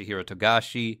 Yoshihiro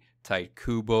Togashi, Tite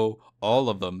Kubo, all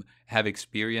of them have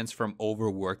experience from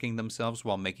overworking themselves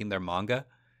while making their manga.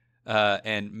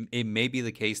 And it may be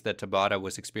the case that Tabata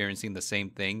was experiencing the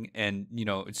same thing. And,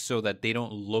 so that they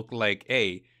don't look like,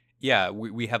 hey, yeah,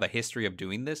 we have a history of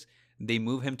doing this. They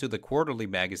move him to the quarterly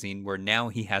magazine where now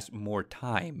he has more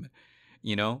time,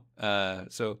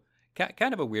 So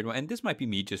kind of a weird one. And this might be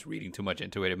me just reading too much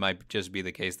into it. It might just be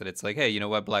the case that it's like, hey, you know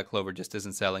what? Black Clover just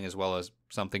isn't selling as well as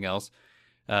something else.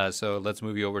 So let's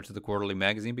move you over to the quarterly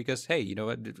magazine because, hey, you know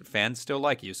what? Fans still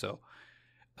like you. So,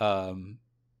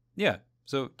 yeah.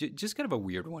 So just kind of a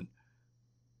weird one.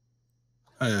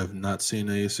 I have not seen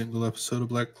a single episode of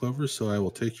Black Clover, so I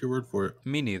will take your word for it.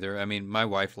 Me neither. I mean, my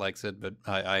wife likes it, but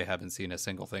I haven't seen a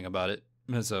single thing about it.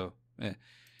 So,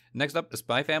 Next up,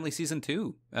 Spy Family Season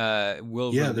 2. They're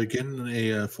getting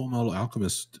a Full Metal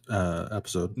Alchemist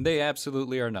episode. They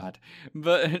absolutely are not.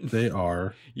 But they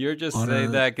are. You're just Honor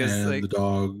saying that because and the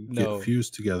dog get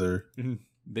fused together.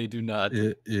 They do not.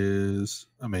 It is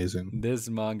amazing. This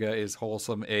manga is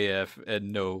wholesome AF,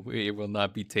 and no, it will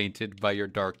not be tainted by your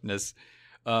darkness.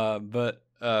 But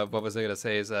what was I going to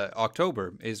say is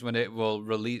October is when it will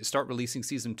start releasing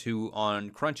Season 2 on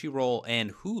Crunchyroll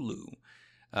and Hulu.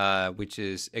 Which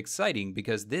is exciting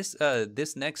because this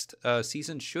next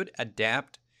season should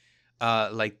adapt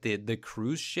like the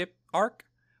cruise ship arc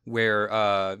where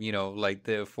like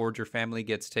the Forger family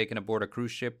gets taken aboard a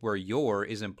cruise ship where Yor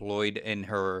is employed in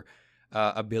her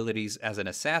abilities as an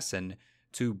assassin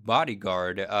to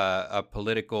bodyguard a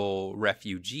political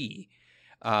refugee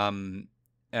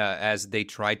as they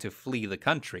try to flee the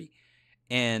country.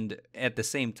 And at the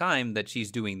same time that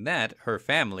she's doing that, her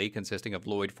family, consisting of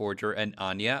Lloyd Forger and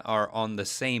Anya, are on the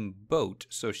same boat.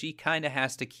 So she kind of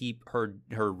has to keep her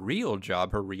real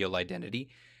job, her real identity,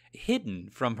 hidden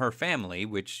from her family,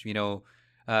 which,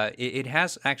 it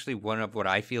has actually one of what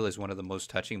I feel is one of the most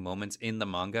touching moments in the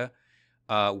manga,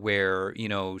 where,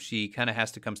 she kind of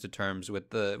has to come to terms with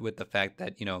the fact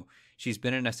that, she's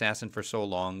been an assassin for so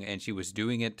long and she was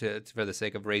doing it for the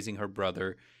sake of raising her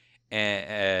brother.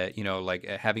 And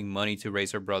having money to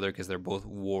raise her brother because they're both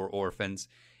war orphans,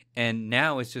 and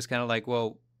now it's just kind of like,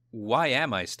 well, why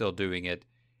am I still doing it?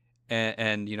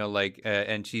 And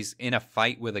and she's in a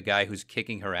fight with a guy who's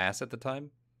kicking her ass at the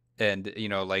time, and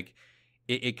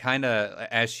it kind of,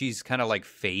 as she's kind of like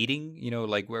fading,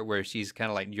 where she's kind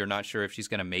of like, you're not sure if she's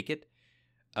gonna make it.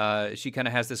 She kind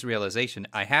of has this realization: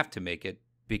 I have to make it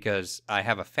because I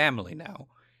have a family now,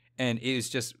 and it is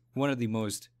just one of the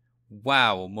most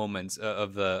wow moments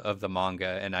of the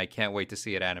manga, and I can't wait to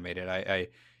see it animated. I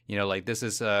this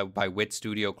is by Wit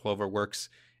Studio Cloverworks,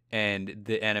 and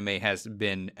the anime has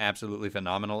been absolutely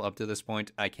phenomenal up to this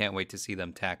point. I can't wait to see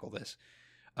them tackle this.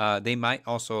 They might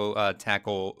also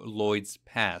tackle Lloyd's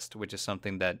past, which is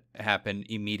something that happened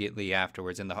immediately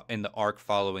afterwards in the arc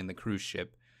following the cruise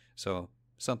ship. So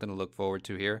something to look forward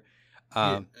to here.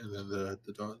 And then the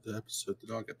dog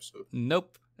episode.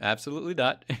 Nope, absolutely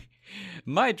not.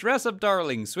 My Dress Up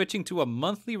Darling switching to a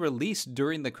monthly release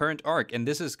during the current arc, and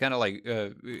this is kind of like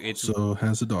it's so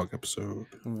has a dog episode.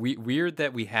 Weird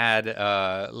that we had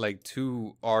like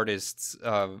two artists,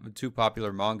 two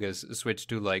popular mangas switch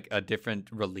to like a different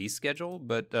release schedule.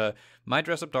 But My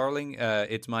Dress Up Darling,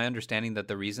 it's my understanding that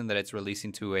the reason that it's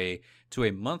releasing to a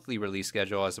monthly release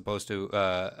schedule as opposed to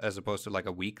like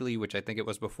a weekly, which I think it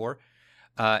was before,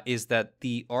 is that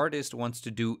the artist wants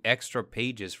to do extra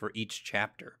pages for each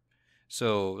chapter.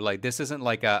 So, like, this isn't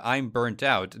like I'm burnt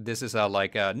out. This is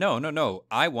no,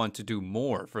 I want to do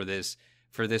more for this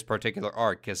particular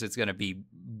arc because it's gonna be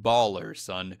baller,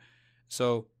 son.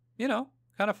 So, kind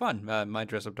of fun. My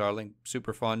Dress Up Darling,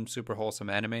 super fun, super wholesome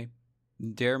anime.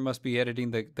 Dare must be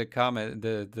editing the comment,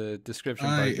 the description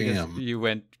part because you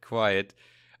went quiet.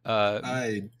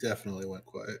 I definitely went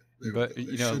quiet.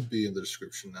 It should be in the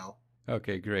description now.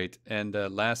 Okay, great. And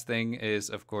last thing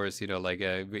is, of course, we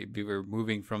were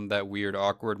moving from that weird,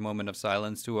 awkward moment of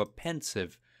silence to a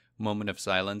pensive moment of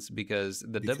silence because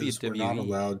WWE... we're not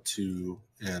allowed to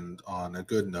end on a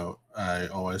good note. I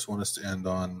always want us to end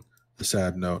on a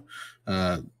sad note.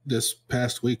 This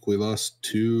past week, we lost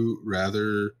two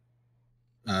rather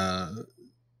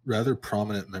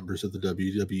prominent members of the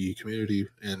WWE community,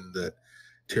 in that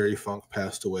Terry Funk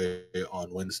passed away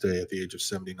on Wednesday at the age of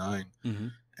 79. Mm-hmm.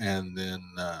 And then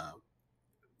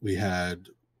we had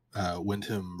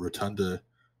Wyndham Rotunda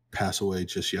pass away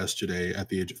just yesterday at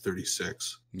the age of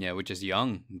 36. Yeah, which is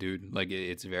young, dude. Like,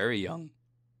 it's very young.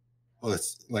 Well,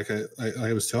 it's like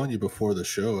I was telling you before the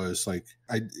show, I was like,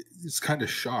 I was kind of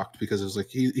shocked because it was like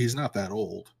he's not that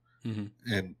old.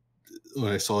 Mm-hmm. And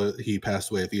when I saw he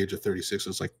passed away at the age of 36, I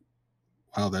was like,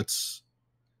 wow, that's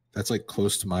like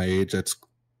close to my age. That's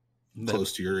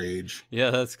close to your age.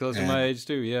 Yeah, that's close to my age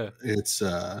too. Yeah, it's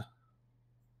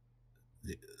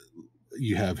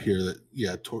you have here that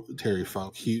Terry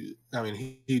Funk. He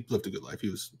lived a good life. He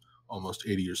was almost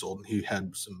 80 years old, and he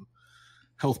had some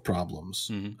health problems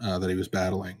that he was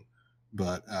battling.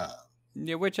 But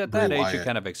which at that age you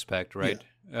kind of expect, right?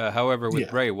 Yeah. However, with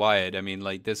Bray Wyatt, I mean,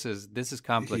 like this is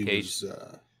complication. He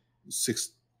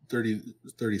was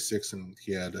 36, and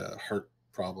he had heart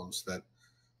problems that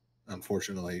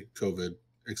unfortunately COVID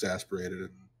exacerbated, and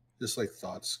just like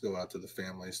thoughts go out to the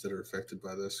families that are affected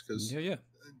by this, because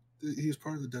he's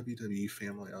part of the WWE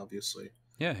family, obviously.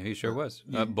 Yeah, he sure was.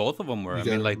 Both of them were. I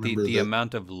mean, like the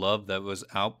amount of love that was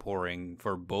outpouring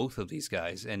for both of these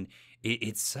guys, and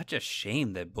it's such a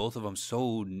shame that both of them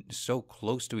so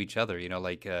close to each other.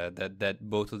 That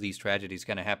both of these tragedies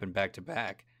kind of happened back to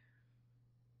back.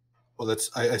 Well,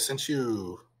 I sent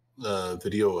you the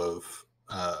video of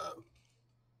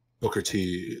Booker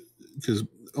T, because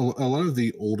a lot of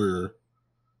the older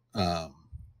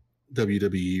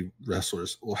WWE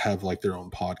wrestlers will have like their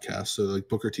own podcast. So like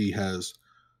Booker T has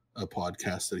a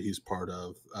podcast that he's part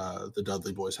of. The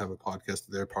Dudley Boys have a podcast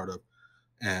that they're part of.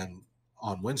 And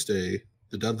on Wednesday,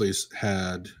 the Dudleys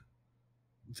had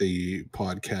the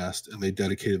podcast, and they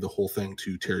dedicated the whole thing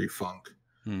to Terry Funk.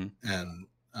 And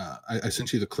I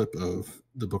sent you the clip of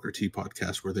the Booker T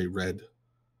podcast where they read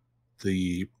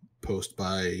the post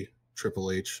by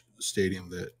Triple H stating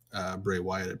that Bray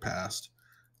Wyatt had passed,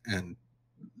 and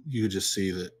you could just see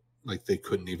that like they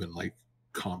couldn't even like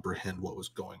comprehend what was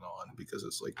going on, because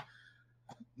it's like,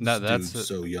 no, that's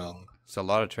so young. It's a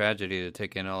lot of tragedy to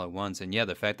take in all at once. And yeah,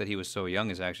 the fact that he was so young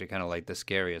is actually kind of like the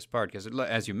scariest part, because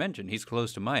as you mentioned, he's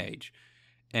close to my age,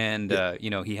 and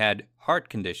he had heart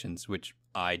conditions, which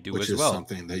I do as well. Which is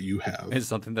something that you have. It's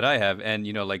something that I have. And,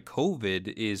 like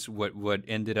COVID is what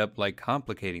ended up like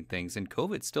complicating things. And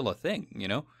COVID's still a thing,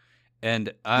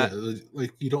 And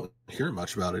like you don't hear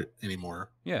much about it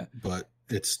anymore. Yeah. But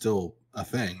it's still a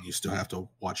thing. You still have to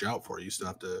watch out for it. You still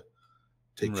have to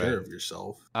take care of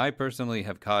yourself. I personally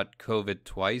have caught COVID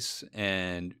twice,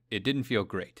 and it didn't feel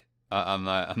great. I'm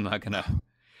not gonna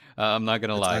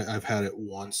lie. I've had it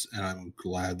once, and I'm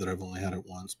glad that I've only had it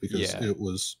once, because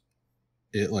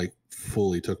it like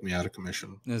fully took me out of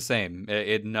commission. The same.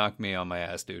 It knocked me on my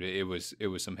ass, dude. It was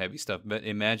some heavy stuff. But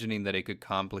imagining that it could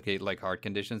complicate like heart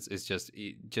conditions is just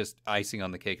icing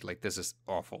on the cake. Like, this is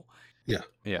awful. Yeah.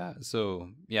 Yeah. So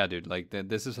yeah, dude. Like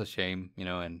this is a shame,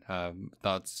 and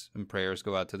thoughts and prayers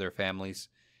go out to their families.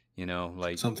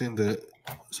 Like something that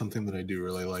I do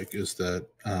really like is that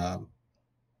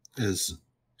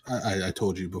I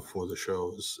told you before the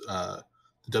show is the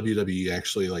WWE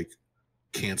actually like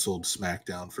canceled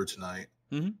SmackDown for tonight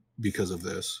because of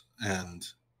this, and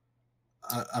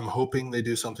I'm hoping they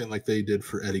do something like they did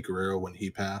for Eddie Guerrero when he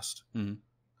passed,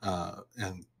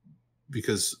 and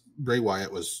because Bray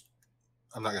Wyatt was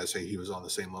I'm not gonna say he was on the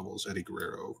same level as Eddie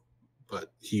Guerrero,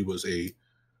 but he was a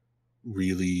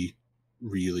really,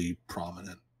 really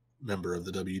prominent member of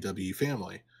the WWE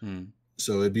family.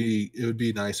 So it would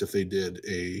be nice if they did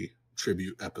a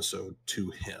tribute episode to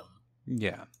him.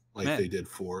 Yeah, like they did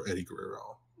for Eddie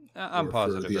Guerrero. I'm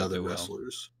positive for the that other they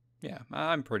wrestlers. Will. Yeah,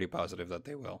 I'm pretty positive that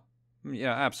they will.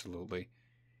 Yeah, absolutely.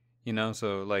 You know,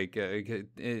 so like the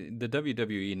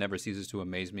WWE never ceases to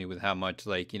amaze me with how much,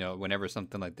 like, you know, whenever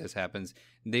something like this happens,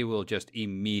 they will just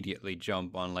immediately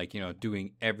jump on, like, you know,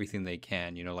 doing everything they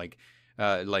can, you know, like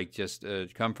just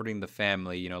comforting the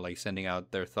family, you know, like sending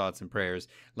out their thoughts and prayers.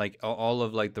 Like all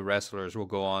of like the wrestlers will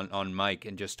go on mic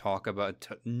and just talk about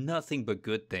nothing but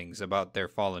good things about their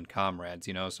fallen comrades,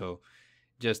 you know, so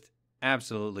just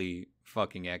absolutely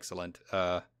fucking excellent.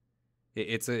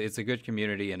 It's a good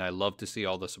community, and I love to see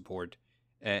all the support.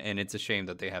 And it's a shame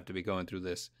that they have to be going through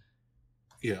this.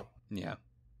 Yeah. Yeah.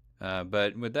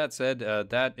 But with that said,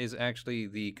 that is actually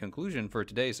the conclusion for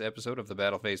today's episode of the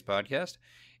Battle Phase podcast.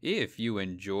 If you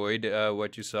enjoyed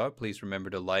what you saw, please remember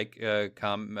to like,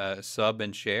 sub,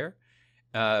 and share.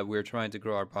 We're trying to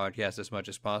grow our podcast as much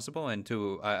as possible. And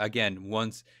to, again,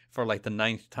 once for like the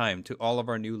 9th time, to all of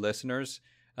our new listeners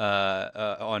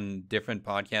on different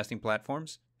podcasting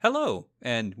platforms, hello,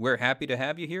 and we're happy to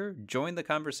have you here. Join the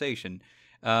conversation.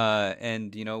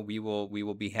 And, you know, we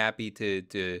will be happy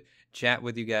to chat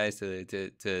with you guys,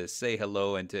 to say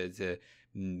hello, and to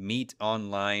meet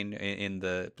online in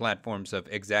the platforms of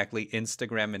exactly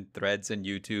Instagram and Threads and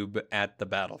YouTube at the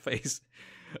Battle Phase.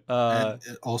 And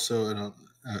also,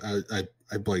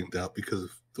 I blanked out because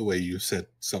of the way you said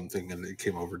something and it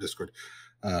came over Discord.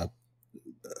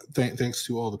 Thanks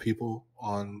to all the people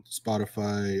on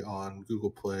Spotify, on Google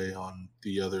Play, on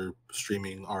the other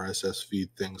streaming RSS feed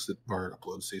things that Bart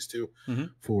uploads these to,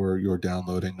 for your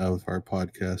downloading of our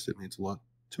podcast. It means a lot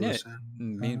to us,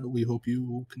 and we hope you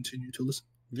will continue to listen.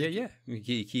 Yeah.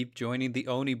 Keep joining the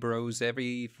Oni Bros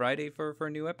every Friday for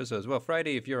new episodes. Well,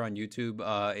 Friday if you're on YouTube.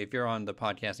 If you're on the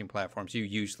podcasting platforms, you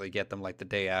usually get them like the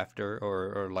day after,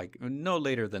 or like no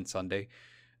later than Sunday.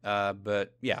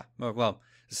 But yeah, well,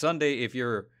 Sunday if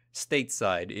you're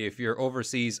stateside. If you're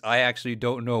overseas, I actually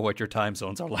don't know what your time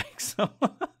zones are like. So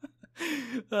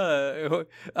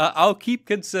I'll keep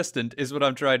consistent is what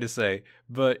I'm trying to say.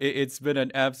 But it's been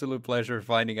an absolute pleasure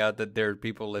finding out that there are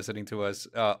people listening to us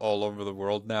all over the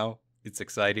world now. It's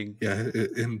exciting. Yeah,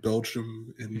 in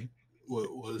Belgium, in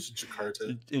what was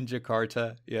Jakarta? In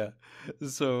Jakarta, yeah.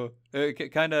 So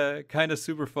kind of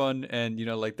super fun, and you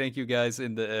know, like thank you guys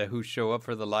in the who show up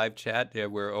for the live chat. Yeah,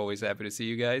 we're always happy to see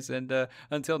you guys. And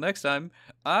until next time,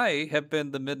 I have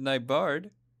been the Midnight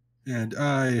Bard, and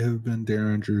I have been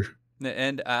Derringer.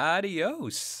 And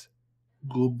adios.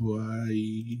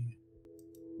 Goodbye.